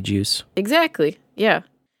pee-pee juice. Exactly. Yeah.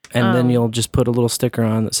 And then you'll just put a little sticker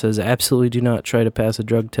on that says, absolutely do not try to pass a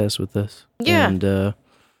drug test with this. Yeah. And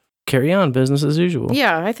carry on business as usual.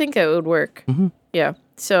 Yeah, I think it would work. Mm-hmm. Yeah.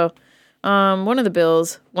 So, one of the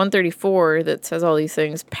bills, 134, that says all these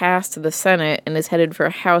things, passed the Senate and is headed for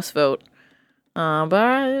a House vote. But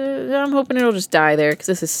I'm hoping it'll just die there because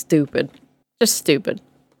this is stupid. Just stupid.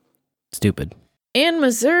 Stupid. In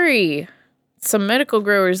Missouri, some medical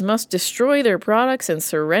growers must destroy their products and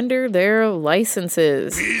surrender their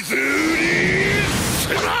licenses.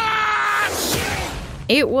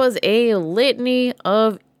 It was a litany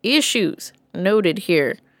of issues noted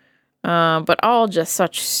here, but all just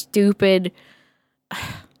such stupid,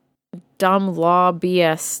 dumb law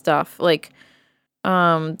BS stuff. Like,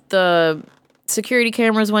 the security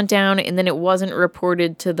cameras went down and then it wasn't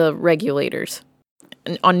reported to the regulators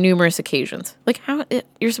on numerous occasions. Like, how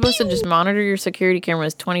you're supposed to just monitor your security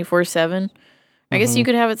cameras 24/7? I guess you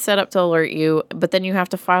could have it set up to alert you, but then you have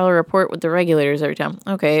to file a report with the regulators every time.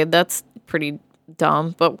 Okay, that's pretty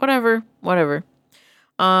dumb, but whatever.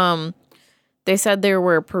 They said there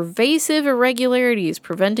were pervasive irregularities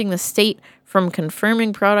preventing the state from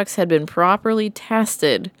confirming products had been properly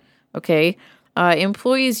tested. Okay.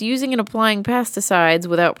 Employees using and applying pesticides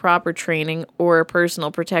without proper training or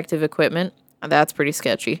personal protective equipment. That's pretty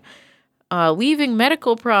sketchy. Leaving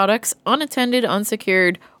medical products unattended,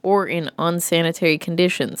 unsecured, or in unsanitary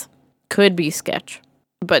conditions. Could be sketch.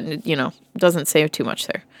 But, doesn't say too much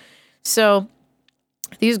there. So,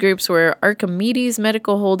 these groups were Archimedes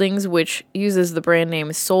Medical Holdings, which uses the brand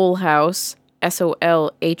name Soul House,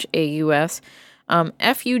 SOLHAUS,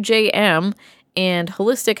 FUJM, and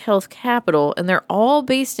Holistic Health Capital, and they're all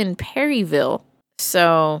based in Perryville.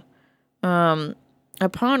 So,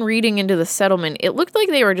 upon reading into the settlement, it looked like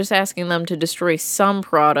they were just asking them to destroy some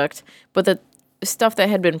product, but the stuff that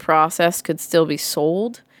had been processed could still be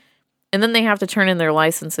sold. And then they have to turn in their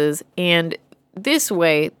licenses, and this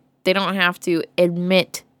way, they don't have to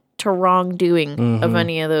admit to wrongdoing of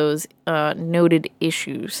any of those noted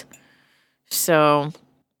issues. So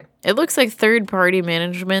it looks like third-party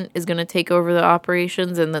management is going to take over the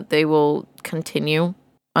operations and that they will continue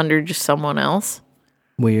under just someone else.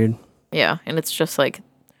 Weird. Yeah, and it's just like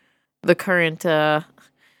the current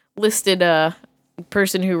listed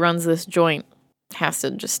person who runs this joint has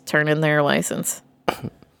to just turn in their license.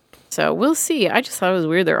 So we'll see. I just thought it was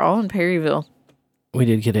weird. They're all in Perryville. We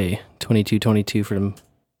did get a 2222 from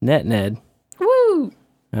NetNed. Woo!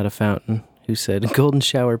 Out of Fountain, who said, golden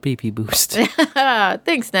shower pee-pee boost.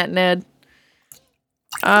 Thanks, NetNed.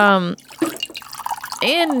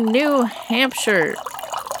 In New Hampshire,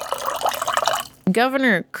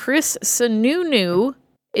 Governor Chris Sununu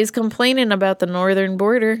is complaining about the northern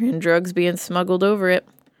border and drugs being smuggled over it.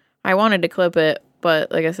 I wanted to clip it, but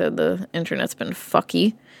like I said, the internet's been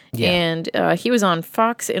fucky. Yeah. And he was on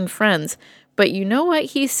Fox and Friends. But you know what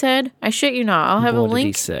he said? I shit you not. I'll have a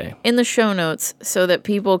link in the show notes so that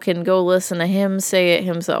people can go listen to him say it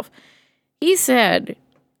himself. He said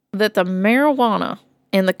that the marijuana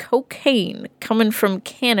and the cocaine coming from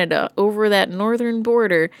Canada over that northern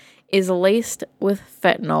border is laced with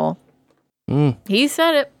fentanyl. He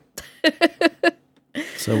said it.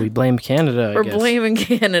 So we blame Canada, We're blaming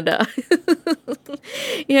Canada.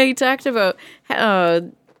 Yeah, he talked about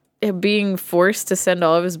being forced to send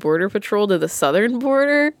all of his border patrol to the southern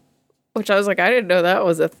border, which I was like, I didn't know that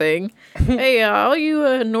was a thing. Hey, all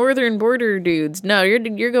you northern border dudes, no,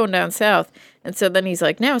 you're going down south. And so then he's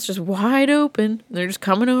like, now it's just wide open. They're just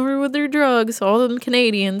coming over with their drugs, all of them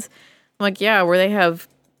Canadians. I'm like, yeah, where they have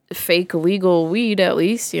fake legal weed at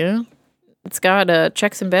least, you know. It's got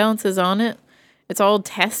checks and balances on it. It's all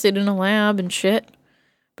tested in a lab and shit.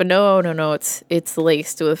 But no, it's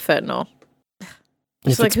laced with fentanyl.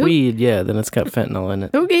 If it's weed, yeah, then it's got fentanyl in it.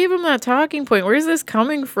 Who gave him that talking point? Where's this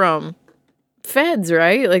coming from? Feds,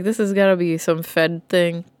 right? Like, this has got to be some Fed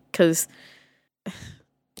thing, because...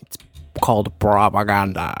 It's called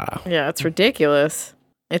propaganda. Yeah, it's ridiculous.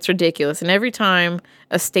 It's ridiculous. And every time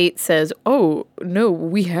a state says, oh, no,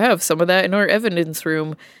 we have some of that in our evidence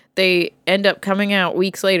room, they end up coming out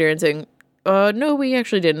weeks later and saying, no, we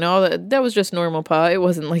actually didn't. No, that was just normal pot. It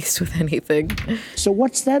wasn't laced with anything. So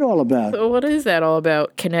what's that all about? So what is that all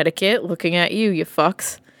about? Connecticut, looking at you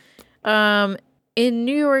fucks. In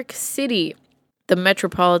New York City, the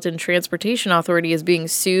Metropolitan Transportation Authority is being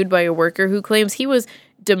sued by a worker who claims he was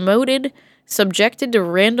demoted, subjected to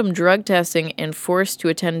random drug testing, and forced to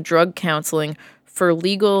attend drug counseling for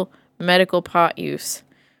legal medical pot use.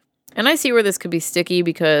 And I see where this could be sticky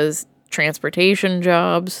because transportation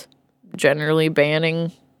jobs, generally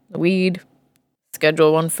banning weed,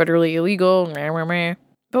 Schedule 1 federally illegal,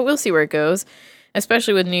 but we'll see where it goes,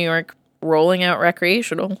 especially with New York rolling out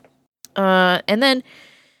recreational. And then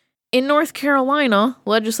in North Carolina,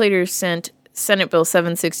 legislators sent Senate Bill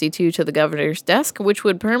 762 to the governor's desk, which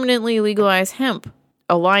would permanently legalize hemp,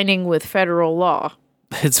 aligning with federal law.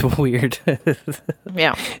 It's weird.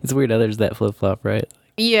 Yeah. It's weird how there's that flip-flop, right?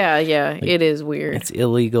 Yeah, like, it is weird. It's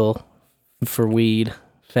illegal for weed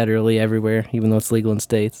federally everywhere, even though it's legal in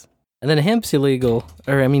states. And then hemp's legal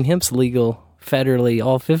federally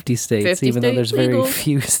all 50 states, even though there's legal. very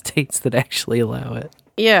few states that actually allow it.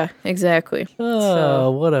 Yeah, exactly.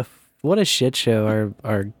 Oh, what a shit show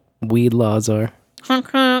our weed laws are.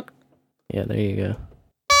 Honk honk. Yeah, there you go.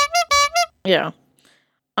 Yeah.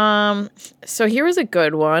 So here was a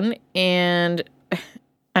good one, and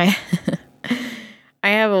I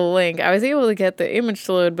have a link. I was able to get the image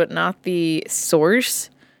to load, but not the source,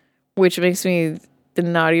 which makes me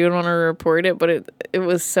not even want to report it, but it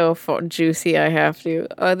was so juicy I have to.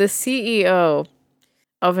 The CEO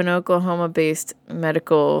of an Oklahoma-based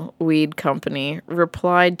medical weed company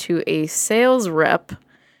replied to a sales rep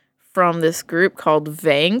from this group called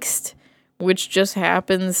Vangst, which just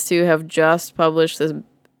happens to have just published this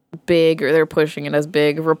big, or they're pushing it as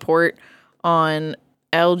big, report on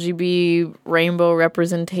LGBT rainbow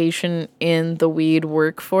representation in the weed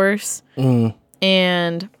workforce.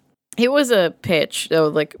 And it was a pitch,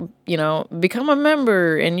 like, you know, become a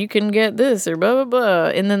member and you can get this or blah, blah, blah.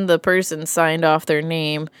 And then the person signed off their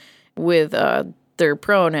name with their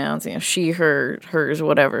pronouns, you know, she, her, hers,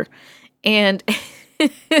 whatever. And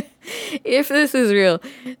if this is real,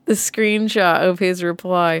 the screenshot of his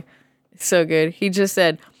reply is so good. He just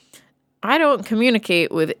said, I don't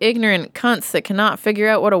communicate with ignorant cunts that cannot figure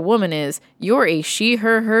out what a woman is. You're a she,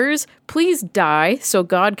 her, hers. Please die so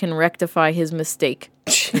God can rectify his mistake.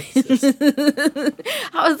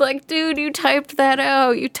 I was like, dude, you typed that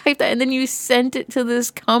out. You typed that, and then you sent it to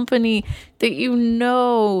this company that you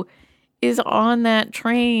know is on that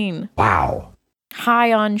train. Wow.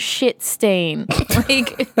 High on shit stain.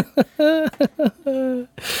 Like,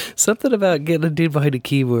 something about getting a dude behind a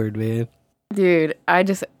keyboard, man. Dude, I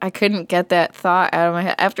couldn't get that thought out of my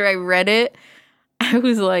head. After I read it, I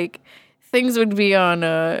was like, things would be on,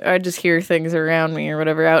 I'd just hear things around me or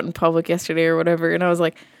whatever, out in public yesterday or whatever, and I was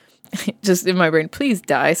like, just in my brain, please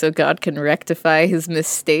die so God can rectify his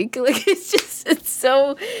mistake. Like, it's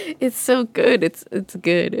so good. It's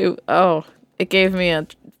good. It gave me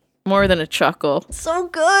more than a chuckle. So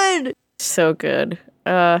good. So good.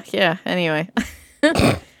 Yeah, anyway.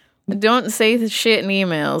 Don't say the shit in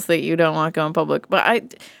emails that you don't want to go in public.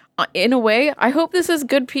 But in a way, I hope this is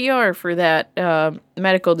good PR for that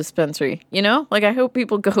medical dispensary. You know? Like, I hope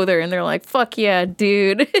people go there and they're like, fuck yeah,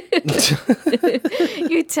 dude.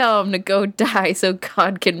 You tell him to go die so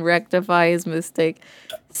God can rectify his mistake.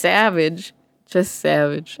 Savage. Just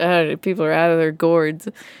savage. People are out of their gourds.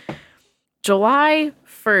 July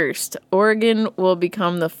 1st, Oregon will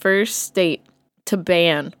become the first state to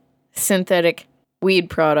ban synthetic weed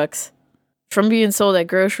products from being sold at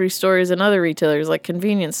grocery stores and other retailers like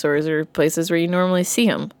convenience stores or places where you normally see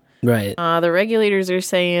them. Right. The regulators are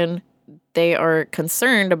saying they are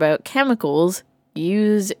concerned about chemicals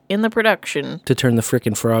used in the production. To turn the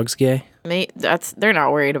frickin' frogs gay? They're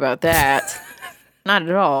not worried about that. Not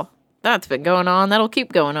at all. That's been going on. That'll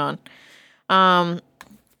keep going on.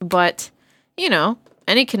 But, you know,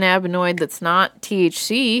 any cannabinoid that's not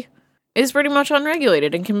THC is pretty much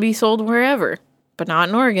unregulated and can be sold wherever, but not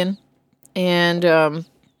in Oregon. And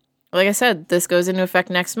like I said, this goes into effect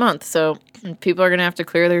next month. So people are going to have to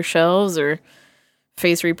clear their shelves or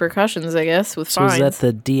face repercussions, I guess, with fines. So is that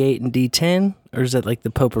the D8 and D10? Or is that like the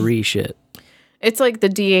potpourri shit? It's like the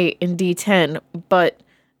D8 and D10, but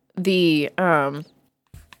the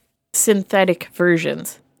synthetic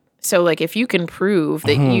versions. So like if you can prove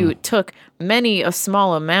that you took a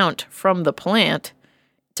small amount from the plant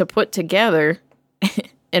to put together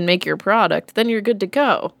and make your product, then you're good to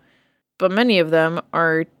go. But many of them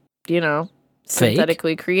are, you know,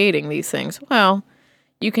 synthetically creating these things. Well,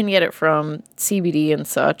 you can get it from CBD and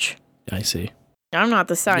such. I see. I'm not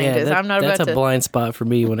the scientist. Yeah, I'm not about to... That's a blind spot for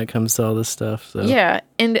me when it comes to all this stuff. So. Yeah,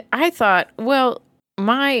 and I thought, well,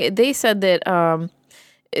 they said that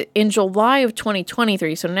in July of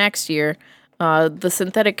 2023, so next year, the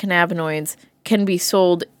synthetic cannabinoids can be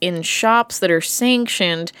sold in shops that are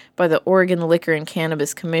sanctioned by the Oregon Liquor and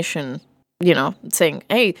Cannabis Commission, you know, saying,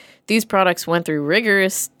 hey, these products went through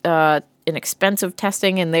rigorous and expensive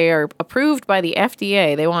testing and they are approved by the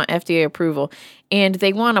FDA. They want FDA approval. And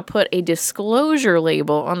they want to put a disclosure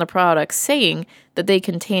label on the products saying that they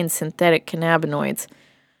contain synthetic cannabinoids.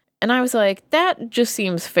 And I was like, that just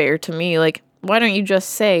seems fair to me. Like, why don't you just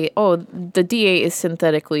say, oh, the DA is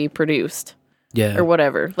synthetically produced? Yeah. Or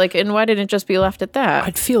whatever. Like, and why didn't it just be left at that?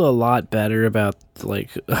 I'd feel a lot better about,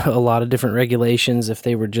 like, a lot of different regulations if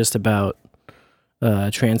they were just about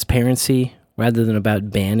transparency rather than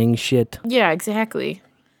about banning shit. Yeah, exactly.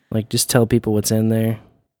 Like, just tell people what's in there.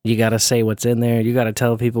 You gotta say what's in there. You gotta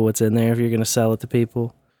tell people what's in there if you're gonna sell it to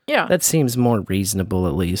people. Yeah. That seems more reasonable,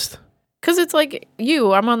 at least. Because it's like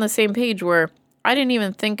I'm on the same page where I didn't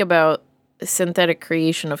even think about synthetic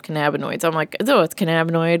creation of cannabinoids. I'm like, oh, it's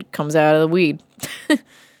cannabinoid, comes out of the weed.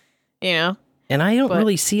 You know? And I don't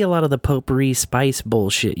really see a lot of the potpourri spice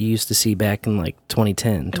bullshit you used to see back in like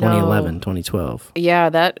 2010, 2011, 2012. Yeah,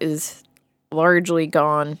 that is largely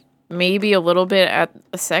gone. Maybe a little bit at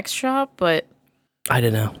a sex shop, but... I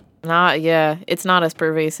don't know. It's not as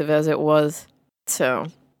pervasive as it was. So,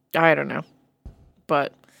 I don't know.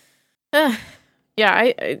 But, I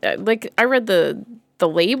read the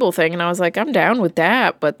label thing and I was like, I'm down with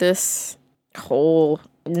that. But this whole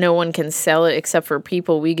no one can sell it except for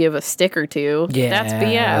people we give a sticker to. Yeah, that's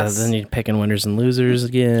BS. Then you're picking winners and losers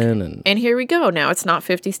again. And here we go. Now it's not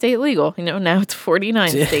 50 state legal. You know, now it's 49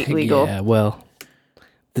 state legal. Yeah, well,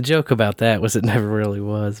 the joke about that was it never really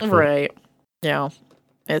was. Right. Yeah.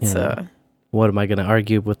 It's, What am I going to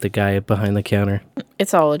argue with the guy behind the counter?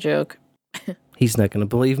 It's all a joke. He's not going to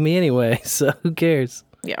believe me anyway, so who cares?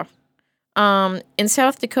 Yeah. In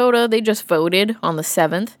South Dakota, they just voted on the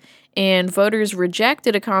 7th, and voters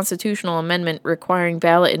rejected a constitutional amendment requiring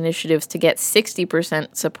ballot initiatives to get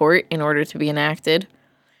 60% support in order to be enacted,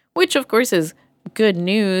 which, of course, is good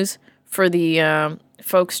news for the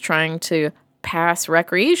folks trying to pass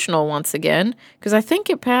recreational once again, because I think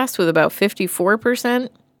it passed with about 54%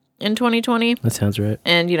 in 2020. That sounds right.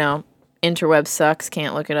 And, you know, interweb sucks,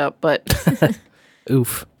 can't look it up, but...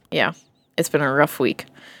 Oof. Yeah, it's been a rough week.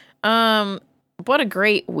 What a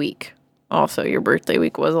great week. Also, your birthday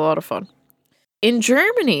week was a lot of fun. In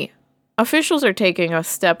Germany, officials are taking a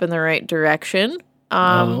step in the right direction.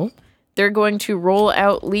 They're going to roll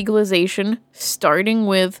out legalization, starting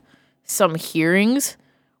with some hearings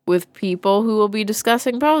with people who will be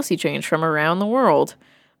discussing policy change from around the world,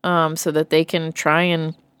 so that they can try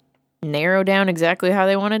and narrow down exactly how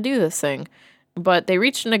they want to do this thing. But they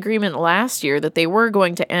reached an agreement last year that they were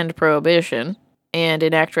going to end prohibition and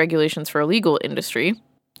enact regulations for a legal industry.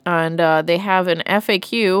 And they have an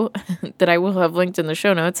FAQ that I will have linked in the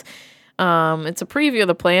show notes. It's a preview of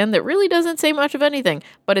the plan that really doesn't say much of anything,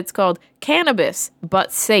 but it's called Cannabis,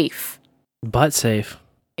 But Safe. But safe?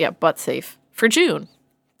 Yeah, but safe. For June.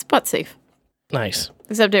 It's but safe. Nice.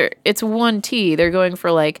 Except it's one T. They're going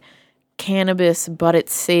for like cannabis, but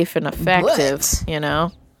it's safe and effective, you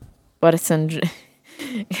know? But it's in...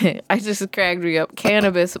 I just cracked me up.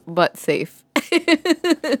 Cannabis, but safe.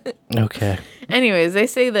 Okay. Anyways, they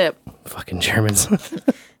say that... Fucking Germans.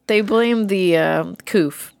 They blame the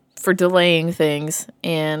COOF for delaying things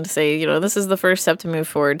and say, you know, this is the first step to move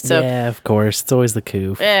forward. So yeah, of course. It's always the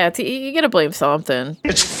COOF. Yeah, you gotta blame something.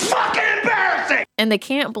 It's fucking embarrassing! disgusting! And they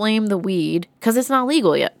can't blame the weed because it's not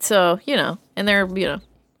legal yet. So, and they're,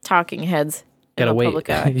 talking heads. Gotta wait. You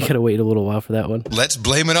gotta wait a little while for that one. Let's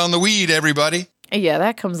blame it on the weed, everybody. Yeah,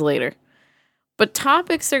 that comes later. But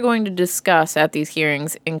topics they're going to discuss at these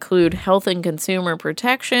hearings include health and consumer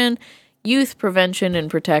protection, youth prevention and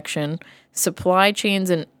protection, supply chains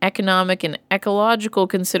and economic and ecological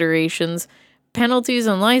considerations, penalties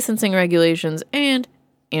and licensing regulations, and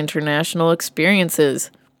international experiences.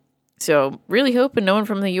 So really hoping no one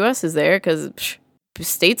from the U.S. is there, because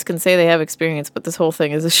states can say they have experience, but this whole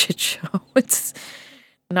thing is a shit show. It's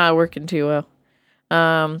not working too well.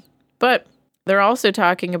 But they're also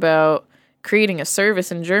talking about creating a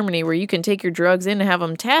service in Germany where you can take your drugs in and have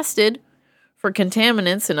them tested for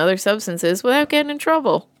contaminants and other substances without getting in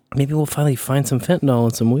trouble. Maybe we'll finally find some fentanyl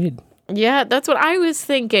and some weed. Yeah, that's what I was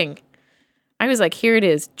thinking. I was like, here it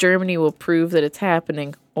is. Germany will prove that it's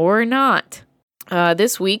happening or not.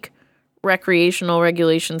 This week, recreational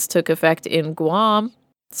regulations took effect in Guam.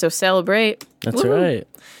 So celebrate. That's right.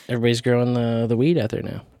 Everybody's growing the weed out there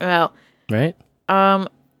now. Well, right?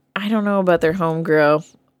 I don't know about their home grow,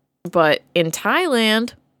 but in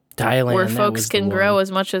Thailand, where folks can grow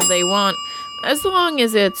as much as they want, as long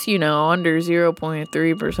as it's, under 0.3%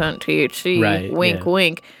 THC, right, wink,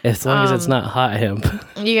 wink. As long as it's not hot hemp.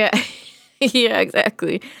 Yeah, yeah,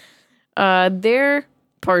 exactly. Their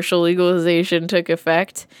partial legalization took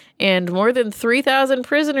effect, and more than 3,000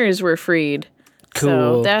 prisoners were freed. Cool.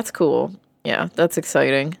 So that's cool. Yeah, that's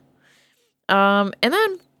exciting. And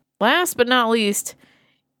then, last but not least,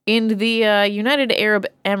 in the United Arab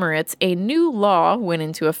Emirates, a new law went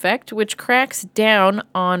into effect which cracks down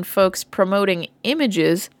on folks promoting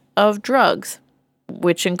images of drugs,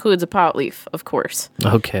 which includes a pot leaf, of course.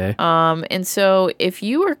 Okay. And so if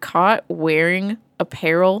you are caught wearing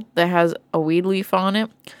apparel that has a weed leaf on it,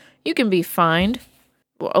 you can be fined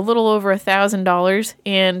a little over $1,000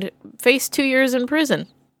 and face 2 years in prison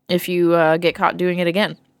if you get caught doing it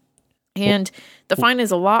again. And the fine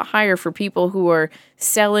is a lot higher for people who are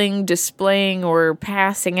selling, displaying, or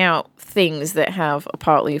passing out things that have a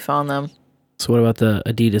pot leaf on them. So what about the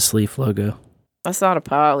Adidas leaf logo? That's not a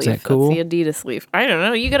pot leaf. Is that cool? That's the Adidas leaf. I don't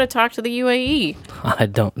know. You got to talk to the UAE. I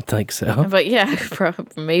don't think so. But yeah,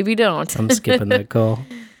 maybe don't. I'm skipping that call.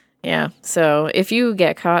 Yeah. So if you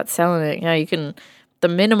get caught selling it, yeah, you can. The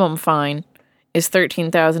minimum fine is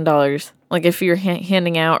 $13,000. Like if you're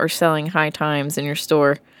handing out or selling High Times in your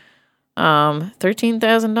store,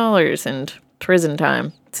 $13,000 and prison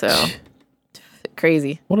time. So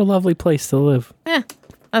crazy. What a lovely place to live. Yeah,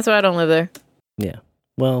 that's why I don't live there. Yeah.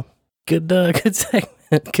 Well, good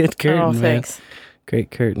segment. Good curtain, oh, man. Thanks. Great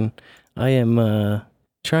curtain. I am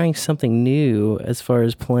trying something new as far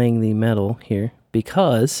as playing the metal here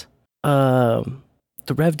because the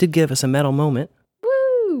Rev did give us a metal moment.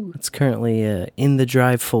 Woo! It's currently in the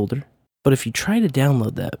drive folder. But if you try to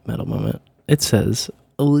download that metal moment, it says,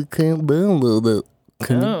 we can't download it.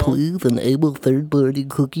 Can you please enable third-party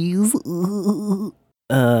cookies?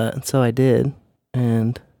 And so I did,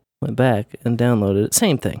 and went back and downloaded it.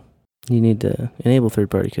 Same thing. You need to enable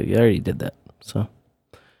third-party cookies. I already did that. So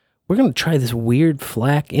we're going to try this weird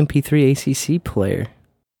FLAC MP3 ACC player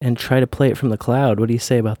and try to play it from the cloud. What do you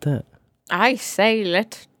say about that? I say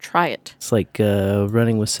let's try it. It's like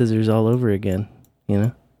running with scissors all over again, you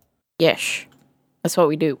know? Yes. That's what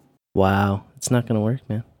we do. Wow. It's not going to work,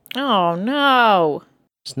 man. Oh, no.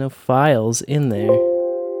 There's no files in there.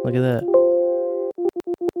 Look at that.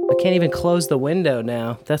 I can't even close the window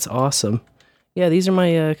now. That's awesome. Yeah, these are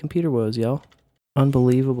my computer woes, y'all.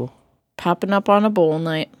 Unbelievable. Popping up on a bowl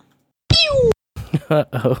night.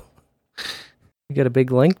 Uh-oh. You got a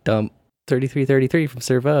big link dump. 3333 from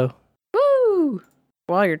Servo. Woo!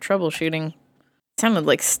 While you're troubleshooting, it sounded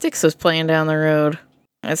like Styx was playing down the road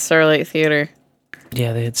at Starlight Theater.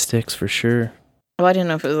 Yeah, they had Styx for sure. Well, I didn't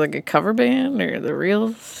know if it was like a cover band or the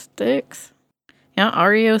real Styx. Yeah,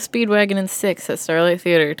 REO Speedwagon and Styx at Starlight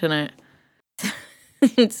Theater tonight.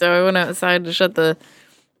 So I went outside to shut the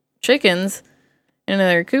chickens into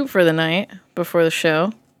their coop for the night before the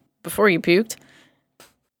show, before you puked.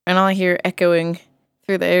 And all I hear echoing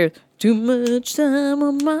through the air, too much time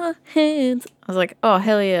on my hands. I was like, oh,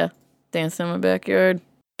 hell yeah. Dancing in my backyard.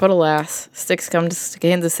 But alas, Styx comes to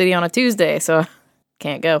Kansas City on a Tuesday, so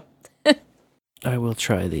can't go. I will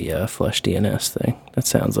try the Flush DNS thing. That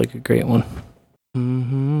sounds like a great one.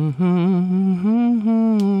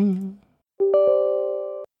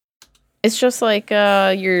 It's just like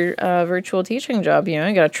your virtual teaching job, you know?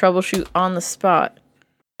 You got to troubleshoot on the spot.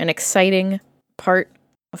 An exciting part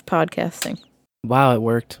of podcasting. Wow, it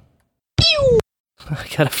worked. I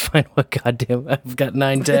gotta find what goddamn. I've got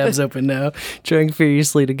 9 tabs open now, trying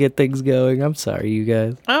furiously to get things going. I'm sorry, you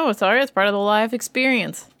guys. Oh, sorry. It's part of the live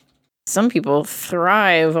experience. Some people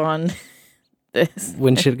thrive on this.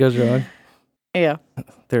 When shit goes wrong. Yeah.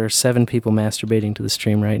 There are 7 people masturbating to the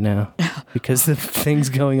stream right now because the thing's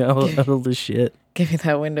going all the shit. Give me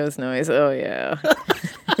that Windows noise. Oh, yeah.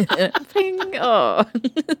 Ping. Oh.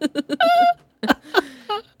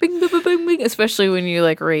 Bing, bing, bing, bing, bing. Especially when you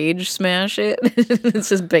like rage smash it. It's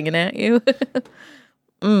just binging at you.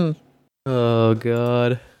 Oh,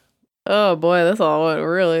 God. Oh, boy. This all went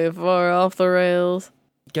really far off the rails.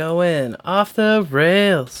 Going off the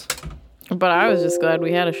rails. But I was just glad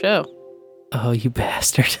we had a show. Oh, you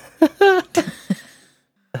bastard.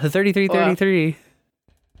 3333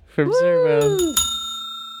 from Servo,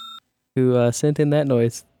 who sent in that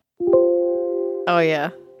noise. Oh, yeah.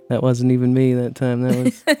 That wasn't even me that time. That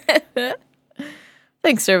was.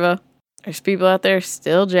 Thanks, Servo. There's people out there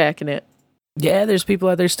still jacking it. Yeah, there's people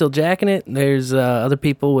out there still jacking it. There's other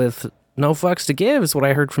people with no fucks to give, is what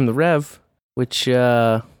I heard from the Rev, which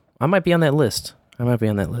I might be on that list.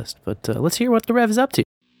 But let's hear what the Rev is up to.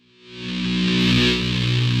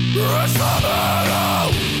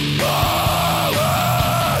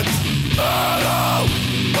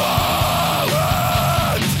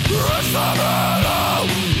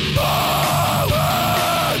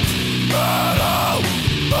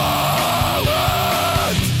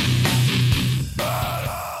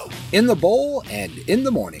 In the bowl and in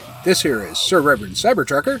the morning. This here is Sir Reverend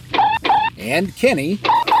Cybertrucker and Kenny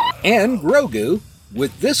and Grogu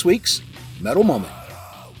with this week's Metal Moment.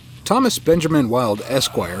 Thomas Benjamin Wilde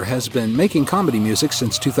Esquire has been making comedy music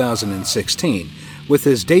since 2016, with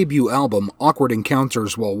his debut album Awkward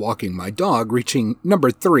Encounters While Walking My Dog reaching number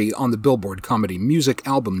 3 on the Billboard Comedy Music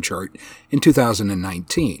Album chart in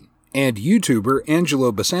 2019. And YouTuber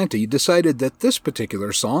Angelo Basanti decided that this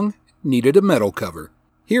particular song needed a metal cover.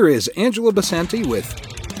 Here is Angelo Basanti with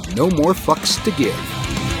No More Fucks to Give.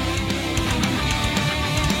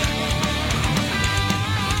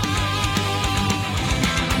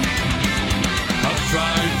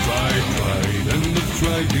 And I've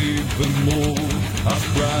tried even more. I've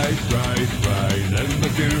tried, and the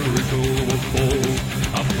miracle will fall.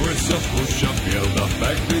 I press up, push up, yelled up,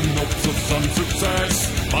 back in hopes of some success.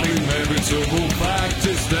 My inevitable fact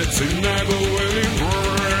is that's it never will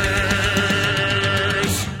impress.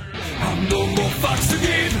 I've no more fucks to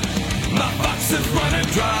give, my fucks is running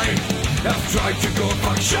dry. I've tried to go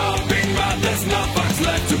fuck shopping, but there's no fucks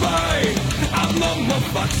left to buy. I've no more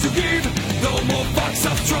fucks to give, no more fucks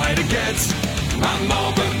I've tried to get. I'm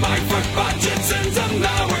over my fuck budgets and I'm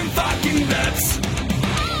now in fucking debts.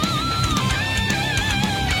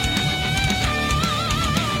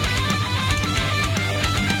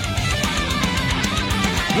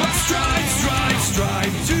 Let's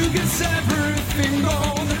strive to get everything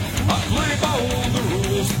on. I play by all the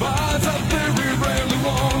rules, but I very rarely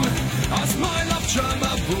won. As my love charm,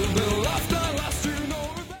 I pull the laughter last to know.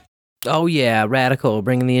 Oh yeah, Radical,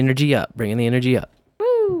 bringing the energy up.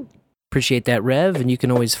 Woo! Appreciate that, Rev, and you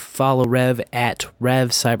can always follow Rev at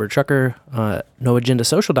RevCybertrucker,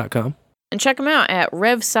 noagendasocial.com. And check them out at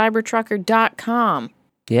RevCybertrucker.com.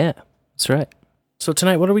 Yeah, that's right. So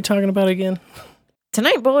tonight, what are we talking about again?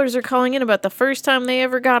 Tonight, bowlers are calling in about the first time they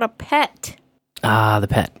ever got a pet. Ah, the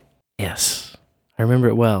pet. Yes. I remember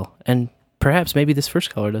it well. And perhaps maybe this first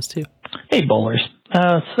caller does too. Hey, bowlers.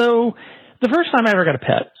 So the first time I ever got a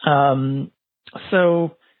pet,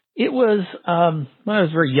 so it was when I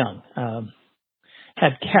was very young.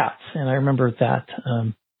 Had cats, and I remember that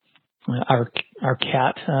our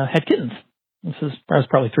cat had kittens. I was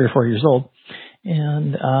probably 3 or 4 years old,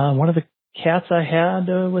 and one of the cats I had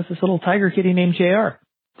was this little tiger kitty named JR.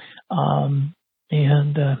 The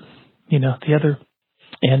other,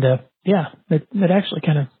 and it actually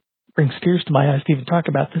kind of brings tears to my eyes to even talk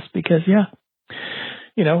about this because,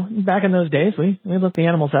 back in those days, we let the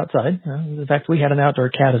animals outside. In fact, we had an outdoor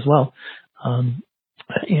cat as well.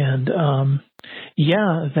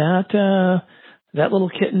 That little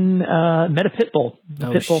kitten met a pit bull.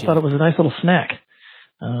 The pit bull thought it was a nice little snack.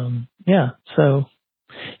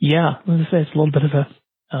 Let's say it's a little bit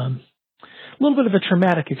of a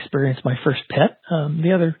traumatic experience. My first pet.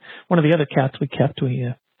 One of the other cats we kept.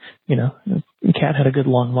 The cat had a good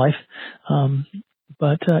long life.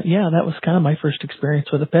 That was kind of my first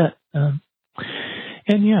experience with a pet.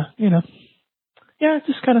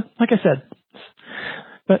 Just kind of like I said.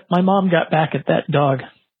 But my mom got back at that dog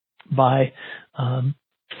by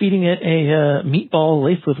feeding it a meatball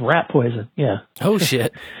laced with rat poison. Yeah. Oh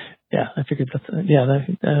shit. Yeah, I figured that's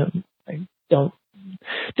I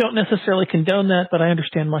don't necessarily condone that, but I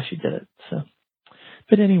understand why she did it. So,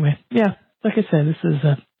 anyway, yeah, like I said, this is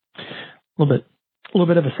a little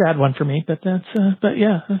bit of a sad one for me, but that's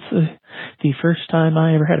the first time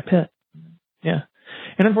I ever had a pet. Yeah.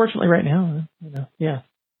 And unfortunately right now,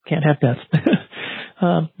 can't have pets.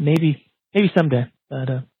 Maybe someday,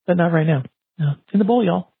 but not right now. In the bowl,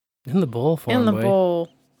 y'all. In the bowl, In the bowl.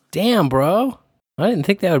 Damn, bro. I didn't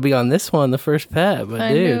think that would be on this one, the first pet, but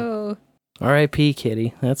I dude. know. R.I.P.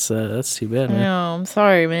 Kitty. That's too bad, man. No, I'm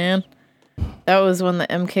sorry, man. That was when the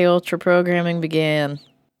MK Ultra programming began.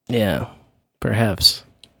 Yeah. Perhaps.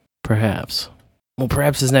 Well,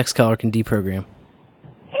 perhaps his next caller can deprogram.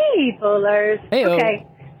 Hey, bowlers. Hey-o. Okay,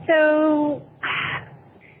 so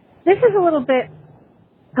this is a little bit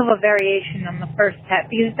of a variation on the first pet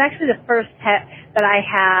because it's actually the first pet that I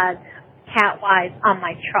had cat-wise on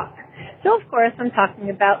my truck. So, of course, I'm talking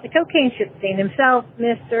about the cocaine ship stain himself,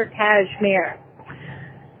 Mr. Cashmere.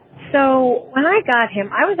 So, when I got him,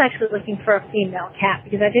 I was actually looking for a female cat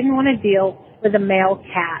because I didn't want to deal with a male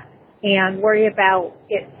cat and worry about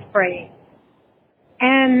it spraying.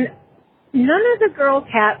 And none of the girl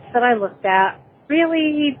cats that I looked at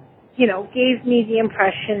really, gave me the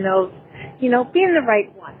impression of, being the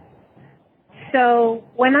right one. So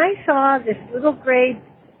when I saw this little gray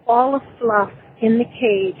ball of fluff in the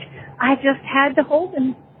cage, I just had to hold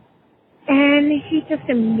him. And he just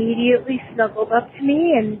immediately snuggled up to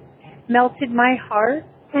me and melted my heart,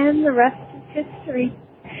 and the rest is history.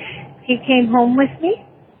 He came home with me,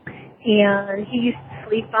 and he used to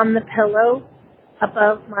sleep on the pillow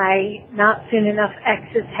above my not-soon-enough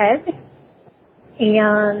ex's head.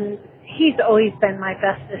 And he's always been my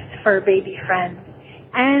bestest fur baby friend.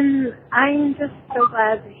 And I'm just so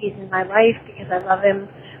glad that he's in my life because I love him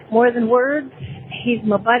more than words. He's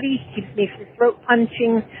my buddy. He keeps me from throat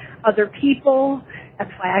punching other people.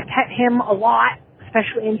 That's why I pet him a lot,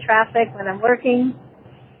 especially in traffic when I'm working.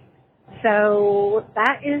 So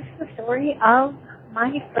that is the story of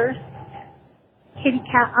my first kitty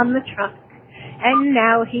cat on the truck. And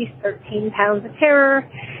now he's 13 pounds of terror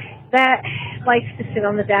that likes to sit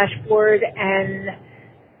on the dashboard and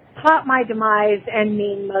plot my demise and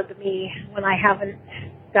mean mug me when I haven't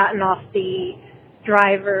gotten off the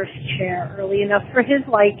driver's chair early enough for his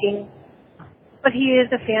liking. But he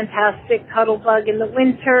is a fantastic cuddle bug in the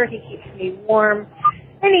winter. He keeps me warm,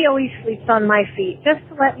 and he always sleeps on my feet just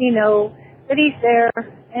to let me know that he's there.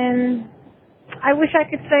 And I wish I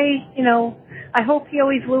could say, I hope he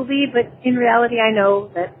always will be, but in reality I know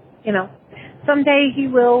that, someday he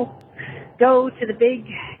will go to the big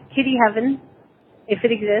kitty heaven, if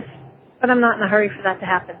it exists, but I'm not in a hurry for that to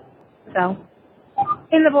happen. So,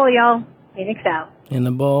 in the bowl, y'all. Phoenix out. In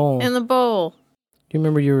the bowl. In the bowl. Do you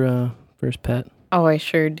remember your first pet? Oh, I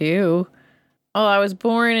sure do. Oh, I was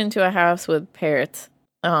born into a house with parrots,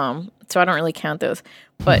 so I don't really count those.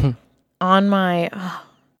 But on my,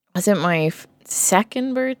 was it my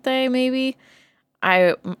second birthday, maybe?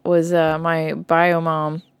 I was, my bio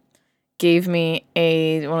mom gave me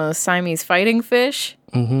one of those Siamese fighting fish.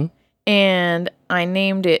 Mm-hmm. And I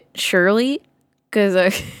named it Shirley because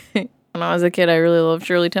when I was a kid, I really loved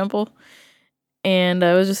Shirley Temple. And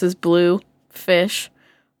it was just this blue fish.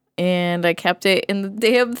 And I kept it, and the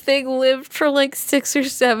damn thing lived for like 6 or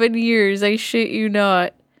 7 years. I shit you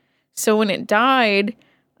not. So when it died,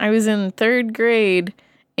 I was in 3rd grade,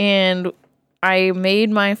 and I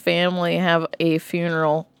made my family have a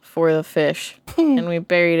funeral for the fish. And we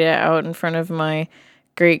buried it out in front of my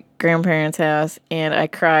great-grandparents' house, and I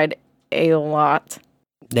cried a lot.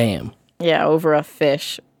 Damn. Yeah, over a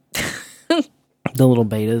fish. The little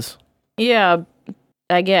betas. Yeah,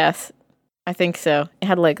 I guess. I think so. It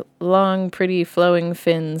had like long, pretty, flowing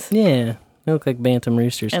fins. Yeah, they look like bantam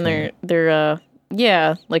roosters. And they're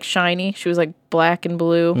like shiny. She was like black and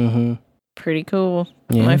blue. Mm-hmm. Pretty cool.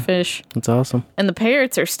 Yeah, my fish. That's awesome. And the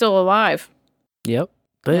parrots are still alive. Yep.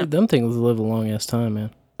 Them things live a long ass time, man.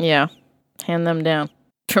 Yeah. Hand them down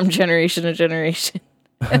from generation to generation.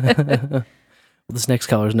 Well, this next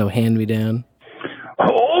caller's no hand me down.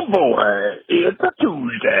 Oh boy, it's a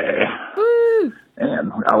Tuesday. Woo!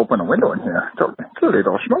 And I open a window in here. It's a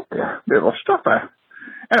little smoky, little stuffy.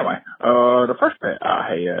 Anyway, the first pet I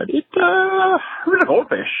had, it was a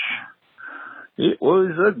goldfish. It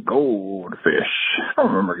was a goldfish. I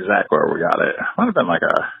don't remember exactly where we got it. Might have been like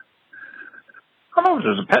I don't know if it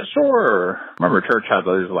was a pet store or, I remember church had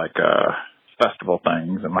those like festival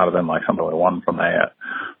things. It might have been like something we won from that.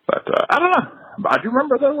 But I don't know. I do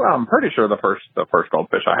remember though, I'm pretty sure the first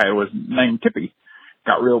goldfish I had was named Tippy.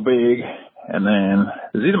 Got real big, and then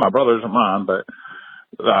it was either my brother's or mine, but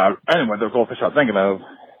anyway, the goldfish I was thinking of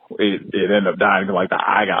it ended up dying because, like, the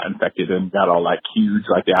eye got infected and got all, like, huge,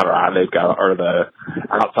 like, the outer eyelid got, or the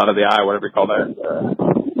outside of the eye, whatever you call that,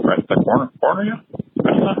 right, the cornea?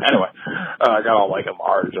 Anyway, got all, like,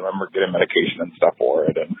 enlarged, and I remember getting medication and stuff for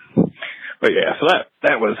it, but yeah, so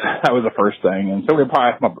that was the first thing, and so we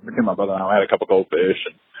probably, my brother and I had a couple goldfish,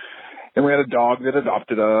 and then we had a dog that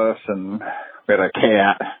adopted us, and we had a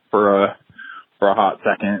cat for a hot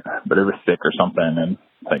second, but it was sick or something, and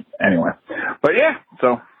like, anyway. But yeah,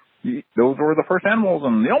 so those were the first animals,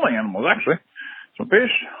 and the only animals, actually. Some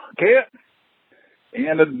fish, a cat,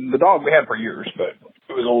 and the dog we had for years, but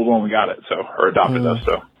it was old when we got it, or adopted us,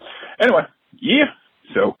 so. Anyway, yeah,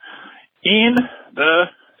 so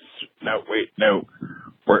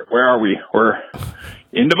where are we? We're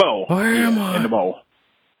in the bowl. Where am I? In the bowl.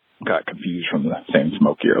 Got confused from the same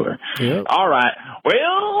smoky earlier. Yep. All right.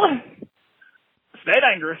 Well, stay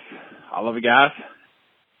dangerous. I love you guys.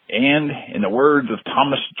 And in the words of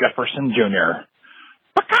Thomas Jefferson Jr.,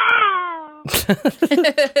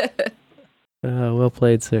 well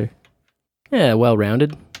played, sir. Yeah,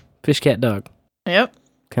 well-rounded. Fish, cat, dog. Yep.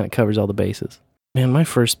 Kind of covers all the bases. Man, my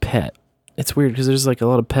first pet. It's weird because there's like a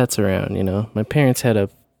lot of pets around, you know. My parents had a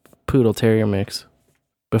poodle terrier mix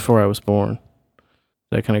before I was born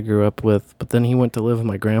that I kind of grew up with. But then he went to live with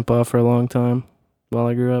my grandpa for a long time while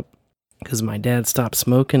I grew up because my dad stopped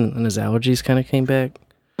smoking and his allergies kind of came back.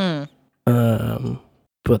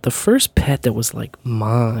 But the first pet that was like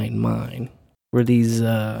mine were these,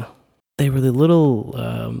 they were the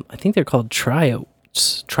little, I think they're called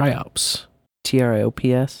triops, Triops.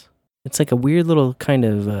 It's like a weird little kind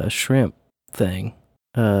of shrimp thing.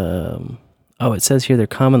 It says here they're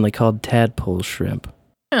commonly called tadpole shrimp.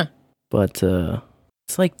 Huh. But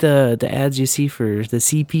it's like the ads you see for the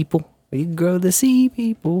sea people. You grow the sea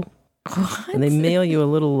people. What? And they mail you a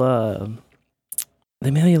little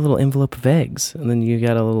envelope of eggs, and then you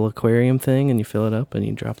got a little aquarium thing, and you fill it up, and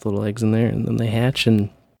you drop the little eggs in there, and then they hatch, and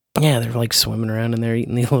yeah, they're like swimming around in there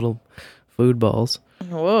eating these little food balls.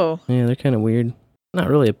 Whoa. Yeah, they're kind of weird. Not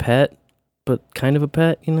really a pet, but kind of a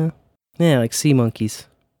pet, you know? Yeah, like sea monkeys.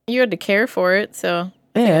 You had to care for it, so...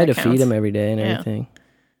 Yeah, I had to feed them every day and everything.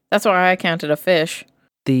 That's why I counted a fish.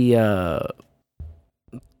 They're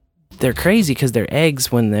crazy because their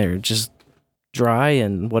eggs, when they're just dry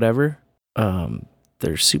and whatever,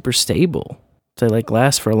 they're super stable. They like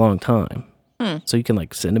last for a long time. So you can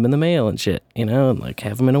like send them in the mail and shit, you know, and like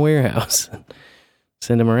have them in a warehouse and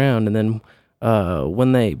send them around. And then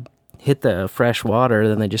when they hit the fresh water,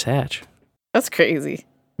 then they just hatch. That's crazy.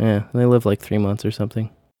 Yeah, they live like 3 months or something.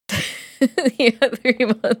 Yeah, 3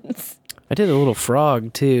 months. I did a little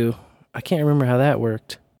frog too. I can't remember how that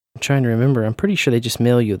worked. I'm trying to remember. I'm pretty sure they just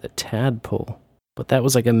mail you the tadpole. But that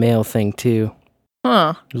was like a mail thing too.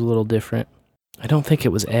 Huh. It was a little different. I don't think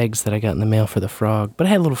it was eggs that I got in the mail for the frog, but I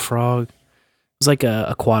had a little frog. It was like a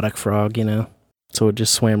aquatic frog, you know? So it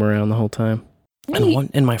just swam around the whole time.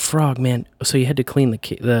 And my frog, man, so you had to clean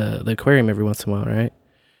the aquarium every once in a while, right?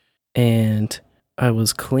 And I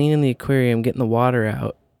was cleaning the aquarium, getting the water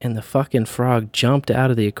out, and the fucking frog jumped out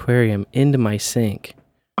of the aquarium into my sink.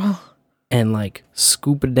 Oh. And like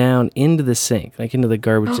scooped it down into the sink, like into the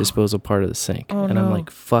garbage disposal part of the sink. Oh, and I'm like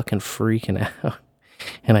fucking freaking out.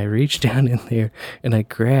 And I reach down in there and I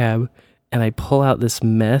grab and I pull out this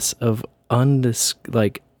mess of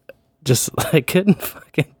I couldn't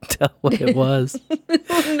fucking tell what it was.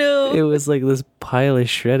 Oh no. It was like this pile of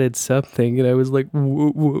shredded something, and I was like,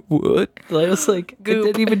 what? I was like, Goop. It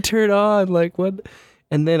didn't even turn on. Like, what?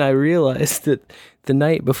 And then I realized that the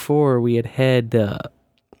night before we had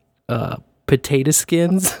potato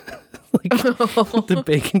skins, like the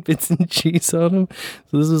bacon bits and cheese on them.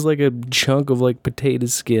 So this is like a chunk of like potato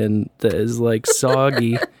skin that is like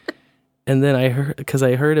soggy. And then I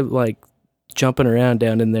heard it like jumping around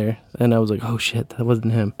down in there, and I was like, oh shit, that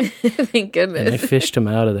wasn't him. Thank goodness. And I fished him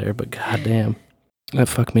out of there, but goddamn, that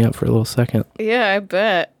fucked me up for a little second. Yeah, I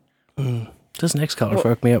bet. This next caller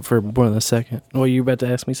fucked me up for more than a second. Oh, you about to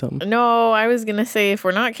ask me something? No, I was gonna say, if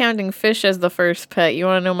we're not counting fish as the first pet, you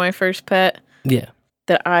want to know my first pet? Yeah.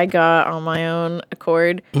 That I got on my own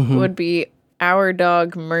accord would be our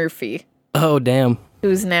dog Murphy. Oh, damn.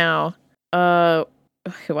 Who's now, wow,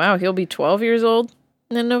 he'll be 12 years old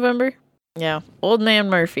in November. Yeah, old man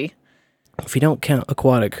Murphy. If you don't count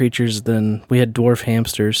aquatic creatures, then we had dwarf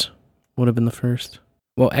hamsters. Would have been the first.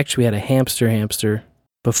 Well, actually, we had a hamster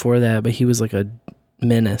before that, but he was like a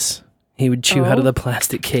menace. He would chew out of the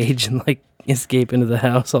plastic cage and like escape into the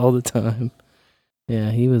house all the time.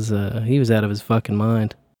 Yeah, he was out of his fucking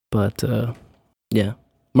mind. But yeah,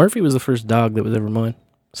 Murphy was the first dog that was ever mine.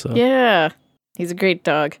 So yeah, he's a great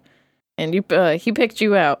dog, and he picked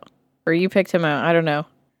you out, or you picked him out. I don't know.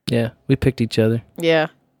 Yeah, we picked each other. Yeah.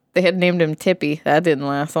 They had named him Tippy. That didn't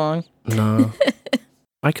last long. No.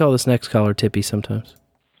 I call this next caller Tippy sometimes.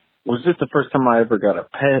 Was this the first time I ever got a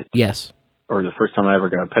pet? Yes. Or the first time I ever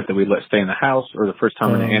got a pet that we let stay in the house, or the first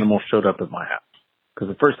time an animal showed up at my house? Because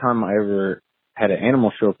the first time I ever had an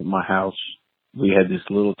animal show up at my house, we had this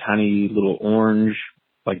little tiny little orange,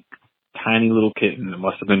 like tiny little kitten that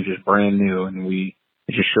must have been just brand new, and it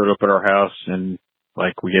just showed up at our house, and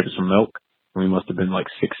like we gave it some milk. We must have been like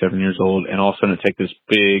 6, 7 years old, and all of a sudden it take this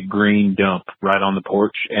big green dump right on the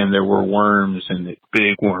porch, and there were worms in it,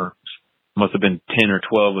 big worms. Must have been 10 or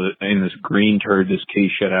 12 in this green turd this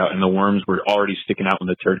kitty shut out, and the worms were already sticking out when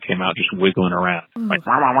the turd came out, just wiggling around. Like,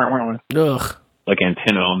 ugh. Like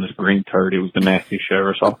antenna on this green turd. It was the nastiest shit I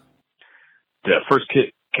ever saw. The first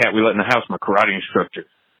cat we let in the house, my karate instructor,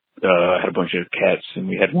 had a bunch of cats, and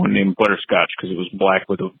we had one named Butterscotch because it was black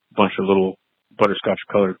with a bunch of little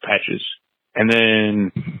butterscotch-colored patches. And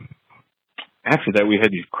then after that, we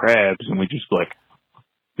had these crabs, and we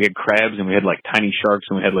had crabs, and we had like tiny sharks,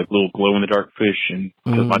 and we had like little glow-in-the-dark fish, and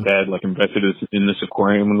because my dad like invested in this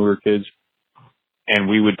aquarium when we were kids, and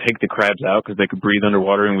we would take the crabs out because they could breathe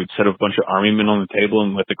underwater, and we'd set a bunch of army men on the table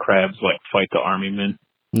and let the crabs like fight the army men.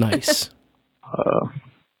 Nice.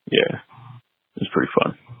 Yeah, it was pretty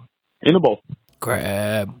fun. In the bowl.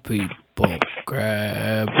 Crab people.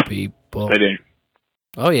 They did.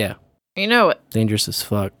 Oh yeah. You know it. Dangerous as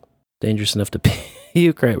fuck. Dangerous enough to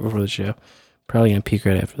puke right before the show. Probably gonna puke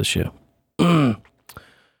right after the show.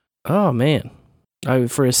 Oh man.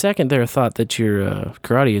 For a second there I thought that your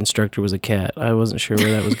karate instructor was a cat. I wasn't sure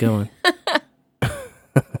where that was going.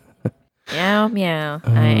 Meow, meow.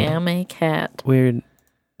 I am a cat. Weird.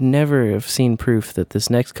 Never have seen proof that this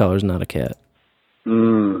next caller's not a cat.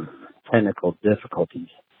 Technical difficulties.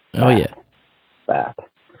 Oh yeah. Fat.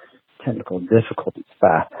 Technical difficulties.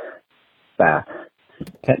 Fat.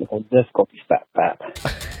 Technical difficulties. Fat. Technical.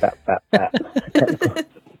 Fat.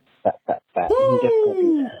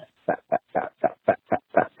 Difficulties. Fat.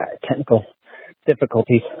 Technical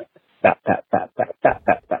difficulties. Fat.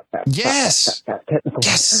 Yes. Technical.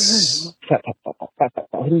 Yes.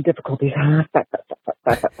 Hidden difficulties.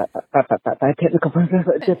 Technical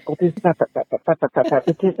difficulties.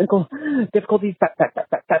 Technical difficulties.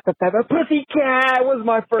 Pussycat was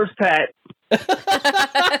my first pet.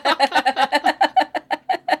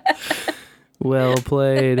 Well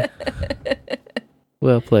played.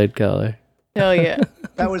 Well played, caller. Hell yeah.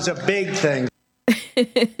 That was a big thing.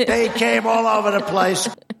 They came all over the place.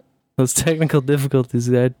 Those technical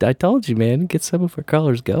difficulties, I told you, man. Get some of our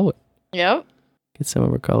callers going. Yep. Get some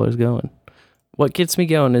of our callers going. What gets me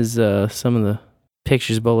going is some of the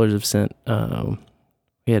pictures bowlers have sent.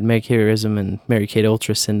 We had Meg Heroism and Mary Kate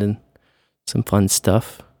Ultra sending some fun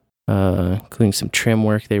stuff, including some trim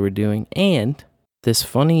work they were doing, and this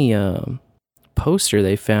funny poster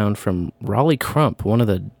they found from Raleigh Crump, one of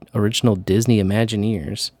the original Disney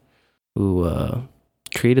Imagineers, who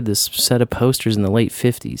created this set of posters in the late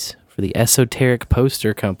 50s for the Esoteric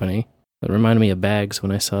Poster Company. That reminded me of Bags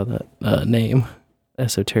when I saw that name,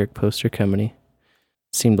 Esoteric Poster Company.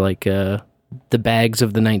 Seemed like the Bags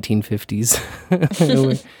of the 1950s.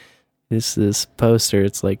 This poster,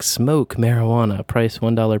 it's like smoke marijuana, price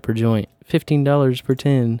 $1 per joint, $15 per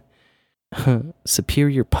tin.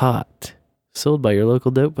 Superior pot, sold by your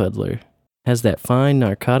local dope peddler. Has that fine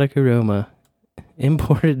narcotic aroma.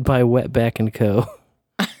 Imported by Wetback & Co.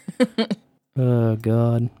 Oh,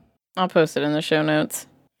 God. I'll post it in the show notes.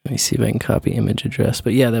 Let me see if I can copy image address.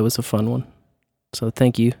 But yeah, that was a fun one. So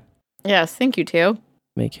thank you. Yes, thank you too.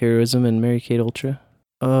 Make Heroism and Mary Kate Ultra.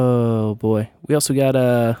 Oh, boy. We also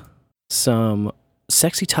got some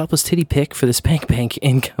sexy topless titty pic for the Spank Bank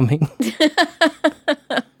incoming.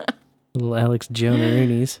 Little Alex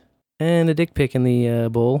Jonaroonies. And a dick pic in the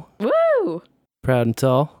bowl. Woo! Proud and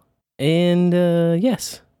tall. And,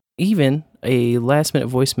 yes, even a last-minute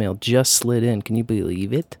voicemail just slid in. Can you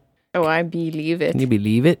believe it? Oh, I believe it. Can you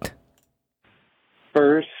believe it?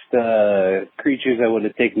 First, creatures I would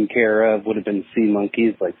have taken care of would have been sea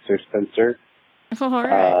monkeys like Sir Spencer. All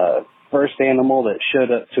right. First animal that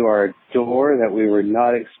showed up to our door that we were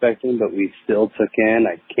not expecting, but we still took in.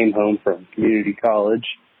 I came home from community college,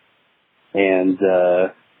 and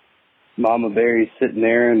Mama Bear's sitting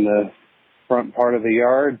there in the front part of the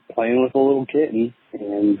yard playing with a little kitten,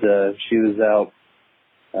 and she was out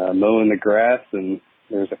mowing the grass, and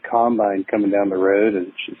there was a combine coming down the road,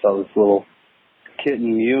 and she saw this little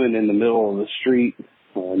kitten mewing in the middle of the street.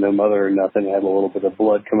 No mother or nothing. It had a little bit of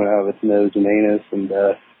blood coming out of its nose and anus, and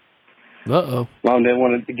Mom didn't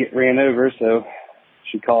want it to get ran over, so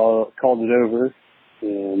she called it over,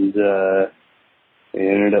 and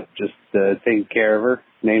ended up just taking care of her.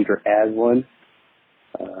 named her Aslan.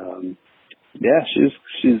 Yeah,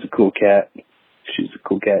 she's a cool cat. She's a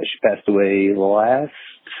cool cat. She passed away last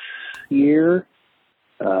year.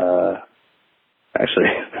 Actually,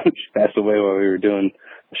 she passed away while we were doing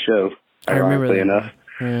a show, ironically enough.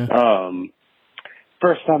 Yeah.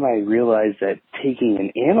 First time I realized that taking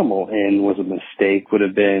an animal in was a mistake would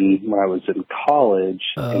have been when I was in college,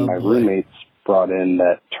 and my roommates brought in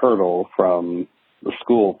that turtle from the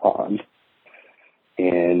school pond.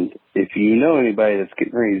 And if you know anybody that's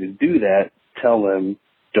getting ready to do that, tell them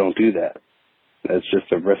don't do that. That's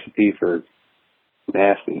just a recipe for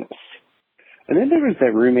nastiness. And then there was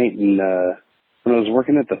that roommate when I was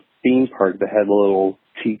working at the theme park that had a little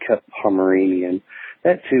teacup Pomeranian.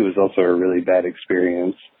 That too was also a really bad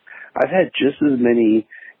experience. I've had just as many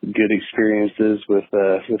good experiences with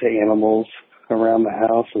animals around the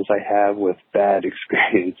house as I have with bad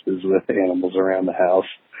experiences with animals around the house.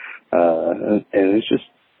 And it's just,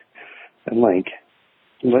 I'm like,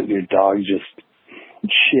 let your dog just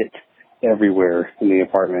shit everywhere in the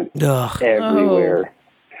apartment. Ugh. Everywhere.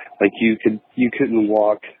 Like you couldn't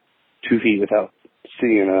walk 2 feet without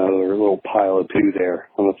seeing a little pile of poo there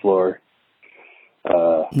on the floor.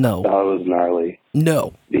 No. That was gnarly.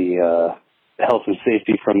 No. The health and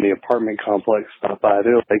safety from the apartment complex stopped by.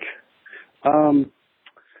 They were like,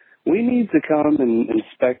 we need to come and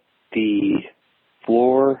inspect the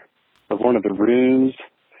floor of one of the rooms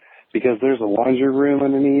because there's a laundry room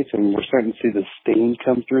underneath and we're starting to see the stain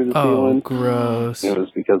come through the ceiling. Oh, gross. It was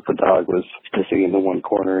because the dog was pissing in the one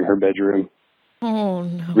corner in her bedroom. Oh,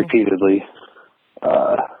 no. Repeatedly.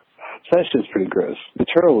 So that's just pretty gross. The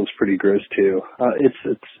turtle was pretty gross too.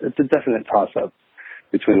 It's a definite toss-up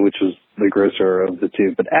between which was the grosser of the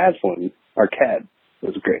two. But Aslan, our cat,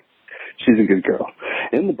 was great. She's a good girl.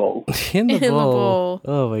 In the bowl. In the In the bowl.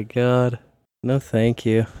 Oh my god. No thank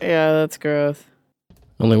you. Yeah, that's gross.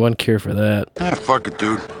 Only one cure for that. Ah, fuck it,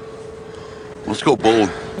 dude. Let's go bowling.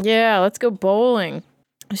 Yeah, let's go bowling.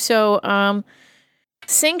 So,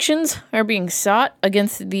 sanctions are being sought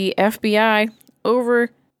against the FBI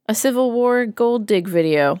over a Civil War gold dig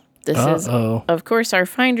video. This is, of course, our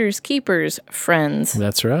Finders Keepers friends.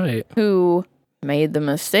 That's right. Who made the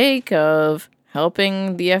mistake of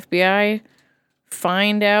helping the FBI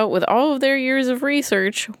find out, with all of their years of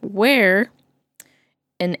research, where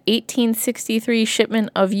an 1863 shipment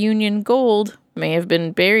of Union gold may have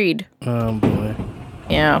been buried. Oh, boy.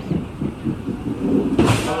 Yeah.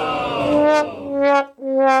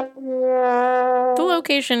 The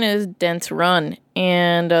location is Dent's Run,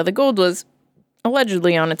 and the gold was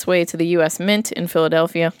allegedly on its way to the U.S. Mint in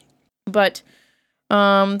Philadelphia. But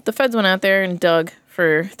the feds went out there and dug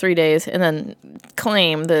for 3 days and then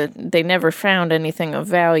claimed that they never found anything of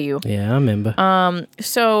value. Yeah, I remember.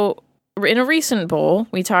 So in a recent bowl,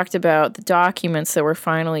 we talked about the documents that were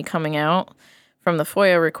finally coming out from the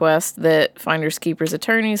FOIA request that Finders Keepers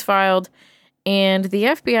attorneys filed. And the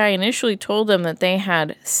FBI initially told them that they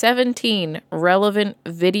had 17 relevant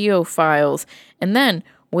video files. And then,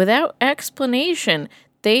 without explanation,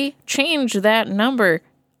 they changed that number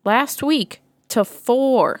last week to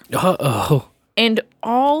 4. Uh-oh. And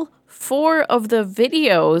all 4 of the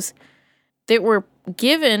videos that were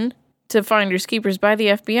given to Finders Keepers by the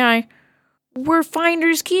FBI were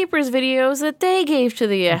Finders Keepers videos that they gave to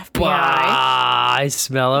the FBI. Bah, I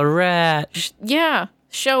smell a rat. Yeah.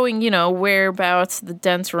 Showing, whereabouts the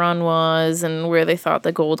Dent's Run was and where they thought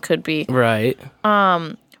the gold could be. Right.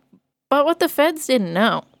 But what the feds didn't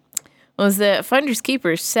know was that Finders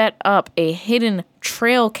Keepers set up a hidden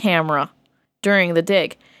trail camera during the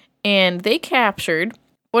dig. And they captured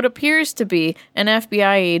what appears to be an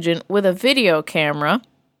FBI agent with a video camera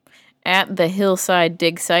at the hillside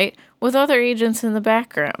dig site with other agents in the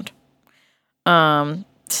background.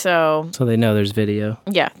 So they know there's video.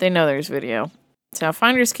 Yeah, they know there's video. So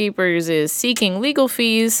Finders Keepers is seeking legal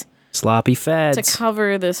fees. Sloppy feds. To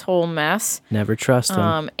cover this whole mess. Never trust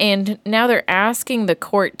them. And now they're asking the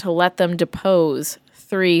court to let them depose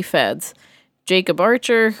 3 feds. Jacob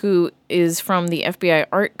Archer, who is from the FBI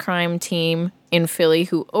art crime team in Philly,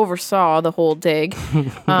 who oversaw the whole dig.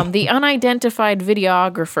 The unidentified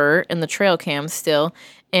videographer in the trail cam still.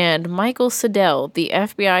 And Michael Siddell, the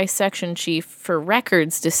FBI section chief for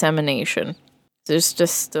records dissemination. There's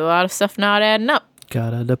just a lot of stuff not adding up.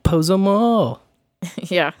 Gotta depose them all.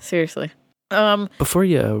 Yeah, seriously. Before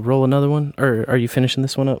you roll another one, or are you finishing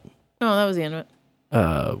this one up? No, that was the end of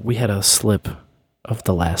it. We had a slip of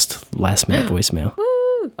the last minute voicemail.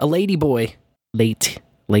 Woo! A lady boy.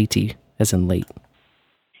 Latey, as in late.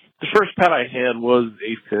 The first pet I had was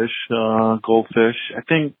a fish, goldfish. I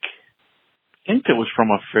think it was from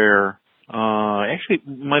a fair. Actually, it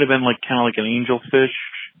might have been like kind of like an angelfish.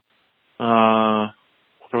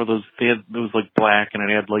 What were those? It was like black, and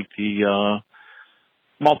it had like the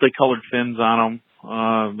multicolored fins on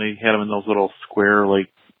them. They had them in those little square, like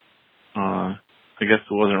I guess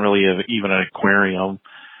it wasn't really even an aquarium.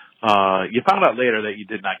 You found out later that you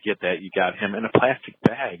did not get that. You got him in a plastic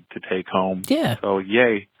bag to take home. Yeah. So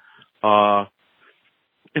yay.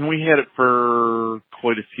 And we had it for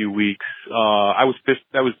quite a few weeks. I was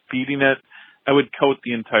feeding it. I would coat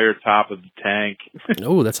the entire top of the tank.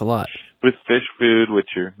 Oh, that's a lot. With fish food,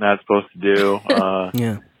 which you're not supposed to do.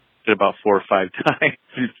 Yeah. Did about 4 or 5 times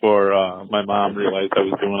before my mom realized I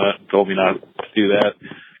was doing it and told me not to do that.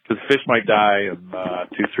 Because fish might die, and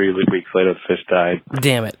 2-3 weeks later, the fish died.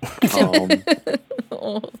 Damn it.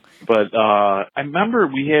 But I remember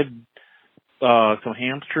we had some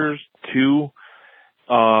hamsters, too.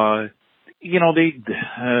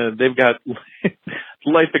 They've got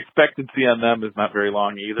life expectancy on them is not very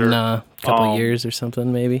long either. Nah, a couple years or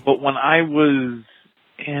something, maybe. But when I was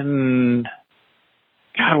in,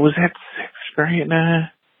 was that 6th grade? Nah,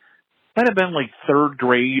 might have been like 3rd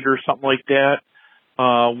grade or something like that.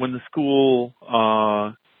 When the school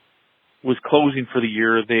was closing for the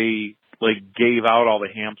year, they gave out all the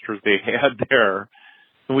hamsters they had there.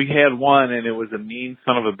 And we had one, and it was a mean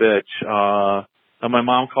son of a bitch. And my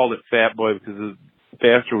mom called it Fat Boy because the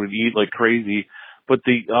bastard would eat like crazy. But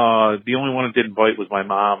the only one that didn't bite was my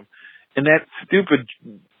mom. And that stupid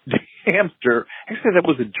hamster, actually that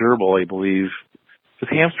was a gerbil, I believe.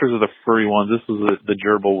 Because hamsters are the furry ones. This was the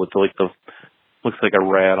gerbil with looks like a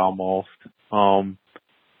rat almost.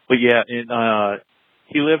 But yeah,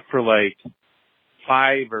 he lived for like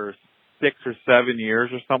 5 or 6 or 7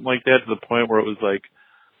 years or something like that, to the point where it was like,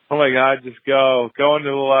 oh my God, just go into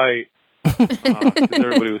the light.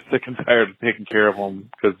 Everybody was sick and tired of taking care of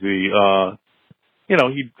him because he'd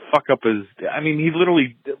fuck up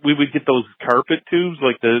we would get those carpet tubes,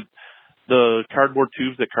 like the cardboard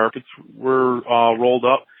tubes that carpets were rolled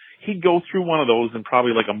up. He'd go through one of those in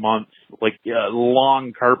probably like a month, like a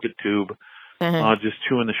long carpet tube, just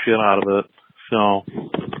chewing the shit out of it. So,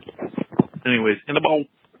 anyways, in the bowl.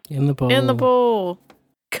 In the bowl. In the bowl.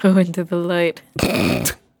 Go into the light.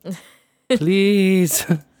 Please.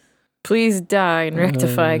 Please die and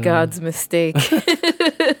rectify God's mistake. You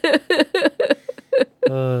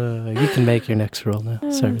can make your next roll now.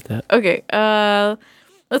 Sorry with that. Okay.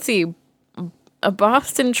 Let's see. A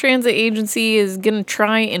Boston transit agency is going to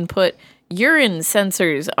try and put urine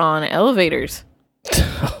sensors on elevators.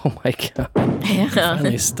 Oh my God. Yeah.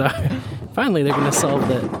 Finally, they're going to solve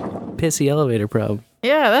that pissy elevator problem.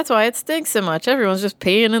 Yeah, that's why it stinks so much. Everyone's just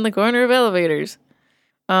peeing in the corner of elevators.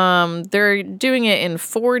 They're doing it in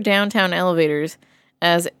 4 downtown elevators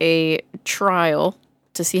as a trial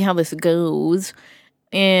to see how this goes.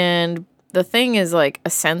 And the thing is like a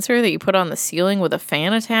sensor that you put on the ceiling with a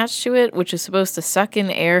fan attached to it, which is supposed to suck in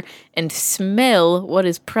air and smell what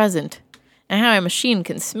is present. And how a machine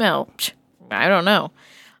can smell, I don't know.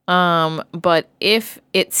 But if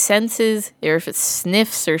it senses or if it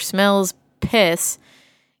sniffs or smells piss,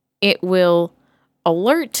 it will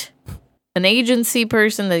alert an agency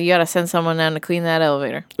person that you gotta send someone down to clean that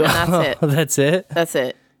elevator. And that's it. That's it? That's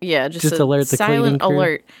it. Yeah, just alert the silent cleaning crew?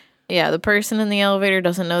 alert. Yeah, the person in the elevator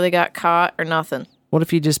doesn't know they got caught or nothing. What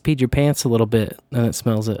if you just peed your pants a little bit and it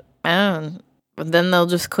smells it? But then they'll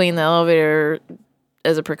just clean the elevator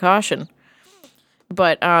as a precaution.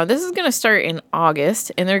 But this is going to start in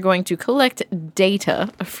August, and they're going to collect data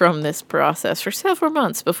from this process for several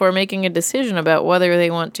months before making a decision about whether they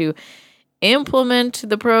want to implement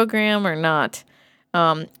the program or not.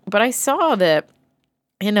 But I saw that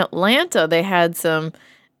in Atlanta, they had some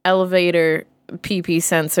elevator pee-pee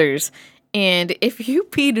sensors. And if you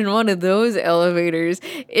peed in one of those elevators,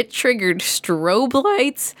 it triggered strobe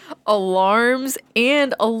lights, alarms,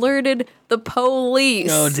 and alerted the police.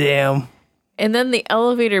 Oh, damn. And then the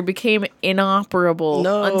elevator became inoperable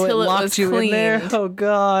until it was you cleaned. In there? Oh,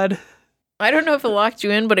 God. I don't know if it locked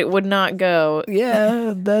you in, but it would not go.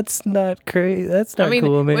 Yeah, that's not crazy. That's not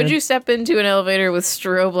cool, man. Would you step into an elevator with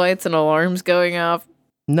strobe lights and alarms going off?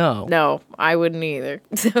 No. No, I wouldn't either.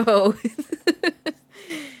 So,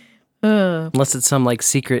 unless it's some like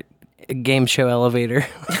secret game show elevator.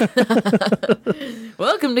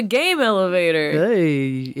 Welcome to Game Elevator.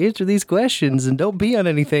 Hey, answer these questions and don't pee on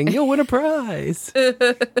anything. You'll win a prize.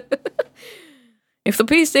 If the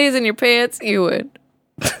pee stays in your pants, you win.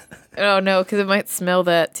 Oh, no, because it might smell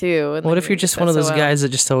that too. What if you're just one of those guys that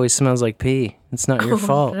just always smells like pee? It's not your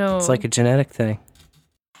fault. No. It's like a genetic thing.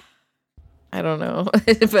 I I don't know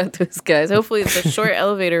about those guys. Hopefully it's a short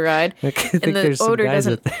elevator ride and the odor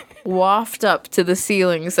doesn't waft up to the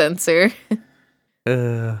ceiling sensor.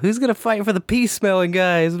 Who's gonna fight for the pee smelling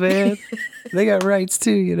guys, man? They got rights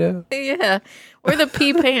too, you know. Yeah, or the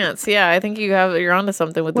pee pants. Yeah, I think you're onto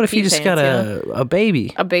something with what the if pee you just pants, got a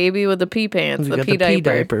baby? A baby with the pee pants, You the got pee the pee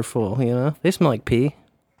diaper. diaper full, you know. They smell like pee.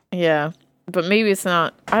 Yeah, but maybe it's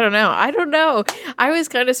not. I don't know. I was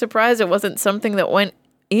kind of surprised it wasn't something that went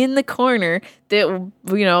in the corner that,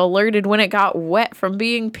 alerted when it got wet from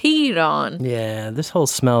being peed on. Yeah, this whole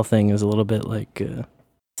smell thing is a little bit like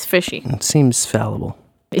it's fishy. It seems fallible.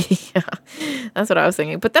 Yeah, that's what I was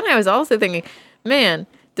thinking. But then I was also thinking, man,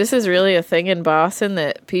 this is really a thing in Boston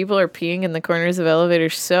that people are peeing in the corners of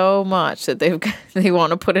elevators so much that they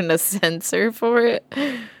want to put in a sensor for it.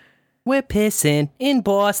 We're pissing in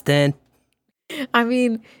Boston. I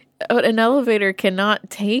mean, an elevator cannot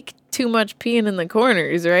take too much peeing in the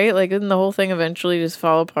corners, right? Like, doesn't the whole thing eventually just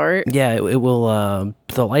fall apart? Yeah, it will,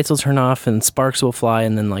 the lights will turn off and sparks will fly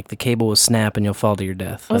and then, like, the cable will snap and you'll fall to your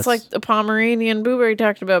death. Well, it's like the Pomeranian Booberry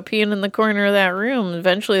talked about peeing in the corner of that room.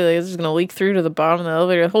 Eventually, it's just going to leak through to the bottom of the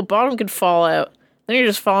elevator. The whole bottom could fall out. Then you're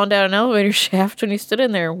just falling down an elevator shaft when you stood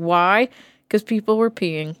in there. Why? Because people were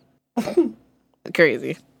peeing.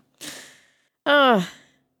 Crazy.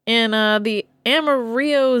 In the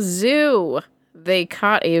Amarillo Zoo, they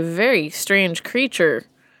caught a very strange creature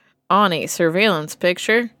on a surveillance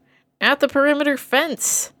picture at the perimeter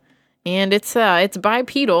fence. And it's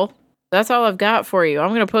bipedal. That's all I've got for you. I'm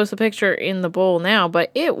going to post a picture in the bowl now,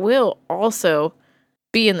 but it will also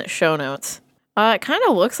be in the show notes. It kind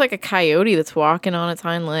of looks like a coyote that's walking on its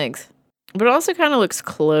hind legs, but it also kind of looks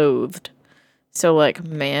clothed. So like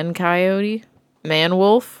man coyote, man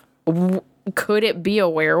wolf. Could it be a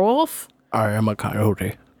werewolf? I am a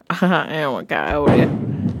coyote. I am a coyote.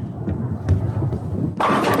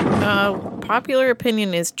 Popular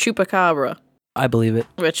opinion is chupacabra. I believe it.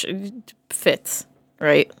 Which fits,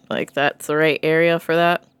 right? Like, that's the right area for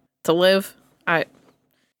that to live. I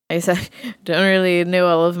don't really know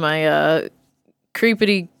all of my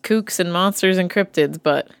creepity kooks and monsters and cryptids,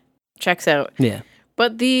 but checks out. Yeah.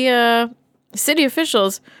 But the city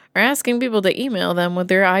officials are asking people to email them with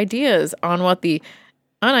their ideas on what the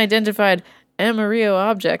unidentified Amarillo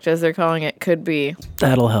object, as they're calling it, could be.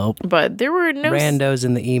 That'll help. But there were no randos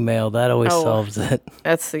in the email. That always solves it.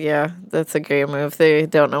 That's a great move. They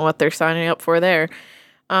don't know what they're signing up for there.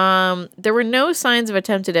 There were no signs of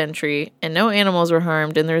attempted entry, and no animals were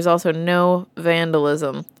harmed, and there's also no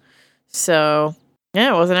vandalism. So,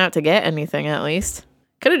 yeah, it wasn't out to get anything, at least.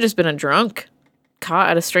 Could have just been a drunk caught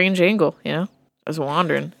at a strange angle, Just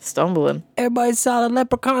wandering, stumbling. Everybody saw the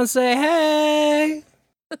leprechaun say, hey!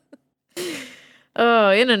 Oh,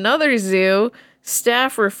 in another zoo,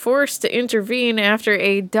 staff were forced to intervene after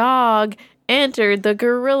a dog entered the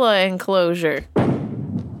gorilla enclosure.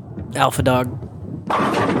 Alpha dog.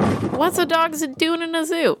 What's a dog doing in a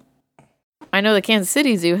zoo? I know the Kansas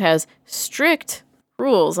City Zoo has strict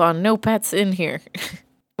rules on no pets in here.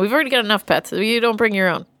 We've already got enough pets. You don't bring your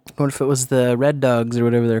own. What if it was the red dogs or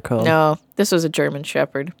whatever they're called? No, this was a German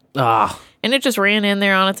Shepherd. And it just ran in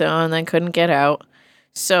there on its own and then couldn't get out.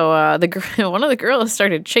 So one of the gorillas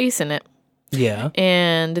started chasing it. Yeah.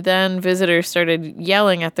 And then visitors started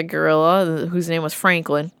yelling at the gorilla, whose name was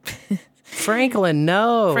Franklin. Franklin,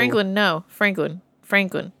 no. Franklin.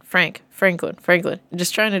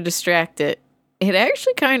 Just trying to distract it. It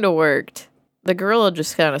actually kind of worked. The gorilla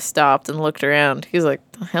just kind of stopped and looked around. He's like,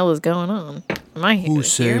 "The hell is going on? Am I Who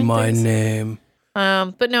say my name?"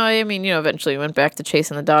 But no, I mean, eventually went back to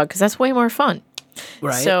chasing the dog because that's way more fun.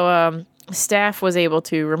 Right. So, staff was able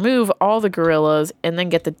to remove all the gorillas and then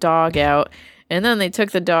get the dog out. And then they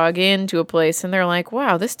took the dog into a place and they're like,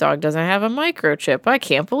 wow, this dog doesn't have a microchip. I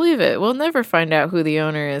can't believe it. We'll never find out who the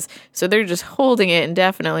owner is. So they're just holding it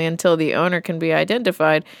indefinitely until the owner can be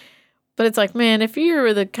identified. But it's like, man, if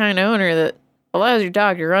you're the kind of owner that allows your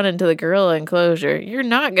dog to run into the gorilla enclosure, you're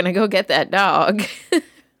not going to go get that dog.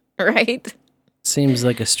 Right? Seems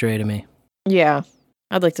like a stray to me. Yeah,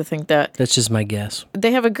 I'd like to think that. That's just my guess.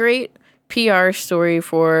 They have a great PR story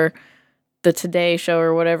for the Today Show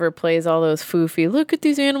or whatever plays all those foofy, look at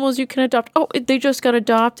these animals you can adopt. Oh, they just got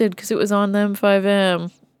adopted because it was on them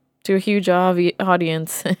 5M to a huge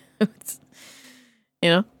audience.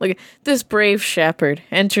 Like this brave shepherd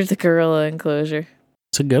entered the gorilla enclosure.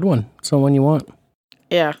 It's a good one. It's the one you want.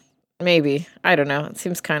 Yeah, maybe. I don't know. It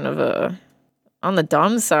seems kind of on the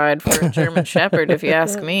dumb side for a German shepherd, if you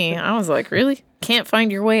ask me. I was like, really? Can't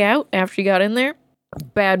find your way out after you got in there?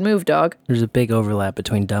 Bad move, dog. There's a big overlap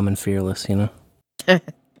between dumb and fearless,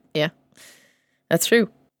 Yeah, that's true.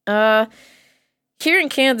 Here in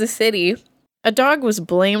Kansas City, A dog was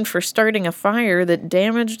blamed for starting a fire that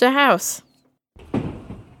damaged a house.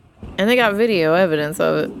 And they got video evidence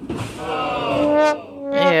of it.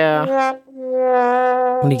 Yeah.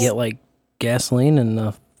 When you get, like, gasoline and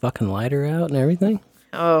the fucking lighter out and everything?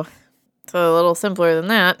 Oh, it's a little simpler than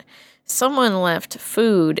that. Someone left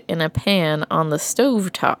food in a pan on the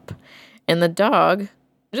stovetop. And the dog,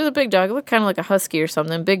 just a big dog, it looked kind of like a husky or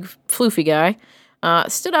something, big floofy guy,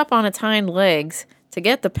 stood up on its hind legs to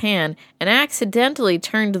get the pan and accidentally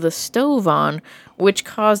turned the stove on, which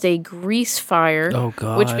caused a grease fire, Oh,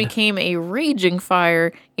 God. which became a raging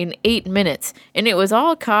fire in 8 minutes. And it was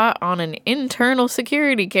all caught on an internal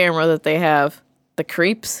security camera that they have. The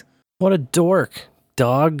creeps. What a dork.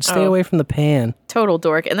 Dog, stay away from the pan. Total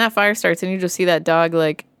dork. And that fire starts and you just see that dog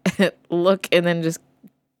like look and then just,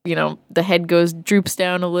 you know, the head droops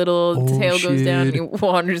down a little, the tail goes down, and he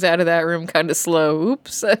wanders out of that room kind of slow.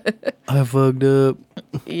 Oops. I fucked up.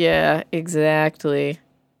 Yeah, exactly.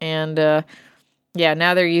 And yeah,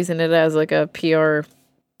 now they're using it as like a PR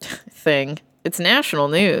thing. It's national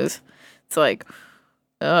news. It's like,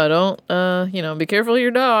 don't, be careful of your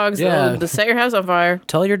dogs. Yeah. They'll set your house on fire.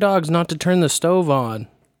 Tell your dogs not to turn the stove on.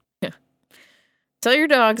 Yeah. Tell your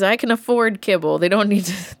dogs I can afford kibble. They don't need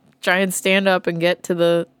to try and stand up and get to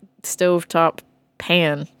the stovetop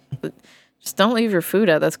pan. Just don't leave your food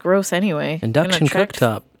out. That's gross anyway. Induction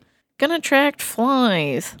cooktop. Gonna attract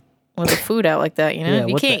flies with the food out like that, you know? Yeah,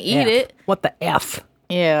 you what can't the eat F? it. What the F?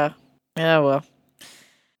 Yeah. Yeah, well.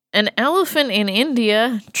 An elephant in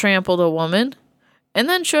India trampled a woman and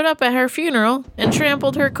then showed up at her funeral and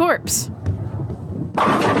trampled her corpse.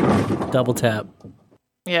 Double tap.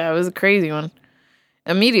 Yeah, it was a crazy one.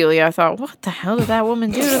 Immediately, I thought, what the hell did that woman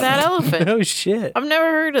do to that elephant? Oh, shit. I've never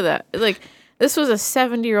heard of that. Like, this was a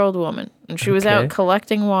 70-year-old woman, and she was out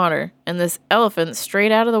collecting water, and this elephant,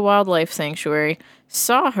 straight out of the wildlife sanctuary,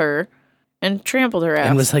 saw her and trampled her ass.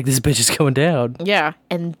 And was like, this bitch is going down. Yeah,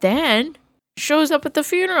 and then shows up at the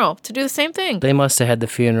funeral to do the same thing. They must have had the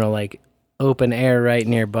funeral, like, open air right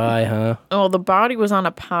nearby, huh? Oh, the body was on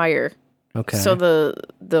a pyre. Okay. So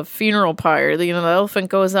the funeral pyre, the elephant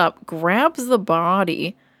goes up, grabs the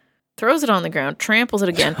body, throws it on the ground, tramples it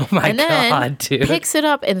again, Oh my and then God, dude. picks it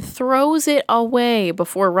up and throws it away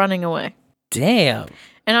before running away. Damn.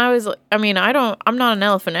 And I was, I'm not an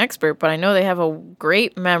elephant expert, but I know they have a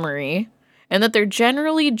great memory and that they're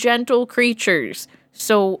generally gentle creatures.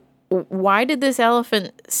 So why did this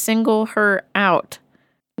elephant single her out?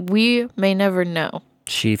 We may never know.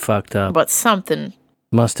 She fucked up. But something.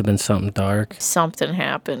 Must have been something dark. Something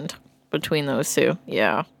happened between those two.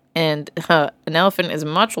 Yeah. And an elephant is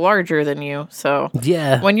much larger than you. So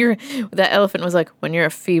yeah. That elephant was like, when you're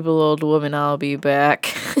a feeble old woman, I'll be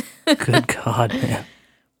back. Good God, man.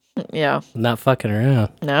 Yeah. Not fucking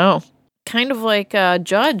around. No. Kind of like a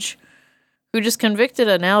judge who just convicted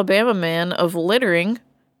an Alabama man of littering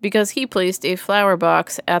because he placed a flower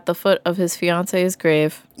box at the foot of his fiance's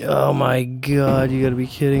grave. Oh my God, you gotta be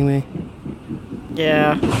kidding me.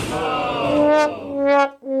 Yeah.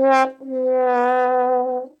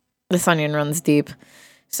 This onion runs deep.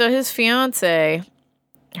 So his fiance,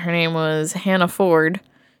 her name was Hannah Ford.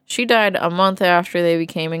 She died a month after they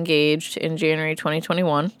became engaged in January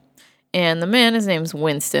 2021. And the man, his name's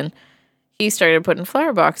Winston, he started putting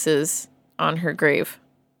flower boxes on her grave.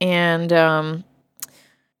 And the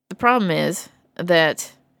problem is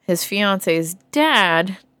that his fiance's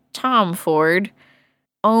dad, Tom Ford,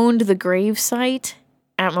 owned the grave site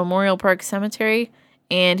at Memorial Park Cemetery,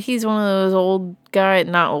 and he's one of those old guys,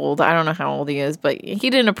 not old, I don't know how old he is, but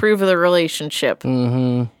he didn't approve of the relationship.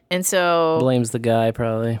 Mm-hmm. And so blames the guy,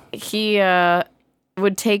 probably. He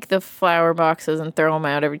would take the flower boxes and throw them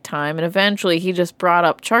out every time, and eventually he just brought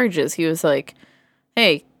up charges. He was like,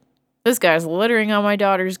 hey, this guy's littering on my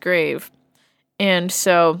daughter's grave. And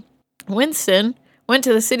so Winston went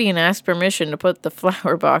to the city and asked permission to put the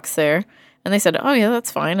flower box there. And they said, oh, yeah, that's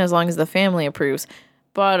fine, as long as the family approves.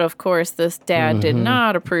 But, of course, this dad did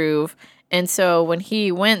not approve. And so when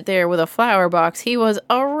he went there with a flower box, he was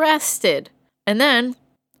arrested. And then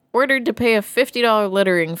ordered to pay a $50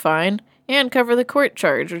 littering fine and cover the court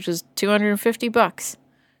charge, which is $250.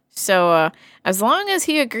 So as long as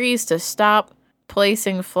he agrees to stop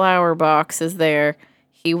placing flower boxes there,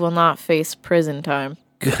 he will not face prison time.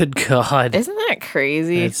 Good God. Isn't that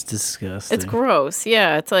crazy? It's disgusting. It's gross.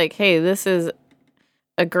 Yeah, it's like, hey, this is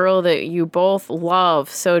a girl that you both love,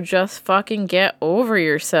 so just fucking get over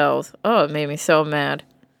yourselves. Oh, it made me so mad.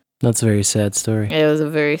 That's a very sad story. It was a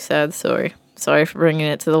very sad story. Sorry for bringing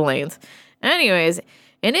it to the lanes. Anyways,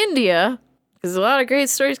 in India, there's a lot of great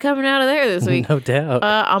stories coming out of there this week. No doubt.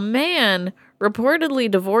 A man reportedly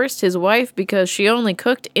divorced his wife because she only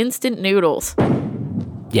cooked instant noodles.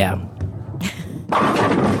 Yeah.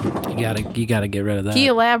 You gotta get rid of that. He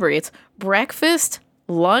elaborates, breakfast,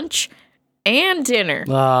 lunch, and dinner.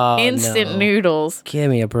 Oh, instant no. noodles. Give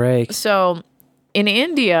me a break. So, in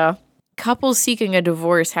India, couples seeking a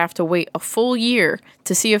divorce have to wait a full year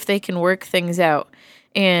to see if they can work things out.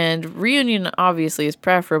 And reunion obviously is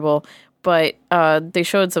preferable, but they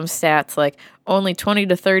showed some stats like only 20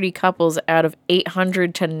 to 30 couples out of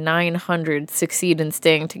 800 to 900 succeed in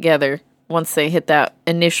staying together once they hit that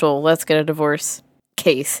initial let's get a divorce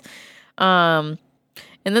case. And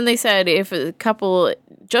then they said if a couple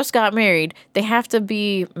just got married, they have to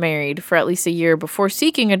be married for at least a year before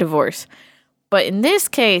seeking a divorce. But in this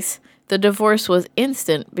case, the divorce was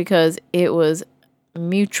instant because it was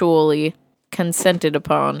mutually consented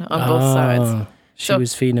upon on both sides. She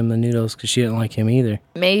was feeding him the noodles because she didn't like him either.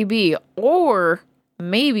 Maybe. Or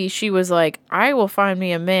maybe she was like, I will find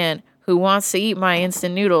me a man who wants to eat my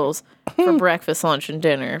instant noodles for breakfast, lunch, and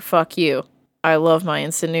dinner. Fuck you. I love my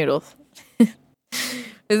instant noodles.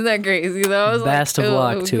 Isn't that crazy, though? I was Best of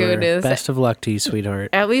luck to her. Best of luck to you,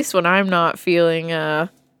 sweetheart. At least when I'm not feeling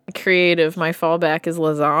creative, my fallback is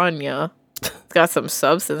lasagna. It's got some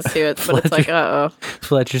substance to it, but it's like, uh-oh.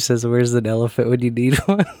 Fletcher says, where's an elephant when you need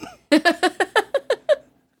one?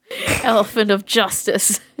 Elephant of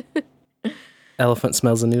justice. Elephant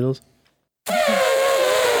smells the noodles.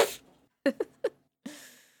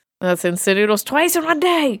 That's instant noodles twice in one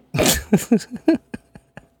day.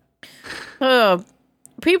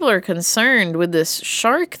 People are concerned with this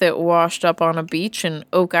shark that washed up on a beach in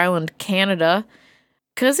Oak Island, Canada,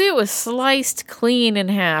 because it was sliced clean in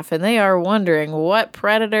half, and they are wondering what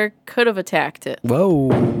predator could have attacked it. Whoa.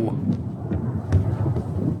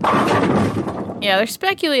 Yeah, they're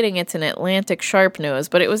speculating it's an Atlantic sharpnose,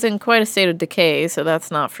 but it was in quite a state of decay, so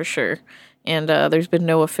that's not for sure. And there's been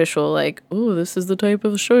no official, like, oh, this is the type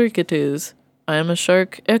of shark it is. I am a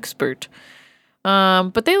shark expert.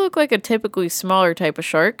 But they look like a typically smaller type of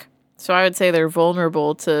shark, so I would say they're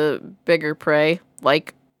vulnerable to bigger prey,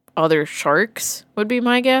 like other sharks would be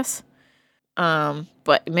my guess.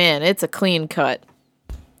 But man, it's a clean cut.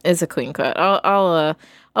 It's a clean cut. I'll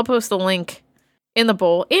post the link in the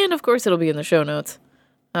bowl, and of course it'll be in the show notes,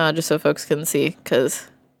 just so folks can see, because,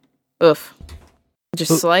 oof.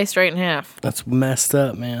 Just sliced right in half. That's messed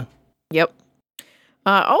up, man. Yep.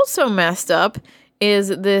 Also messed up is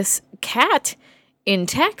this cat in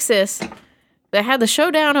Texas that had the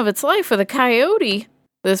showdown of its life with a coyote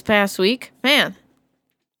this past week. Man,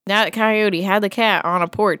 that coyote had the cat on a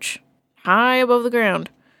porch, high above the ground,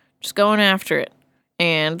 just going after it.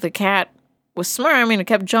 And the cat was smart. I mean, it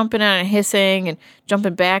kept jumping out and hissing and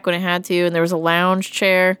jumping back when it had to. And there was a lounge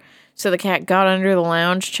chair. So the cat got under the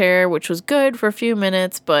lounge chair, which was good for a few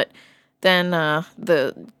minutes, but then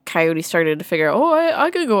the coyote started to figure out, oh, I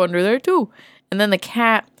could go under there too. And then the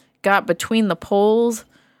cat got between the poles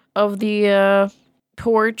of the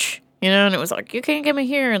porch, and it was like, you can't get me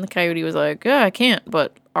here. And the coyote was like, yeah, I can't,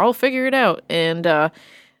 but I'll figure it out. And the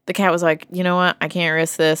cat was like, you know what? I can't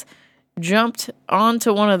risk this. Jumped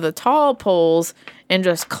onto one of the tall poles and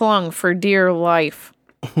just clung for dear life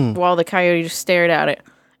while the coyote just stared at it.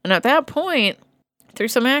 And at that point, through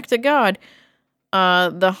some act of God,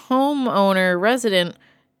 the homeowner resident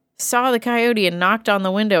saw the coyote and knocked on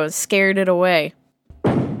the window and scared it away.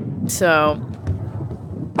 So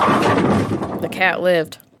the cat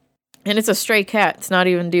lived. And it's a stray cat. It's not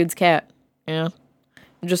even dude's cat.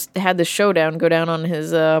 Just had the showdown go down on his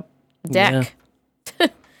deck. Yeah.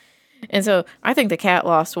 And so I think the cat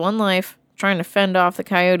lost one life trying to fend off the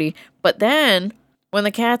coyote. But then when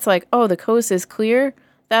the cat's like, oh, the coast is clear,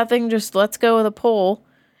 that thing just lets go of the pole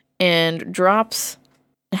and drops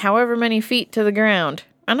however many feet to the ground.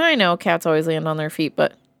 And I know cats always land on their feet,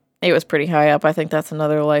 but it was pretty high up. I think that's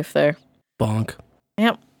another life there. Bonk.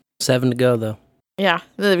 Yep. 7 to go, though. Yeah,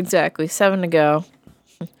 exactly. 7 to go.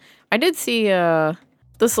 I did see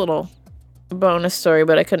this little bonus story,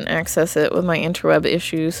 but I couldn't access it with my interweb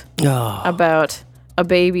issues. About a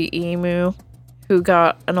baby emu who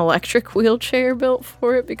got an electric wheelchair built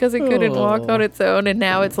for it because it couldn't walk on its own, and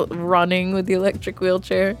now it's running with the electric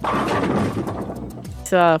wheelchair.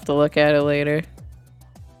 So I'll have to look at it later.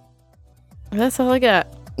 That's all I got.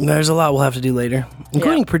 There's a lot we'll have to do later,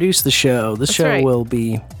 including produce the show. The show will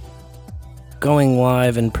be going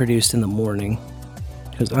live and produced in the morning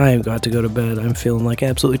because I have got to go to bed. I'm feeling like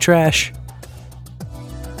absolutely trash.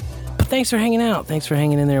 But thanks for hanging out. Thanks for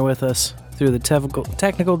hanging in there with us through the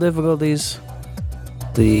technical difficulties,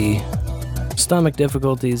 the stomach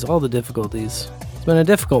difficulties, all the difficulties. It's been a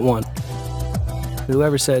difficult one.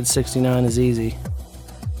 Whoever said 69 is easy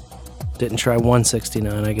Didn't try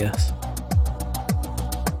 169, I guess.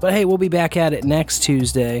 But hey, we'll be back at it next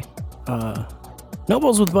Tuesday. No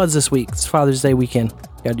Bowls with Buds this week. It's Father's Day weekend.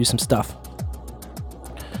 Gotta do some stuff.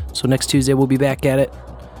 So next Tuesday, we'll be back at it.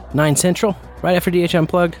 9 Central, right after DH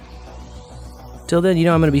Unplugged. Till then, you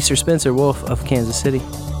know I'm gonna be Sir Spencer Wolf of Kansas City.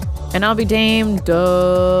 And I'll be Dame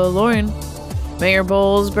DeLorean. May your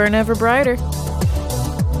bowls burn ever brighter.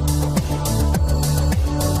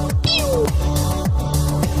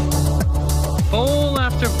 Bowl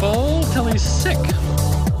after bowl till he's sick.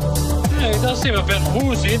 Yeah, he does seem a bit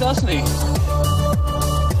woozy, doesn't he?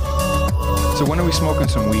 So when are we smoking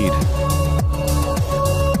some weed?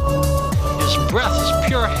 His breath is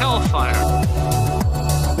pure hellfire.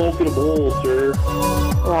 Smoking a bowl, sir.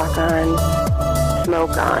 Rock on.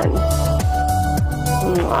 Smoke on.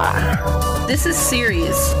 Mwah. This is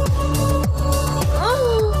serious.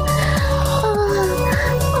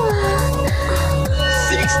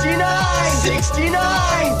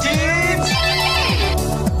 69, dudes!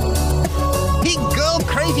 Big girl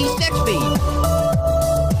crazy sex fiend.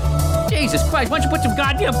 Jesus Christ, why don't you put some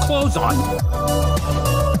goddamn clothes on?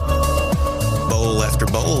 Bowl after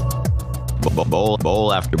bowl.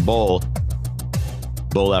 Bowl after bowl.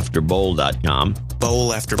 Bowlafterbowl.com.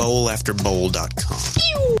 Bowl after bowl after bowl.com.